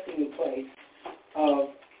threshing place of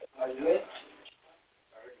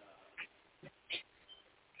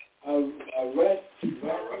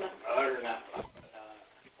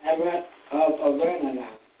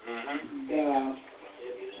Arenanah, the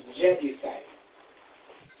Jebusite.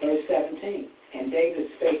 Verse 17. And David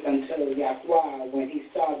spake unto Yahweh when he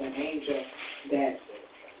saw the angel that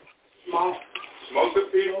smote the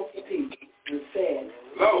people, and said,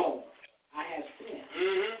 Lo, I have sinned,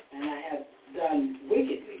 and I have done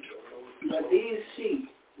wickedly. But these sheep,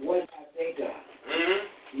 what have they done?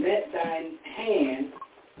 Let thine hand,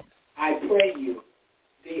 I pray you,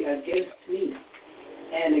 be against me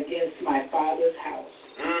and against my father's house.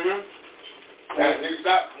 Now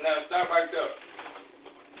stop right there.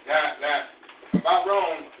 Now, if I'm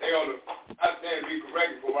wrong, they ought to, I stand to be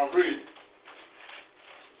corrected for what I'm reading.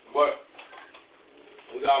 But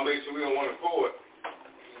we gotta make sure we don't want to forward.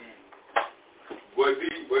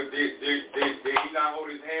 Did he not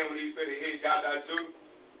hold his hand when he said he hit Yahweh too?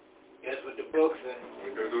 That's what the book said.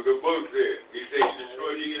 That's what the book said. He said he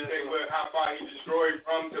destroyed. He didn't say how far he destroyed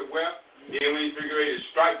from to where. Then when he figured out to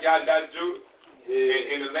strike Yahweh Judah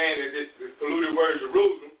in the land that this polluted word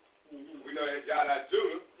Jerusalem, we know that's Yahweh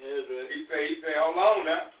Judah. He said, hold on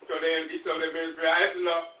now. So then he told that ministry, that's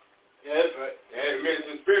enough. Yeah, that's right. And the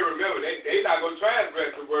ministry spirit, remember, they not going to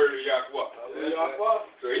transgress the word of Yahweh.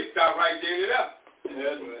 So he stopped right there and it up.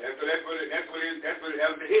 Yeah, that's what it was the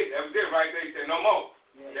hit. That was it right there. He said, no more.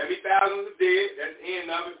 70,000 was dead. That's the end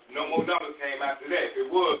of it. No more numbers came after that. If it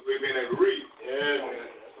was, we'd been able to read. Yeah, that's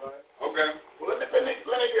right. Okay. Well, let me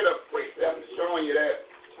get a precept showing you that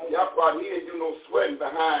Yahweh, he didn't do no sweating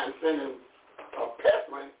behind sending a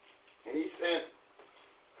pestilence, and he sent,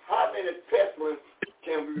 how many pestilence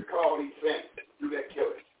can we recall he sent through that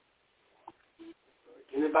killing?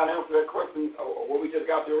 Can anybody answer that question, or what we just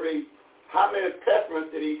got to read? How many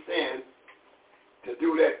pestilence did he send to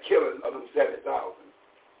do that killing of them 70,000?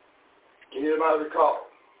 Can anybody recall?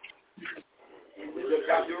 We just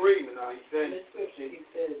got to reading now. He sent. In the scripture,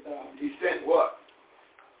 he sent what?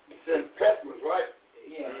 He sent pestilence, right?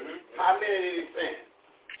 Yeah. How many did he send?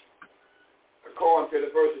 According to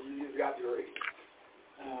the verses you just got to read.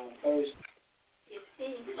 Verse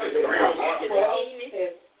 15.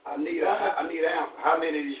 I need an answer. How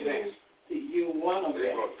many did he send? You one of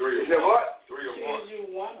them. He said what? 3 or 4. You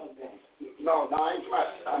one of them. No, I ain't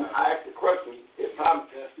trying. I asked the question. If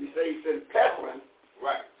you say he sent pestilence,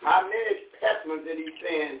 right? How many pestilence did he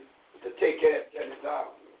send to take care of 70,000?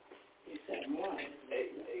 He sent one.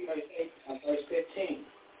 Verse 15.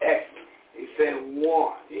 Excellent. He sent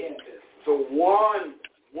one. Yeah. So one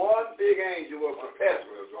big angel was for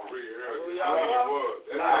pestilence.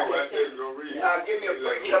 Now give me a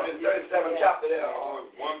breakdown in 37th chapter there.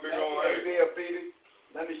 One big old angel.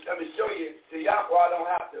 Let me show you. See, Yahweh don't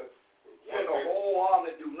have to send a whole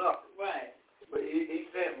army to do nothing. Right. But he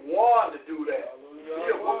sent one to do that. He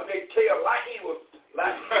was whooping their tail like he was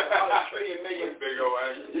like 100 million. Big old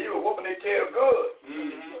angel. He was whooping their tail good.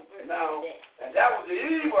 Now, and that was the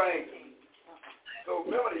evil angel. So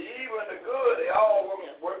remember, the evil and the good, they all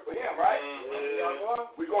work for him, right?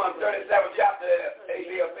 We go on 37th chapter,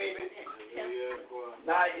 A.B.L. baby.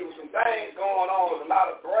 Now, there was some things going on. There was a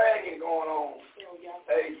lot of bragging going on.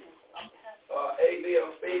 A.B.L.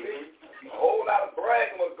 baby. A whole lot of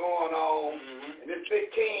bragging was going on And this big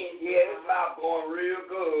king, he had his mouth going real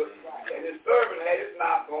good. And his servant had his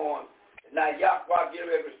mouth going. And now Yahweh give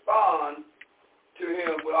him a respond to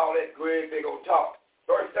him with all that great big old talk.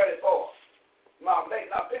 Verse 34. Now pick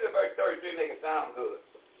up verse 33, make it sound good.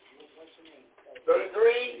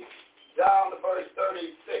 33 down to verse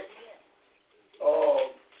 36.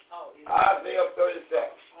 Isaiah 37.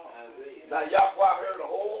 Now Yahweh heard a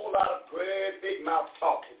whole lot of great big mouth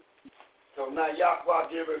talking. So now Yahweh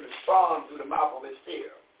give a response to the mouth of his seer.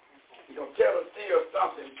 He's going to tell the seer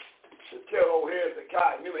something to tell old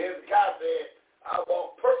Hezekiah. Remember Hezekiah said, I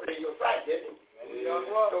walk perfect in your sight, didn't he?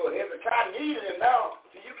 So Hezekiah needed him now.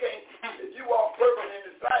 So you can't, if you walk perfect in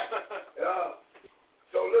his sight.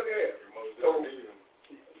 So look here. So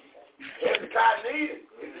Hezekiah needed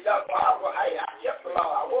him. He said, hey, I kept the law.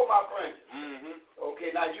 I wore my friends.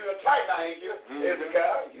 Okay, now you're a tight now, ain't you?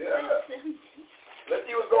 Hezekiah? Yeah. Let's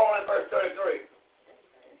see what's going on in verse 33.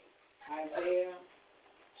 Isaiah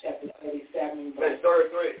chapter 37. Verse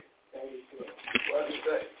 33. 33. What does it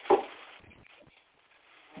say?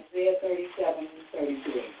 Isaiah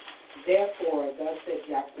 37:33. Therefore, thus said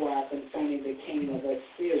Yahweh concerning the king of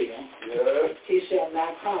Assyria, he shall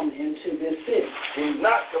not come into this city. He's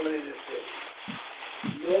not coming into this city.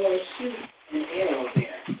 Nor shoot an arrow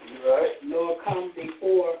there. Right. Nor come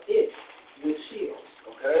before it with shields.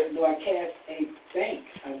 Okay. Nor cast a bank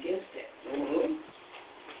against it.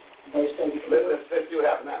 Verse 34. Let's see what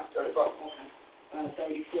happens now. 34. Okay.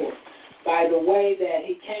 34. By the way that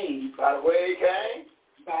he came. By the way he came.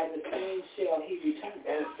 By the same shall he return.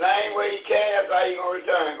 And the same way he came, that's how he's going to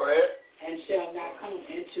return. Go ahead. And shall not come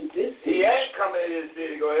into this city. He ain't coming into this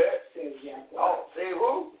city. Go ahead. Says Yahweh. Oh, say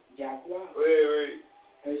who? Yahweh. Wait.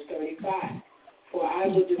 Verse 35. For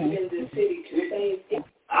I will defend this city to save it.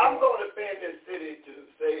 I'm going to defend this city to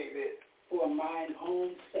save it. For mine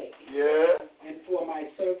own sake. Yeah. And for my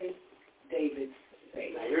servant David's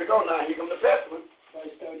sake. Now here we go now. Here comes the testament.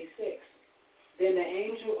 Verse 36. Then the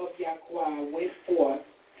angel of Yahweh went forth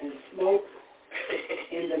and smote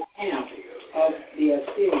in the camp of the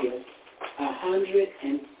Assyrians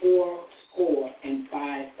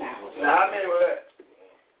 185,000. Now how many were that?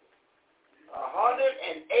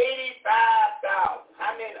 185,000.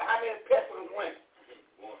 How many pestilence went?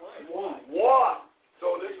 One.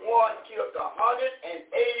 So this one killed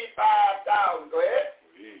 185,000. Go ahead.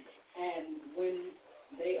 And when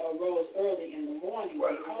they arose early in the morning,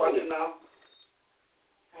 what is now?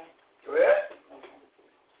 Go ahead.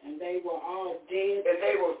 And they were all dead. And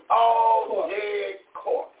they were all dead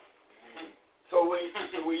corpse. So when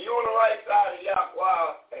you're on the right side of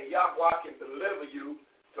Yahweh, and Yahweh can deliver you,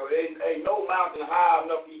 so ain't no mountain high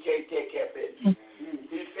enough he can't take care of it.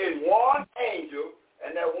 He sent one angel,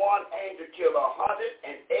 and that one angel killed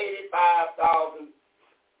 185,000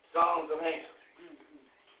 sons of Ham.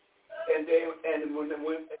 And when that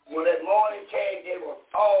morning came, they were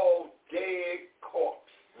all dead corpse.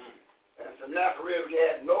 And Sennacherib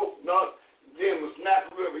had then with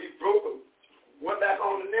Sennacherib, he went back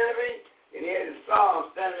on the Nineveh, and he had his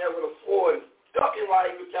son standing there with a sword and stuck him while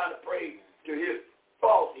he was trying to pray to his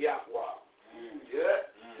false Yahweh.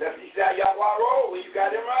 Yeah? That's how Yahweh rolled when you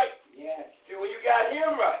got him right. Yes. See, when you got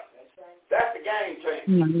him right, that's right. That's the game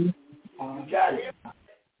changer. You got him.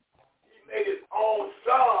 He made his own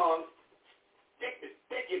son stick it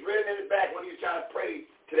right in his back when he was trying to pray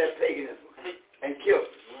to that paganism and kill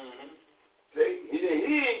him. See, he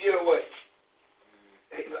didn't get away.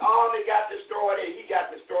 The army got destroyed, and he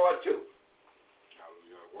got destroyed too.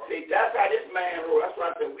 See, that's how this man ruled. That's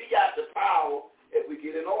why I said we got the power if we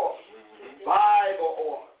get in order. Bible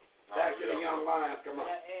order. Back to the young lions. Come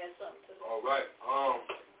on. All right.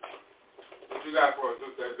 What you got for us,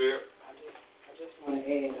 Sister Bill? I just want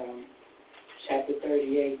to add chapter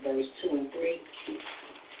 38, verse 2 and 3.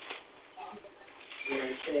 Where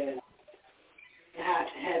it says,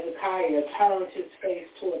 Hezekiah turned his face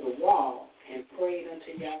toward the wall and prayed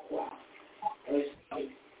unto Yahweh. Verse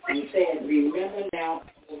 8. He said, remember now,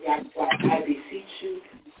 O Yahweh, I beseech you,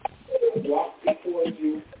 walk before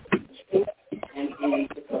you truth and in a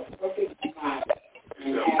perfect mind,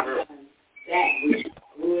 and have done that which is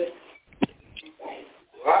good.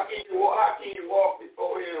 How can you walk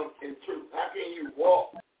before him in truth? How can you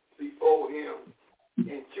walk before him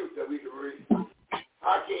in truth that we can read?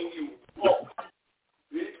 How can you walk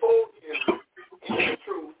before him in the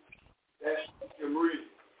truth that you can read?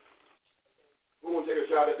 Who want to take a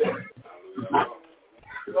shot at that?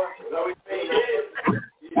 So he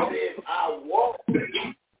said, I walk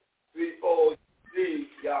before thee,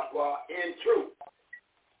 Yahweh, in truth.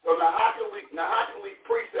 So now how can we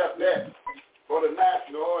precept that for the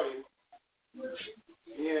national audience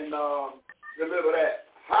and deliver that?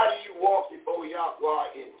 How do you walk before Yahweh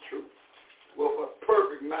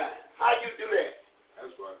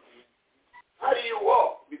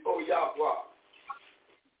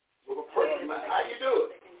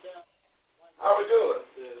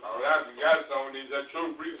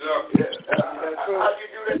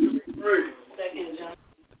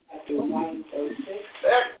verse 6.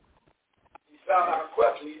 You sound like a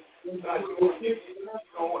question. That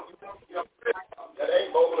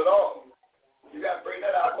ain't bold at all. You got to bring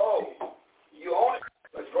that out bold. You own it.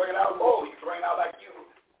 Let's bring it out bold. You bring it out like you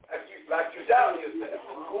down yourself. It's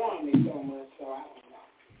scoring me so much, so I don't know.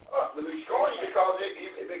 But he's scoring you because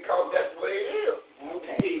that's the way it is.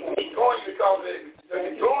 Okay. He's scoring you because he's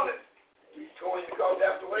doing it. He's scoring you because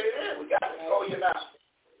that's the way it is. We got to score you now.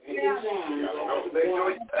 Yeah. Make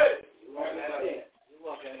sure you say it. You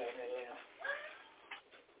walk in there.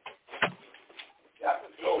 Got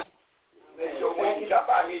to score. Make sure when you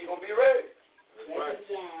jump out here, you're going to be ready. 2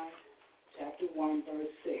 John chapter 1,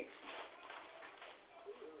 verse 6.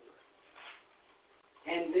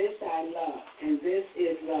 And this I love, and this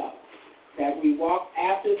is love, that we walk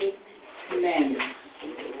after the commandments.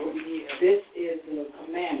 This is the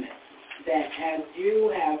commandment, that as you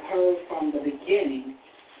have heard from the beginning,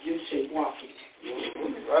 you should walk it.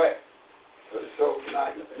 Right. So now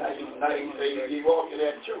you say you walk in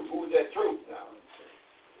that truth. Who's that truth now?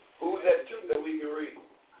 Who's that truth that we can read?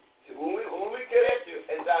 See, when we get at you,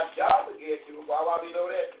 it's our job to get you. Why we know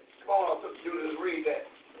that? Come on, Sister Judith, read that.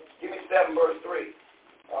 Give me 7 verse 3.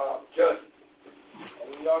 Judge.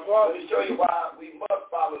 Let me show you why we must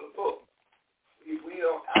follow the book.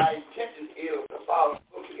 Our intention is to follow the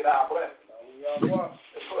book to get our blessing. Let's go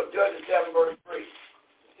to Judges 7 verse 3.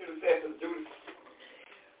 Student says to Judith.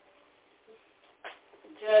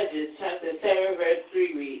 Judges chapter 7 verse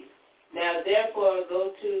 3 reads, Now therefore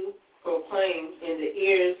go to proclaim in the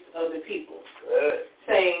ears of the people,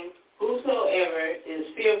 saying, Whosoever is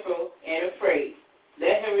fearful and afraid,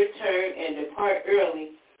 let him return and depart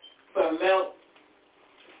early from Mount,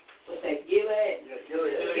 Gilead?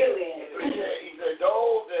 Gilead. He said,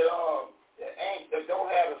 those that don't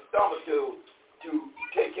have a stomach to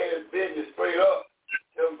take care of his business straight up,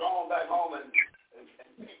 they'll go on back home and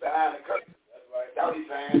keep behind the curtain. That's right. That's what he's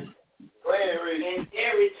saying. Go ahead, read. And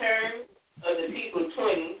their return of the people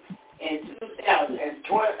 20 and 2,000. And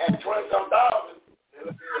 20-some thousand.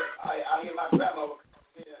 I hear my grandmother.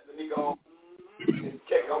 Let me go and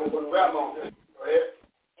check on what grandma said. Go ahead.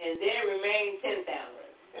 And there remain 10,000.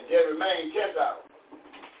 And there remain 10,000.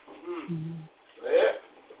 Go ahead.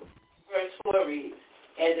 Verse 4 reads,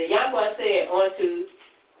 And the Yahweh said unto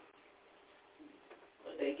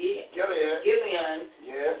Gilead,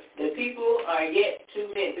 yes. The people are yet too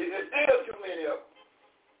many. There's still too many of them.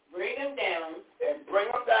 Bring them down. And bring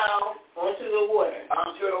them down. Onto the water.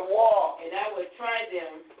 Onto the wall. And I would try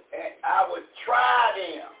them. And I would try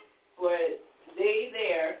them. For thee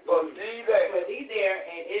there.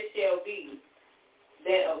 And it shall be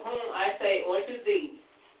that of whom I say unto thee,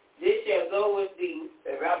 this shall go with thee.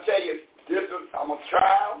 If I tell you, I'm going to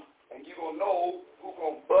try them, and you're going to know who's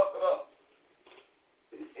going to buckle up.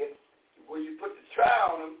 When you put the try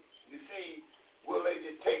on them, you see, will they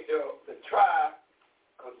just take the try?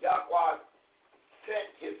 Because Yahweh sent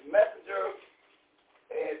his messengers.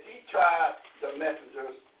 As he tried the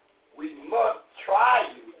messengers, we must try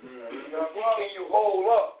you. Can you hold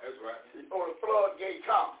up? That's right. Before the floodgate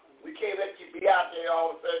comes. We can't let you be out there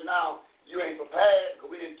all of a sudden now. You ain't prepared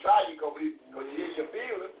because we didn't try you because you hit your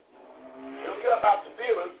feelings. It don't care about the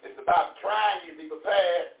feelings. It's about trying you to be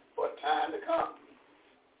prepared for a time to come.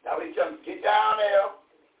 Now we just get down there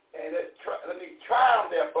and let me try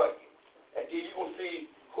them there for you. And then you're going to see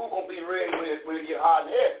who's going to be ready when it get hot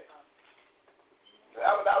and heavy. So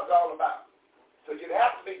that's what that was all about. So you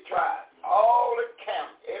have to be tried. All the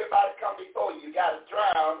camps, everybody come before you, you got to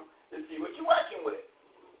try them to see what you're working with.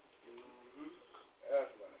 That's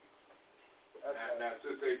right. Now,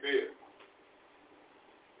 Sister Bill,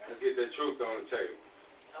 let's get the truth on the table.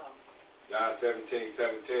 John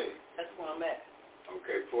 17:17. That's where I'm at.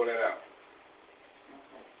 Okay, pull that out.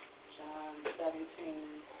 John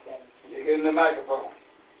 17:17. You get in the microphone.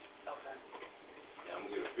 Okay. Yeah, I'm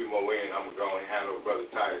going to get a few more in. I'm going to go and handle Brother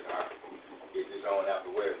Titus. I'll get this on out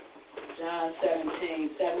the way. John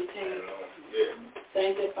 17:17. Yeah.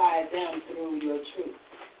 Sanctify them through your truth.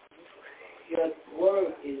 Your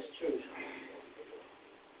word is truth.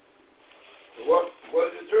 What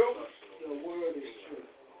is the truth? Your word is truth.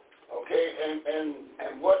 Okay,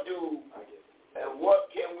 and what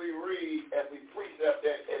can we read as we precept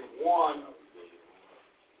that in 1,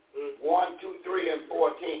 2, 3, and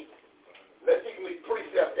 14? Let's see, can we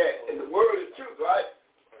precept that? And the word is truth, right?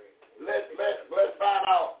 Let's find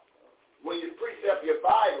out when you precept your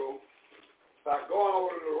Bible by going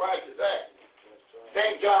over to the righteous act.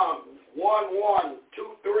 St. John 1,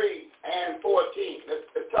 2, 3, and 14.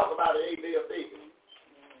 Let's talk about it, A.B.F.E.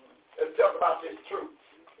 Let's talk about this truth.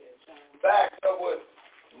 Back up with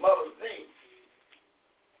Mother Z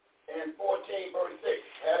and 14, verse 6.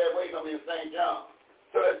 Had that waiting on me in St. John.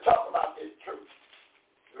 So let's talk about this truth.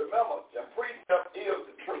 Remember, the precept is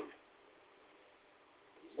the truth.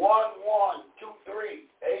 1, 1, 2, 3,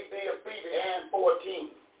 A, B, and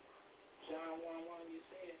 14. John 1, you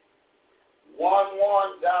said. 1,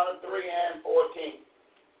 1, down to 3 and 14.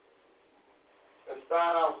 Let's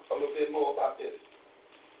find out a little bit more about this.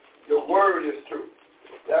 Your word is true.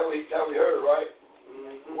 That we heard, right?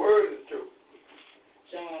 The word is true.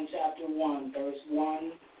 John chapter 1, verse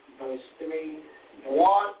 1, verse 3.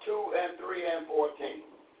 1, 2, and 3 and 14.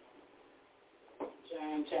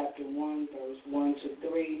 John chapter 1, verse 1 to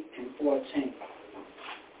 3 and 14.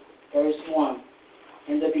 Verse 1.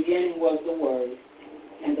 In the beginning was the Word,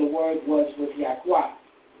 and the Word was with Yahweh,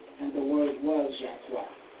 and the Word was Yahweh.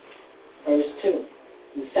 Verse 2.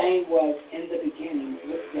 The same was in the beginning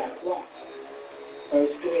with Yahweh.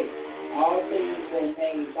 Verse 3. All things were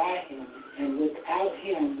made by him, and without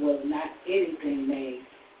him was not anything made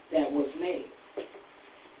that was made.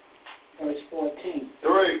 Verse 14.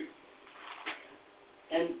 3.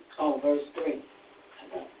 Verse 3.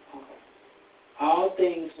 Okay. All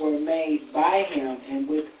things were made by him, and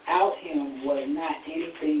without him was not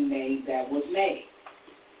anything made that was made.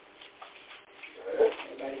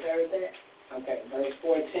 Everybody heard that? Okay, verse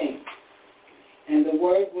 14. And the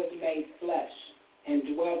Word was made flesh,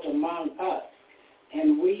 and dwelt among us,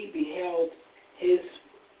 and we beheld his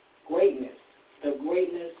greatness, the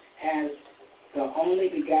greatness as the only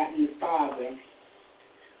begotten Father,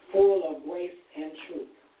 full of grace and truth.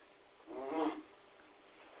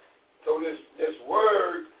 So this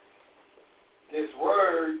word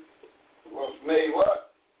was made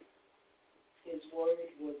what? His word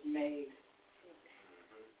was made.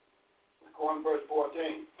 According to verse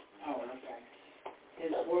 14. Oh, okay.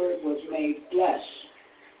 His word was made flesh.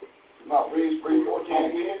 Now read 14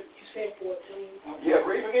 again. You said 14? Okay. Yeah,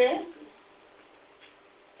 read again.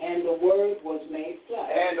 And the word was made flesh.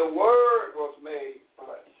 And the word was made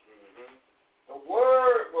flesh. The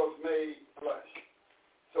word was made flesh.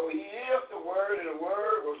 So he is the word, and the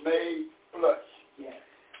word was made flesh. Yes.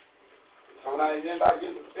 So now is anybody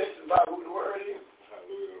getting suspicious about who the word is?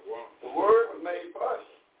 The word was made flesh.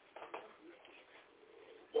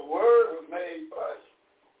 The word was made flesh.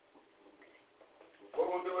 What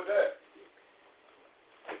are we going to do with that?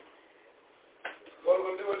 What are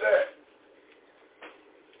we going to do with that?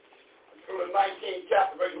 Through the 19th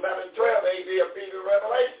chapter, verse 11 and 12, A.B. of Peter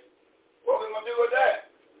Revelation. What are we going to do with that?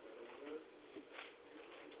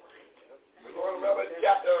 We're going to Revelation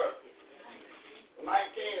chapter 19,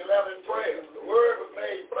 11, and 12. The word was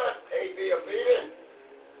made flesh, A.B. of Peter.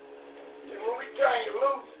 And when we turn you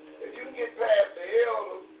loose, if you can get past the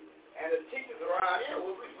elders and the teachers around here,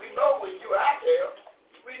 we know when you're out there,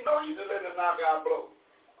 we know you're delivering knock out blows.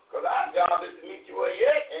 Because our job is to meet you where you're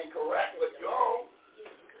at and correct what you're on.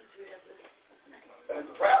 And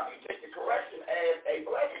perhaps you take the correction as a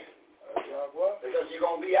blessing. Because you're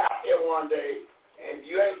going to be out there one day, and if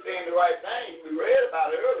you ain't saying the right thing, we read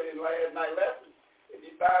about it earlier in last night's lesson. If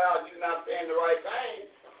you find out you're not saying the right thing,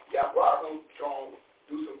 you're probably going to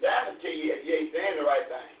do some damage to you if you ain't saying the right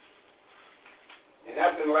thing. And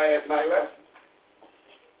that's in last night's lesson.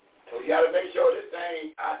 So you got to make sure this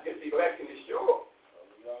election is sure.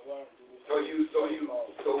 So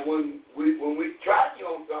when we try you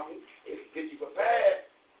on something, it gets you prepared.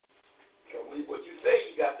 So what you say,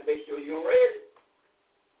 you got to make sure you're ready.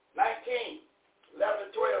 19, 11,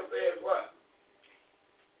 and 12 says what?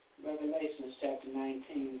 Revelations chapter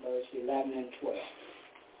 19, verse 11 and 12.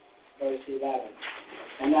 Verse 11.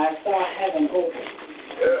 And I saw heaven open.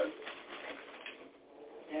 Yeah.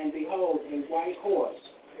 And behold, a white horse.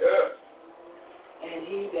 Yeah. And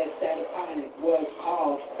he that sat upon it was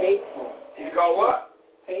called Faithful. He's called what?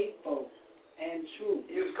 Faithful and true.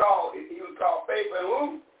 He was called Faithful and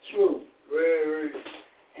who? True. Right.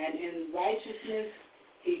 And in righteousness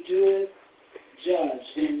he doeth judge.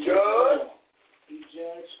 He judged. He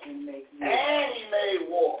judged and make war. And he made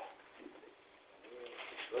war.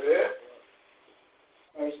 Go ahead.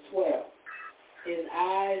 Verse 12. His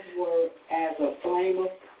eyes were as a flame of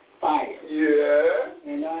fire.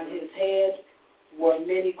 Yeah. And on his head were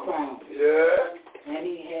many crowns. Yeah. And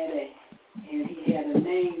he had a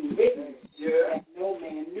name written that no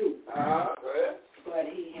man knew. Go ahead. But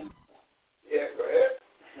he himself. Yeah, go ahead.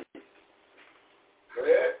 Go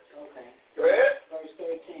ahead. Okay. Go ahead. Verse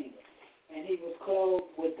 13. And he was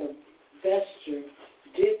clothed with a vesture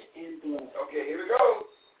dipped in blood. Okay, here we go.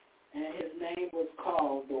 And his name was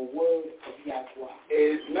called the Word of Yahweh.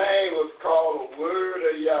 His name was called the Word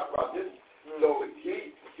of Yahweh. So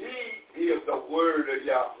he is the Word of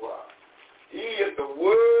Yahweh. He is the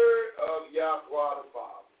Word of Yahweh the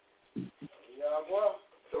Father.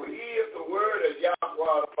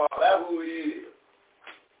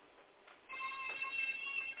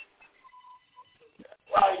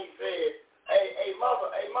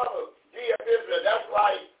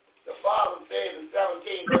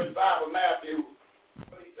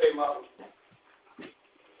 Mother.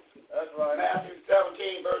 That's right. Matthew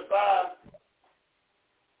 17, verse 5.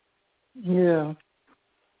 Yeah.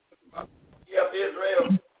 Yes,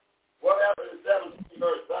 Israel. What happened in 17,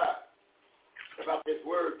 verse 5? About this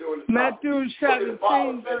word during the Matthew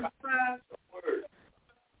 17, verse 5.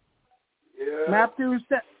 Yeah. Matthew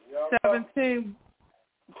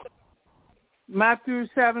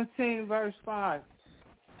 17, verse 5.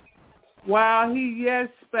 While he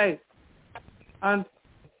yet spake,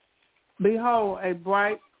 behold, a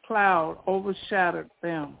bright cloud overshadowed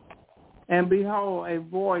them, and behold, a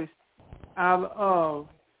voice out of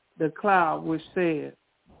the cloud which said,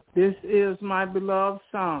 This is my beloved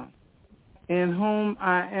Son, in whom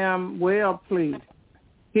I am well pleased.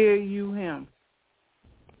 Hear you him.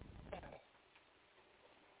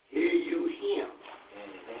 Hear you him.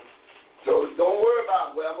 Mm-hmm. So don't worry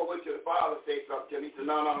about, well, I'm going to wait till the Father says something to me. He said,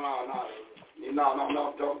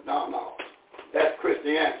 no. That's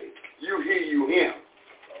Christianity. You hear you him.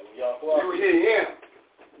 You hear him.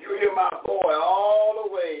 You hear my boy all the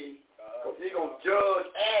way, because he's going to judge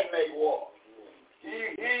and make war.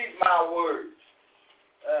 He's my words.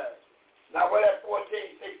 Now, where that 14, 6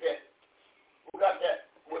 at? Who got that?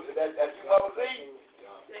 Was it that you, Mother Z?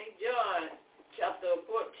 St. John, chapter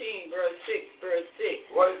 14, verse 6.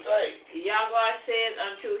 What did it say? Yahweh said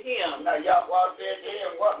unto him. Now, Yahweh said to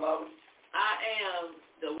him, what, Mother? I am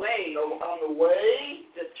the way. So, I'm the way.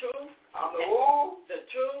 The truth. I'm the who? The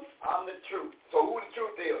truth. I'm the truth. So, who the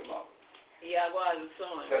truth is, Mother? Yahweh the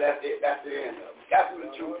Son. So, that's it. That's the end of it. That's who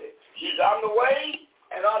the truth is. He's I'm the way,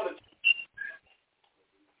 and I'm the truth.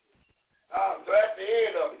 So that's the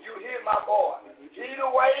end of it. You hear my boy. He the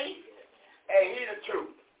way, and he the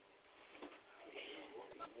truth.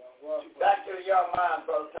 Back to the young mind,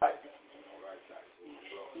 Brother Tyson.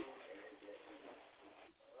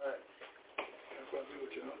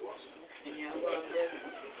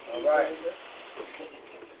 All right.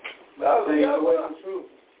 That's the way the truth.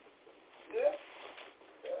 Yeah.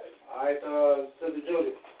 All right, Sister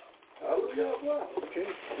Judy. Okay.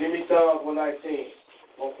 Give me Psalms 119,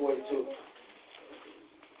 142.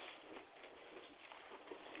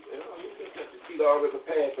 He's already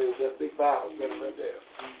prepared for that big Bible sitting right there.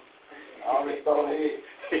 I already thought ahead.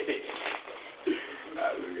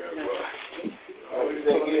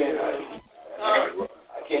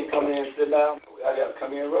 I can't come in and sit down. I got to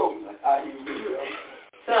come in and roll.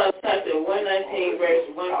 Psalms chapter 119, verse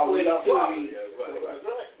 142.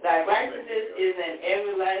 Thy righteousness is an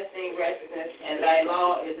everlasting righteousness, and thy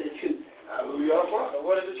law is the truth. Hallelujah. So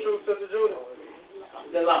what is the truth, Sister Judy?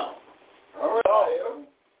 The law. All right.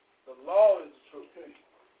 The law is the truth.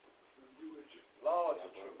 Law is the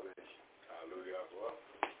truth. Hallelujah.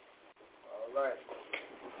 All right.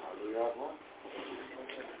 Hallelujah.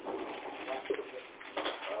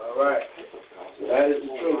 All right. So that is the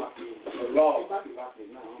truth. The law.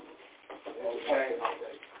 Okay.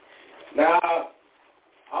 Now,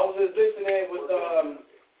 I was just listening with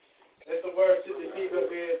there's some words to the people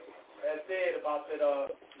here that said about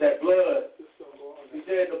that blood. You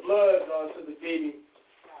said the blood to the baby.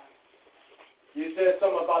 You said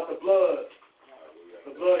something about the blood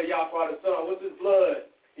of Yahweh the Son. What's his blood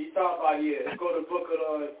he's talking about here? Let's go to the book of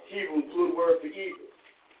Hebrews, blue word for Hebrew.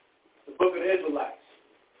 The book of the Israelites.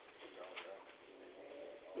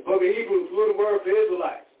 The book of Hebrews, blue word for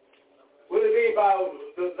Israelites. What do you mean by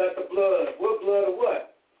the blood? What blood or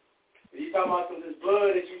what? Are you talking about this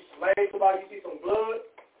blood that you slain somebody? You see some blood?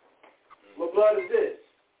 What blood is this?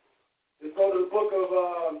 Let's go to the book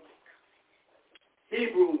of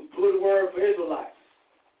Hebrews, blue word for Israelites.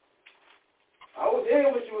 I was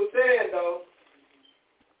hearing what you were saying, though.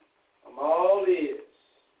 I'm all ears.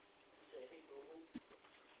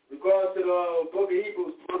 We're going to the book of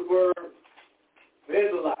Hebrews, blue word for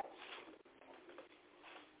Israelites.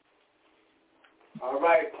 All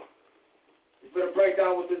right. We're going to break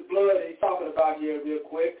down what this blood that he's talking about here real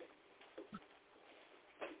quick.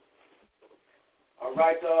 All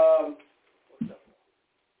right. The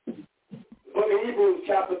book of Hebrews,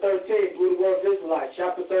 chapter 13, through the word of Israelites,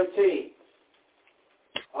 chapter 13.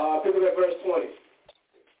 Pick up at verse 20.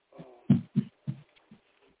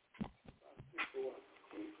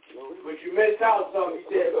 But you missed out something. He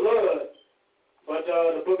said blood. But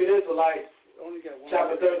the book of Israelites,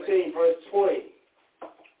 chapter 13, verse 20.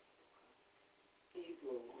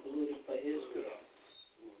 Hebrew, for Israel,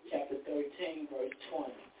 chapter 13, verse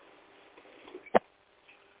 20.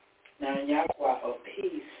 Now Yahweh of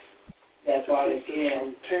peace, that brought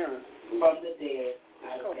again from the dead,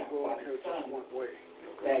 out of Yahweh the Son,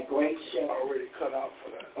 that great shepherd already cut out for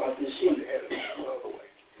that of the sheep.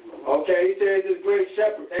 Okay, he says this great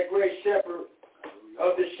shepherd, that great shepherd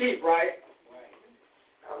of the sheep, right?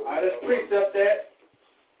 All right, let's precept that.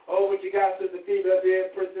 Oh, what you got, Sister Phoebe up here,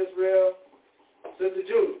 Princess Real, Sister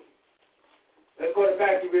Judy. Let's go to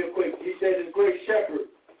Matthew real quick. He said the great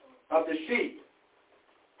shepherd of the sheep.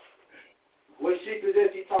 What sheep is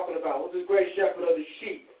this he talking about? What's this great shepherd of the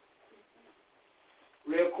sheep?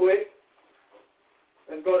 Real quick.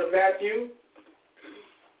 Let's go to Matthew.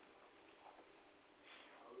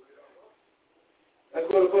 Let's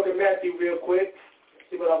go to the book of Matthew real quick.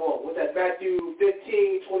 See what I want. What's that? Matthew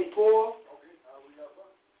 15:24.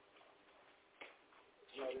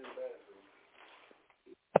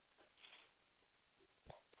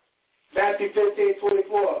 Matthew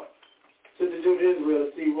 15:24. Sister Judy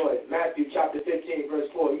Israel, C. Roy. Matthew chapter 15, verse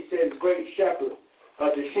 4. He says, great shepherd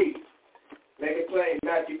of the sheep. Make it plain.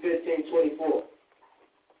 Matthew 15:24.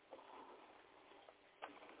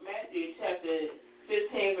 Matthew chapter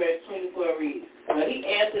 15, verse 24 reads, but he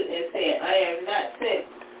answered and said, I am not sent,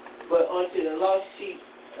 but unto the lost sheep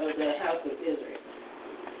of the house of Israel.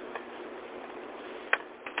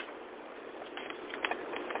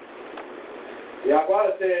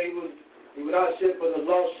 Yahweh said he was out sent for the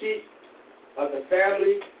lost sheep of the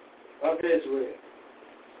family of Israel.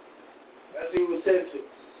 That's who he was sent to.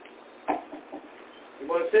 He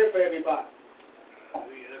wasn't sent for everybody.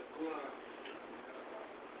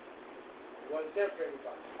 He wasn't sent for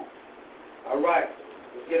everybody. All right.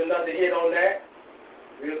 Let's get another hit on that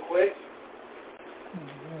real quick.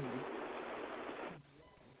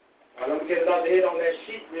 All right, let me get another hit on that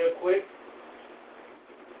sheep real quick.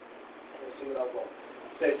 Let's see what I want.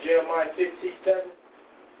 It says Jeremiah 15:7.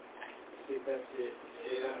 See if that's it.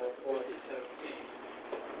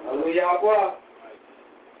 Hallelujah.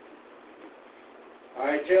 All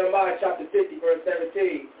right, Jeremiah chapter 50, verse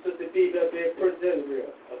 17. Sister Phoebe up there, Princess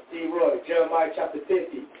Israel of C. Roy. Jeremiah chapter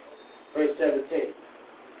 50, verse 17.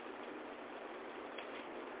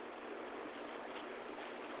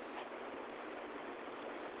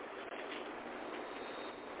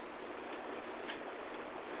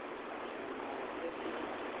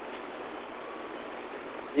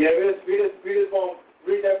 Yeah, we just won't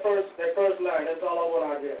read that first line. That's all I want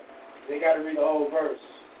out there. They got to read the whole verse.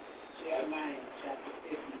 Jeremiah chapter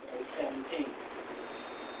 50, verse 17.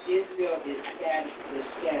 Israel is the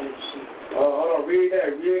scattered sheep. Oh, hold on. Read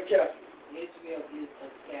that. Read carefully. Israel is a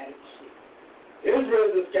scattered sheep. Israel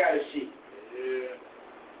is a scattered sheep. Yeah.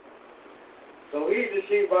 So he's the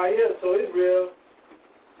sheep right here. So Israel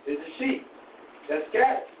is the sheep that's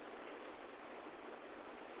scattered.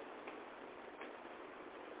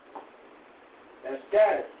 That's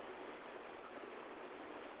scattered.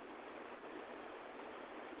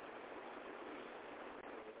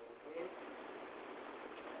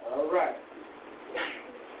 All right.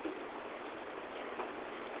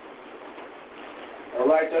 All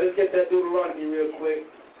right, so let's get that Deuteronomy real quick.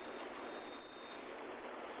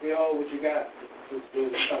 See what you got. Let's do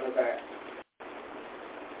this coming back.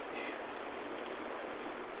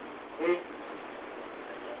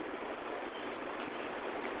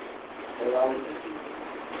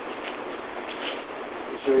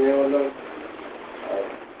 Sure you don't know? All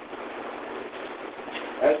right.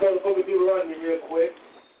 Let's go to the book of Deuteronomy real quick.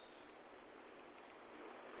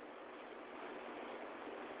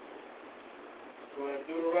 Going to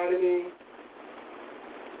Deuteronomy.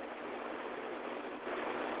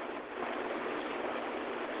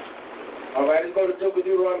 All right, let's go to the book of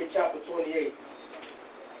Deuteronomy chapter 28.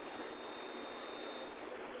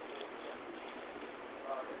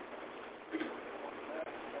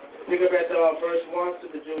 Pick up at verse 1 to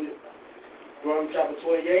the Deuteronomy chapter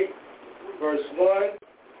 28, verse 1.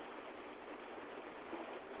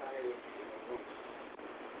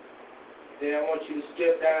 Then I want you to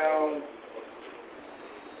skip down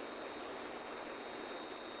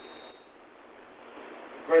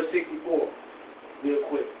verse 64 real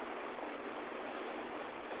quick.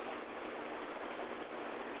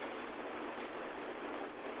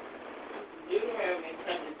 Deuteronomy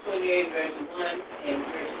chapter 28, verse 1 and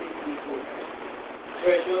verse 64.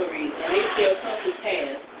 Verse 1 reads, and it shall come to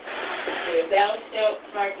pass, that if thou shalt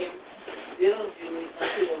hearken diligently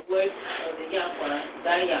unto the voice of the Yahweh,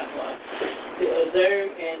 thy Yahweh, to observe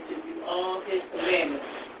and to do all his commandments,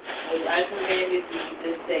 which I commanded thee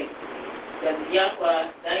this day, that the Yahweh,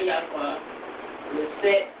 thy Yahweh, will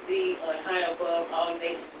set thee on high above all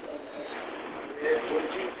nations of the earth.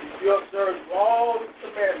 If you observe all the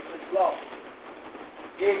commandments and law,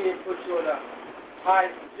 then he put you in a high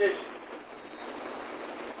position.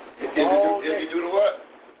 If you do the what?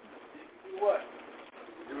 Do what?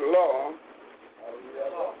 Do the law,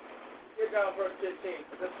 huh? Get down verse 15.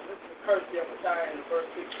 This is the curse there for dying in verse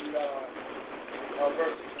 60,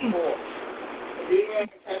 verse 64.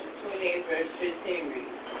 Deuteronomy chapter 28, verse 15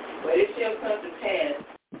 reads, come to pass,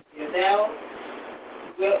 if thou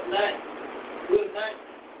wilt not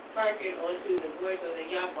hearken unto the voice of the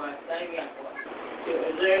Yahweh, thy Yahweh, to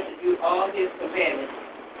observe to do all his commandments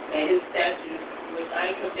and his statutes which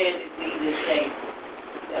I commanded thee this day,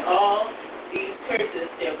 that all these curses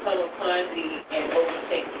shall come upon thee and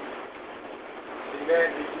overtake thee.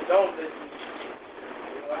 Amen. If you don't listen,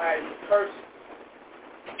 you will have these curses.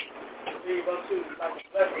 Leave unto you like a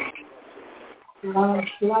blessing.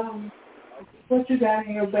 Shalom. What you got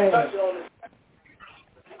in your bag? Touch on this.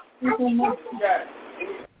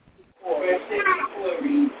 Verse 64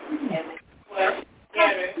 reads, and the flesh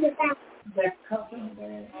scattered That company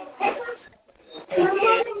bag. to the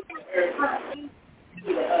earth.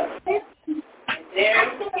 And there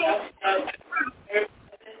thou shalt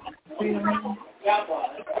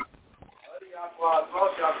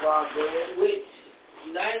Yahweh, which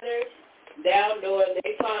neither thou nor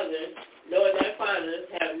thy fathers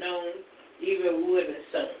have known, even wood and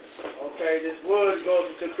stones. Okay, this wood goes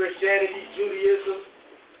into Christianity, Judaism,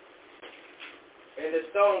 and the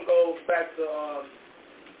stone goes back to,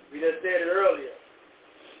 we just said it earlier,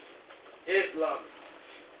 Islam,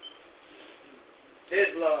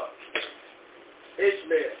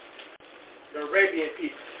 Ishmael, the Arabian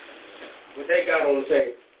people, what they got on the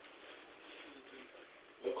table.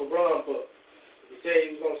 The Quran book. He said he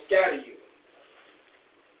was going to scatter you.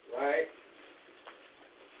 Right?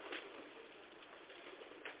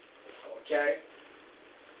 Okay.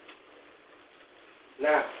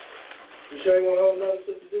 Now, you sure you want to hold another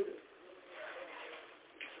sister to do this?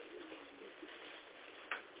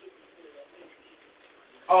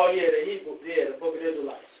 Oh, yeah, the Hebrew, the book of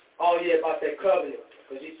Israelites. Oh, yeah, about that covenant.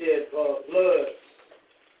 Because he said blood,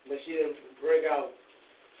 but she didn't bring out.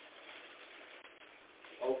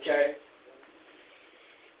 Okay.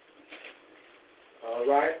 All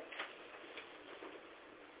right.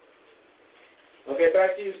 Okay,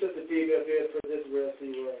 back to you, Sister Phoebe, up here for this real C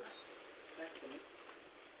word.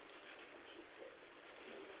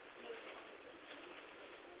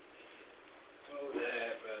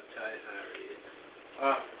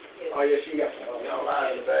 Oh, yeah, she got it. Y'all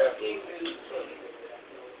lying in the bathroom.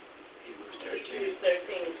 Hebrews 13.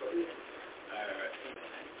 All right.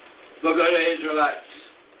 Book of the Israelites,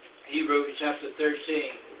 Hebrews chapter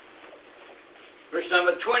 13. Verse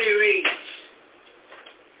number 20 reads,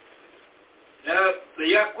 now the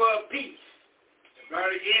Yahweh of peace, brought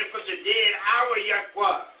again from the dead our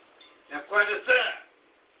Yahweh, Yahweh the Son,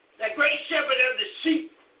 the great shepherd of the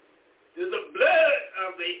sheep, through the blood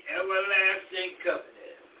of the everlasting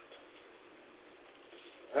covenant.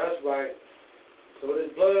 That's right. So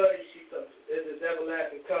this blood is this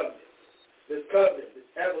everlasting covenant. This covenant, this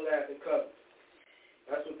everlasting covenant.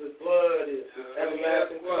 That's what this blood is, this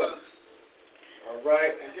everlasting covenant. All right.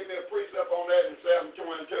 And give me a precept on that in Psalm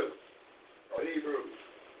 22, or Hebrews.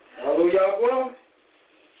 Hallelujah. All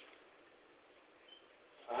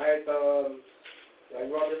right. You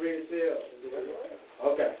want me to read it still?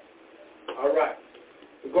 Okay. All right.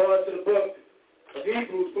 We're going to the book of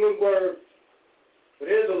Hebrews, blue word for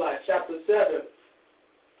the Israelites, chapter 7.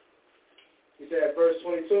 You said verse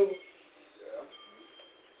 22? Yeah.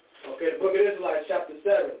 Okay, the book of Israelites, chapter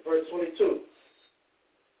 7, verse 22.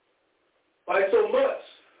 By so much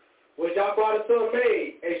was Yahweh the Son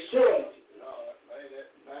made a surety. No, made it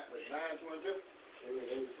 9:22. Let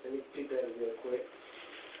me repeat that real quick.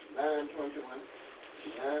 9:21.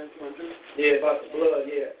 9:22. Yeah, about the blood,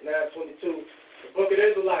 yeah. 9:22. The book of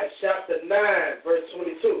Israelites, chapter 9, verse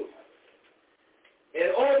 22. And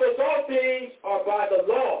almost all things are by the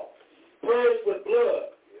law, purged with blood.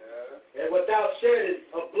 Yeah. And without shedding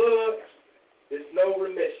of blood, there's no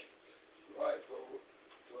remission. Right, so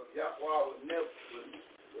Yahweh was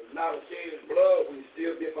not a shed his blood, we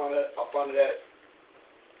still be up under that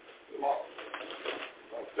law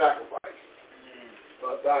of sacrifice.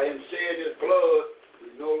 But by him shedding his blood,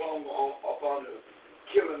 we're no longer up under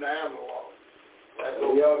killing the animal law. That's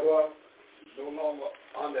no longer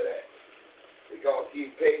under that. Because he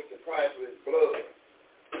paid the price with his blood.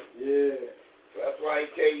 Yeah. So that's why he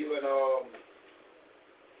tell you in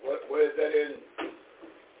what is that in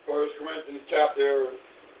 1 Corinthians chapter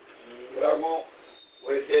what I want?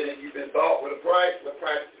 Where it said that you've been bought with a price, the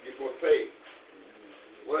price you will pay.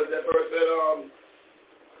 What is that verse that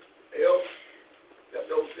that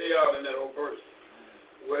don't say out in that old verse.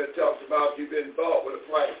 Where it talks about you've been bought with a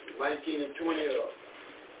price. 19 and 20 of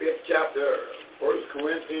 5th chapter, 1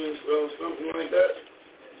 Corinthians, something like that.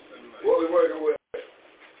 What we're working with.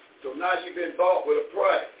 So now you've been bought with a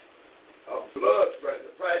price. A blood price. The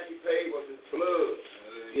price you paid was his blood.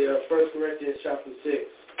 Yeah, 1 Corinthians chapter 6.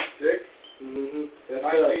 6? Mm-hmm. Yes, 19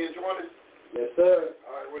 and 20? Yes, sir.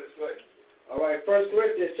 All right, what it say? 1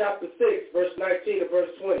 Corinthians chapter 6, verse 19 to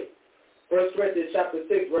verse 20. 1 Corinthians chapter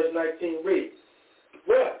 6, verse 19 reads,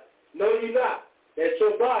 "What? Know you not that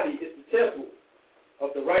your body is the temple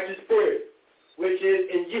of the righteous spirit, which is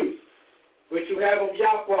in you, which you have of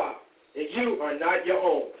Yahweh, and you are not your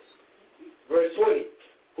own." Verse 20,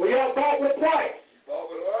 "For you are bought with a price."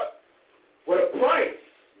 Bought with what? With a price.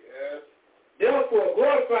 Yes. Therefore,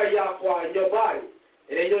 glorify Yahweh in your body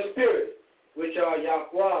and in your spirit, which are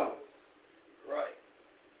Yahweh. Right.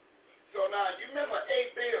 So now, you remember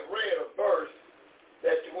A.B. read a verse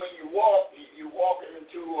that when you walk into,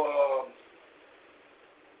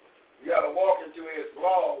 you got to walk into his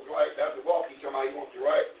laws, right? That's the walk he's talking about. He wants you,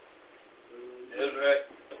 right? That's right.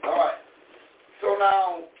 All right. So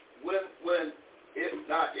now,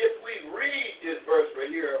 if we read this verse right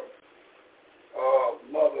here,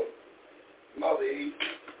 Mother E,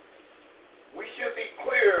 we should be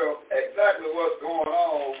clear of exactly what's going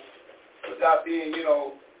on without being,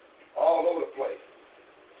 all over the place.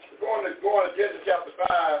 We're going to Genesis chapter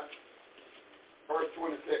 5, verse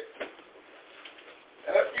 26.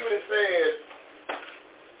 And let's see what it says.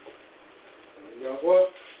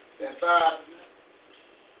 What? In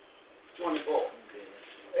 5:24.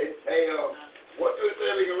 Hey, what do it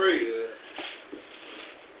say we can read?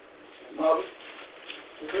 Mother?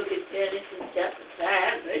 Look at Genesis chapter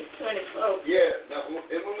 5, verse 24. Yeah. Now, and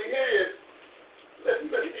when we hear it, let's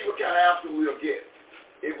see what kind of answer we'll get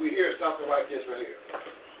if we hear something like this right here.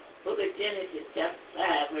 Book of Genesis chapter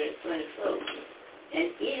 5, verse 24.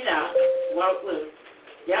 "And Enoch walked with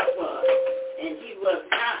Yahweh, and he was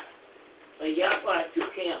not, but Yahweh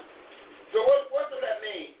took him." So what does that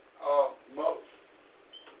mean, Mother?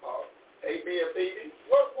 A-B-F-E-D?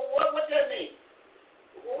 What that mean?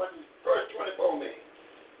 What does verse 24 mean?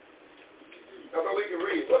 So we can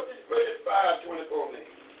read. What does verse 5:24 mean?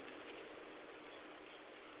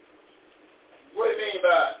 What do you mean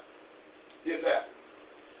by this happened?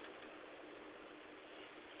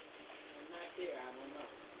 I'm not there. I don't know.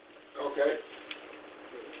 Okay.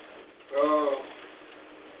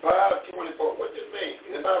 5:24. What does it mean?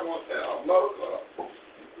 Anybody want Mother?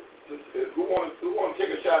 Who want to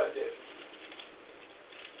take a shot at this?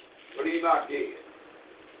 But he's not dead.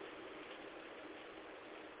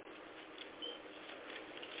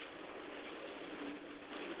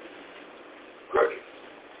 Crooked.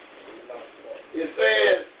 It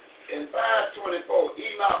says in 5:24,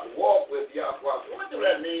 Enoch walked with Yahweh. So what does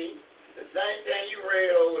that mean? The same thing you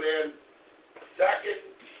read over there in 2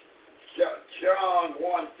 John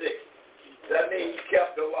 1:6. That means he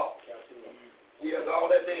kept the law. Yes, all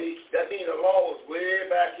that means. That means the law was way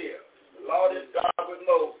back here. The law didn't start with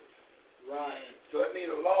Moses. Right. So that means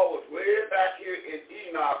the law was way back here in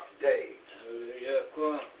Enoch's day.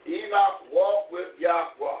 Enoch walked with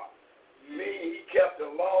Yahweh. Meaning he kept the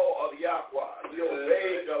law of Yahweh. He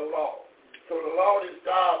obeyed the law. So the law didn't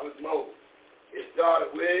start with Moses. It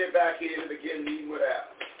started way back here in the beginning, even with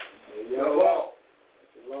Adam. The law.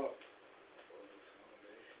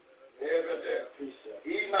 There.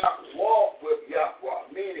 Enoch walked with Yahweh,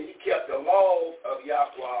 meaning he kept the laws of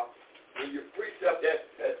Yahweh. When you precept that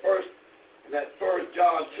first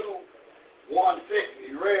John 2:1-6,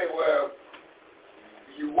 you read where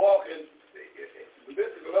you walk in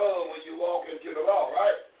mystical love when you walk into the law,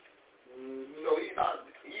 right? Mm-hmm. So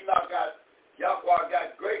Enoch got Yahweh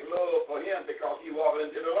got great love for him because he walked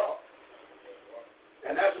into the law,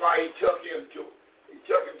 and that's why he took him to.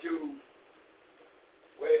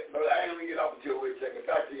 Wait, but I ain't gonna get up until we take it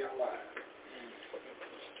back to your line.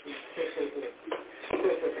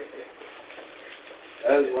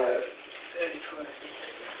 That's right.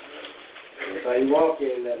 That's how you walk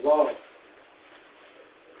in that law.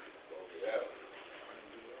 Yeah.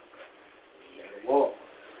 You gotta walk.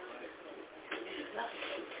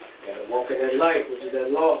 You gotta walk in that light, which is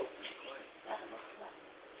that law.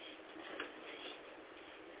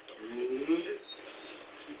 Mm-hmm.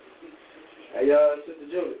 Hey, Sister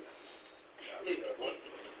Julie.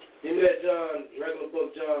 Give me that John, regular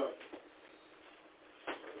book, John.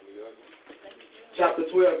 Chapter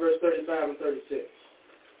 12, verse 35 and 36.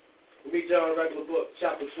 Give me John, regular book,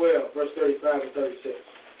 chapter 12, verse 35 and 36.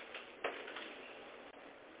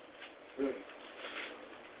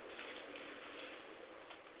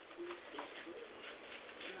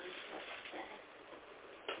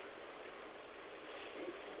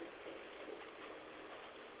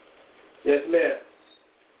 Yes, ma'am.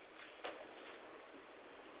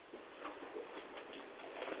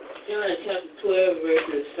 John chapter 12,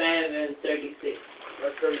 verses 5 and 36.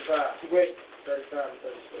 Verse 35. Verse 35 and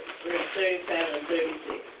 36. Verse 35 and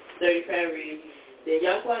 36. 35 reads, Then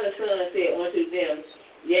Yahweh the Son said unto them,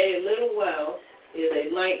 Yet a little while is a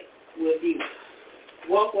light with you.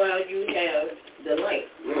 walk while you have the light.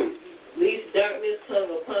 Lest darkness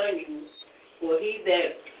come upon you, for he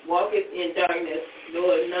that walketh in darkness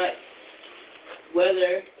knoweth not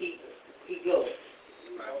whither he goeth.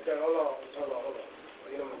 Okay, hold on.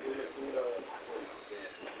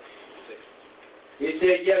 He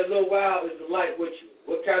said, yet a little while is the light with you.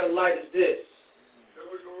 What kind of light is this?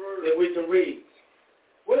 That we can read.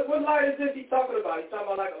 What light is this he's talking about? He's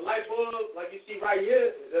talking about like a light bulb, like you see right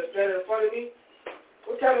here, that's standing in front of me.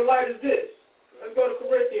 What kind of light is this? Let's go to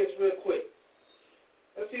Corinthians real quick.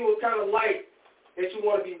 Let's see what kind of light that you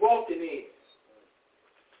want to be walking in.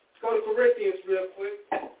 Let's go to Corinthians real quick.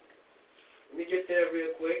 Let me get there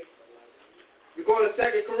real quick. We're going to 2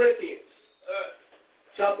 Corinthians,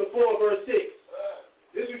 chapter 4, verse 6.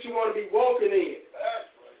 This is what you want to be walking in.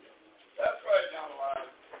 That's right down the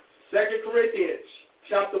line. 2 Corinthians,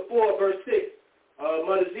 chapter 4, verse 6.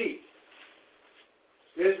 Mother Z.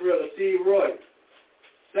 Israel, C. Roy.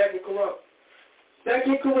 2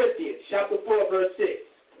 Corinthians, chapter 4, verse 6.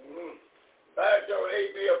 Back to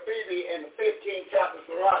A.B. of Phoebe in the 15th chapter of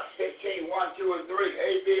Sirach, 15, 1, 2, and 3.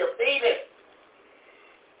 A.B. of Phoebe.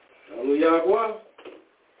 Hallelujah.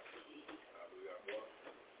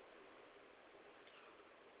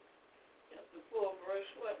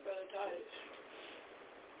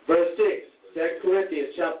 Verse 6, 2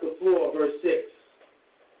 Corinthians chapter 4, verse 6. 2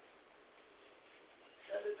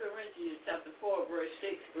 Corinthians chapter 4, verse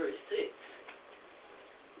 6, verse 6.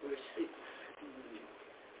 Verse 6.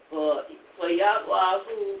 For Yahweh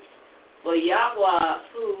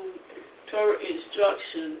who per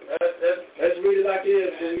instruction. Let's read it like it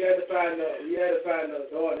is. So we had to find the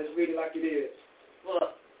Lord. Let's read it like it is.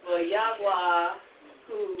 For Yahweh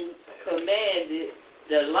who commanded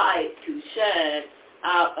the light to shine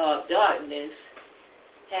out of darkness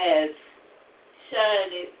has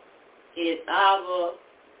shined in our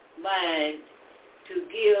mind to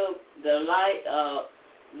give the light of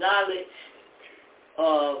knowledge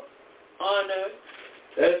of honor.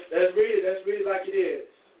 Let's read it. Let's read it like it is.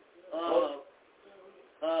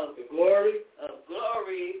 The glory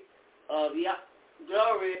of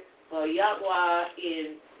Yahweh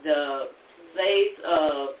in the face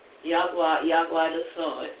of Yahweh the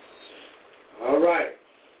Son. All right.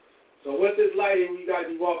 So what's this light we got to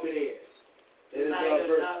be walking in? The light of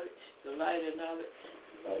knowledge. The light of knowledge.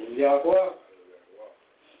 Yahweh.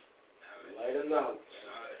 The light of knowledge.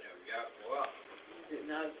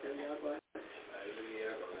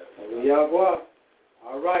 Yahweh.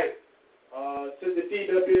 All right. Sister D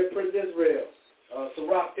up here, Prince Israel.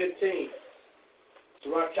 Sirach 15.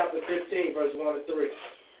 Sirach chapter 15, verse 1 and 3.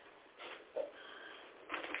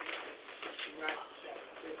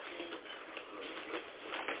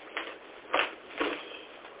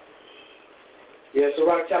 Yeah,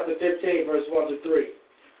 Sirach chapter 15, verse 1 to 3.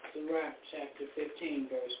 Sirach chapter 15,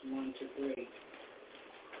 verse 1 to 3.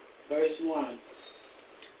 Verse 1.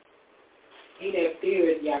 He that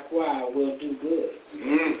feareth Yahweh will do good.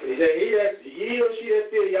 He said, he or she that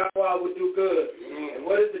feareth Yahweh will do good. And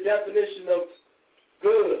what is the definition of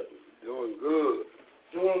good? Doing good.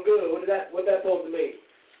 Doing good. What that supposed to mean?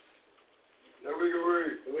 Now we can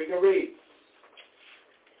read. We can read.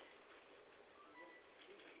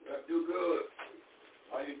 Let's do good.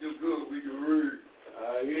 How you do good, we can read.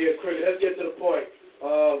 Let's get to the point.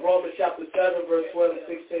 Romans chapter 7, verse 12 and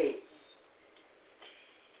 16.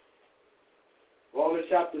 Romans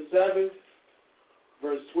chapter 7,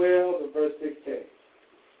 verse 12 and verse 16.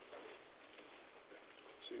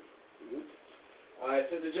 All right,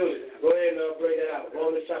 Sister Judy, go ahead and bring that out.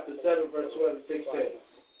 Romans chapter 7, verse 12 and 16.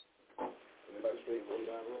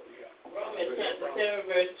 Romans chapter 7,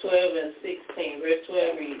 verse 12 and 16. Verse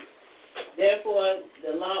 12 reads, therefore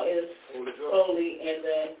the law is holy and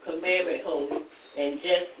the commandment holy and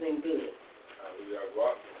just and good.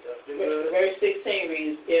 Verse 16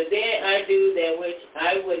 reads, if then I do that which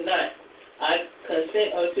I would not, I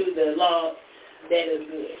consent unto the law that is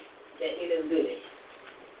good, that it is good.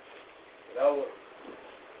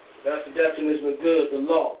 That's the definition of good, the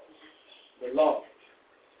law. The law.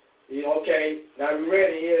 Okay, now we read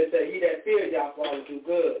it here, it said, he that fears Yahweh will do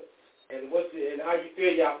good. And how you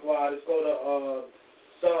fear Yahweh, let's go to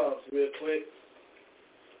Psalms real quick.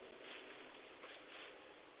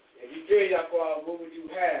 If you fear Yahweh, what would you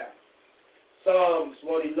have? Psalms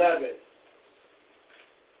 111,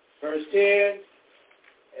 verse 10,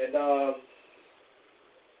 and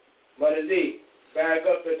Mother Z, back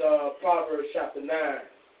up at Proverbs chapter 9,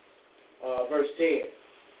 verse 10.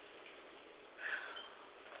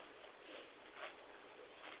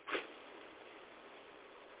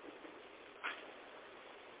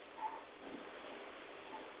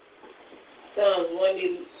 Psalms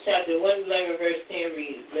chapter 111, verse 10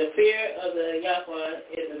 reads, the fear of the Yahweh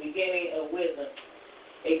is the beginning of wisdom.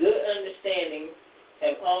 A good understanding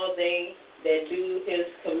have all they that do his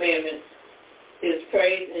commandments. His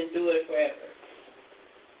praise endureth forever.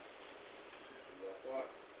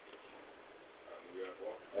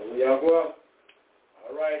 Yahweh.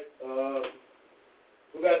 All right.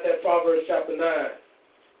 We got that Proverbs chapter 9.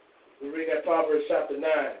 We read that Proverbs chapter 9,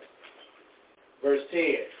 verse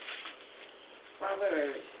 10.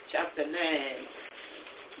 Proverbs chapter 9,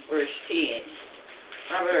 verse 10.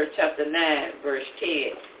 Proverbs chapter 9, verse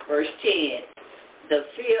 10. Verse 10. The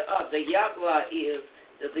fear of the Yahweh is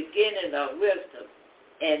the beginning of wisdom,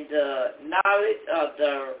 and the knowledge of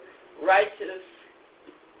the righteous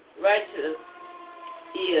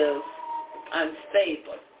is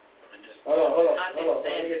unstable. Hold on.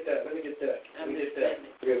 Let me get that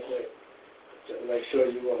real quick. Just to make sure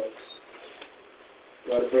you want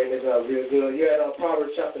to bring this out real good. You had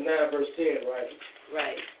Proverbs chapter 9, verse 10, right?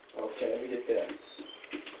 Right. Okay, let me get that.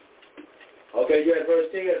 Okay, you had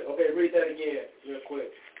verse 10. Okay, read that again real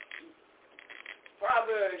quick.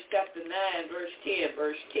 Proverbs chapter 9, verse 10,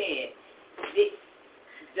 verse 10.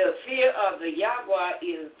 The fear of the Yahweh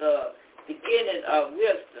is the beginning of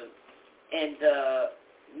wisdom, and the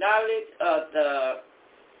knowledge of the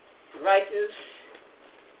righteous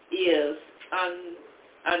is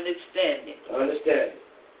understanding. Understanding.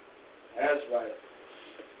 That's right.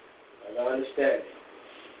 And understanding.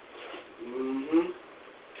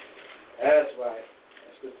 That's right.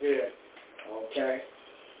 That's the fear. Okay.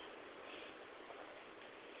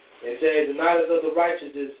 It says the knowledge of the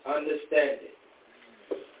righteous is understanding.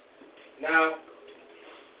 Now,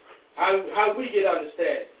 how we get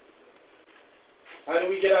understanding? How do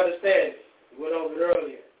we get understanding? We went over it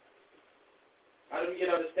earlier. How do we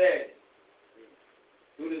get understanding?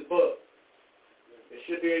 Through this book. It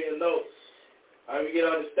should be in your notes. How do we get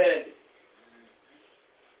understanding?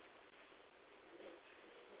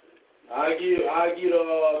 I'll give you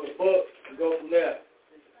the book and go from there.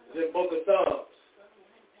 It's in the book of Psalms.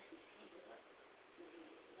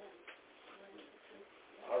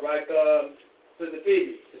 All right, Sister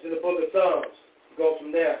Phoebe, it's in the book of Psalms. Go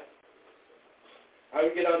from there. How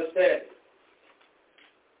we get understanding?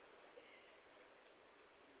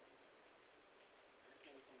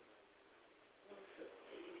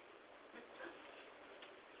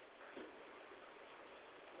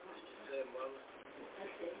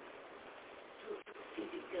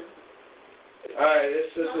 All right,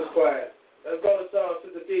 this is quiet. Let's go to Psalms,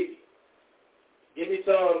 Sister Phoebe. Give me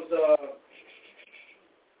Psalms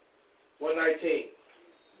 119,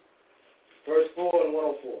 verse 4 and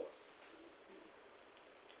 104.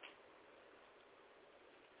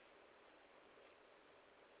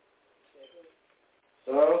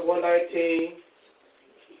 Psalms 119,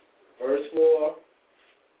 verse 4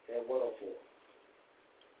 and 104.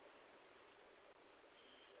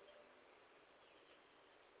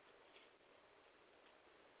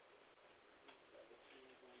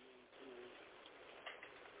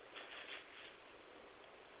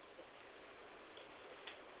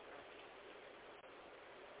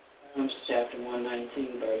 Psalms chapter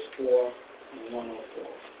 119, verse 4 and 104.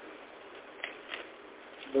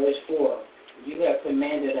 Verse 4, you have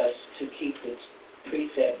commanded us to keep the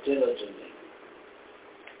precept diligently.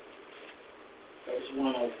 Verse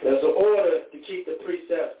 104. There's an order to keep the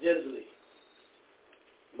precepts diligently.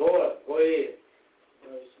 Lord, go ahead.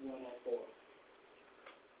 Verse 104.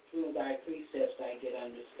 Through thy precepts I get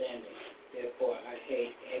understanding. Therefore I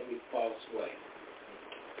hate every false way.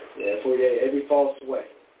 Therefore, every false way.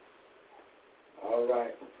 All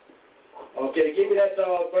right. Okay, give me that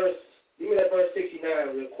verse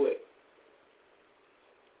 69 real quick.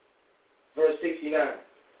 Verse 69. Now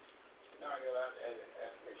I gotta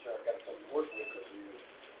make sure I got something to work with.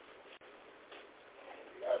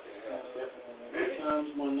 Psalms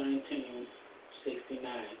 119, 69.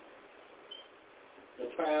 The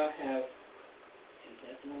proud have, is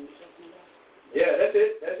that the one we're talking about? Yeah, that's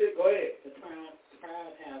it. Go ahead. The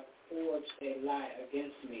proud have forged a lie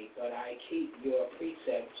against me, but I keep your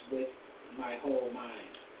precepts with my whole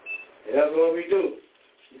mind. And that's what we do.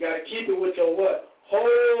 You got to keep it with your what?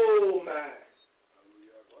 Whole mind.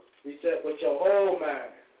 Precept with your whole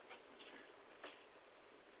mind.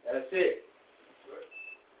 That's it.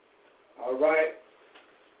 All right.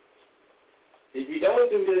 If you don't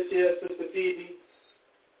do this here, Sister Phoebe,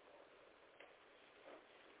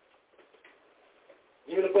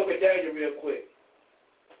 give me the book of Daniel real quick.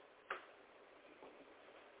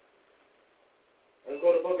 Let's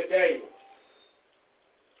go to the book of Daniel.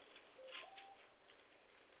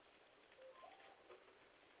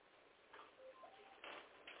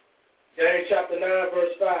 Daniel chapter 9. 9,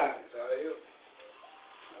 verse 5.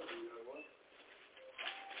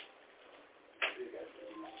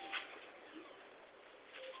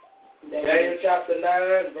 Daniel chapter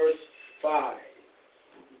 9, verse 5.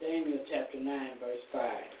 Daniel chapter 9, verse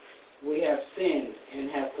 5. We have sinned and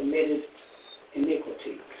have committed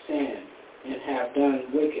iniquity, sinned and have done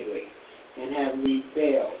wickedly, and have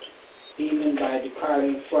rebelled, even by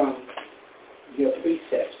departing from your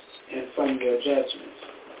precepts and from your judgments.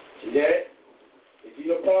 See that? If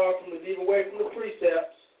you depart from the deep away from the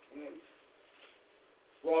precepts,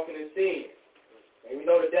 walking in sin. And we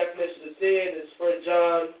know the definition of sin is 1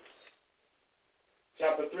 John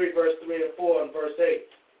chapter 3, verse 3 and 4 and verse 8.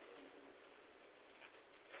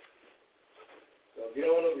 So if you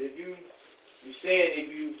don't know, if you sin, if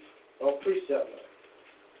you don't precept it.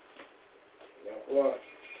 Well,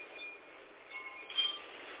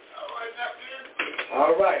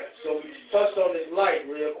 all right, so we touched on this light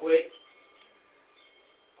real quick.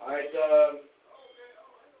 All right,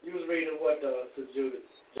 you was reading what, to Judith?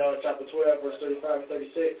 John chapter 12, verse 35 and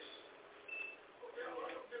 36.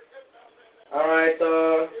 All right,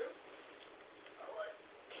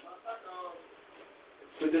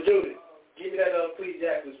 Sister Judith, give me that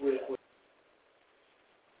Ecclesiastes real quick.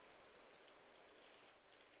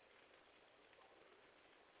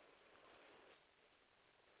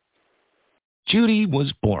 Judy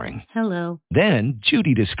was boring. Hello. Then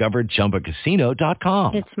Judy discovered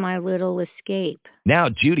ChumbaCasino.com. It's my little escape. Now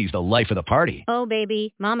Judy's the life of the party. Oh,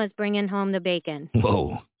 baby, mama's bringing home the bacon.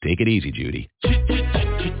 Whoa, take it easy, Judy.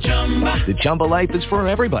 The Chumba life is for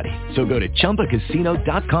everybody. So go to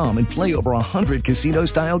ChumbaCasino.com and play over 100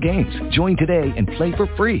 casino-style games. Join today and play for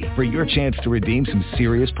free for your chance to redeem some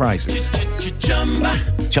serious prizes.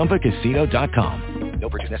 ChumbaCasino.com. No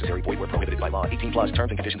purchase necessary. Void where prohibited by law. 18 plus terms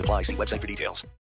and conditions apply. See website for details.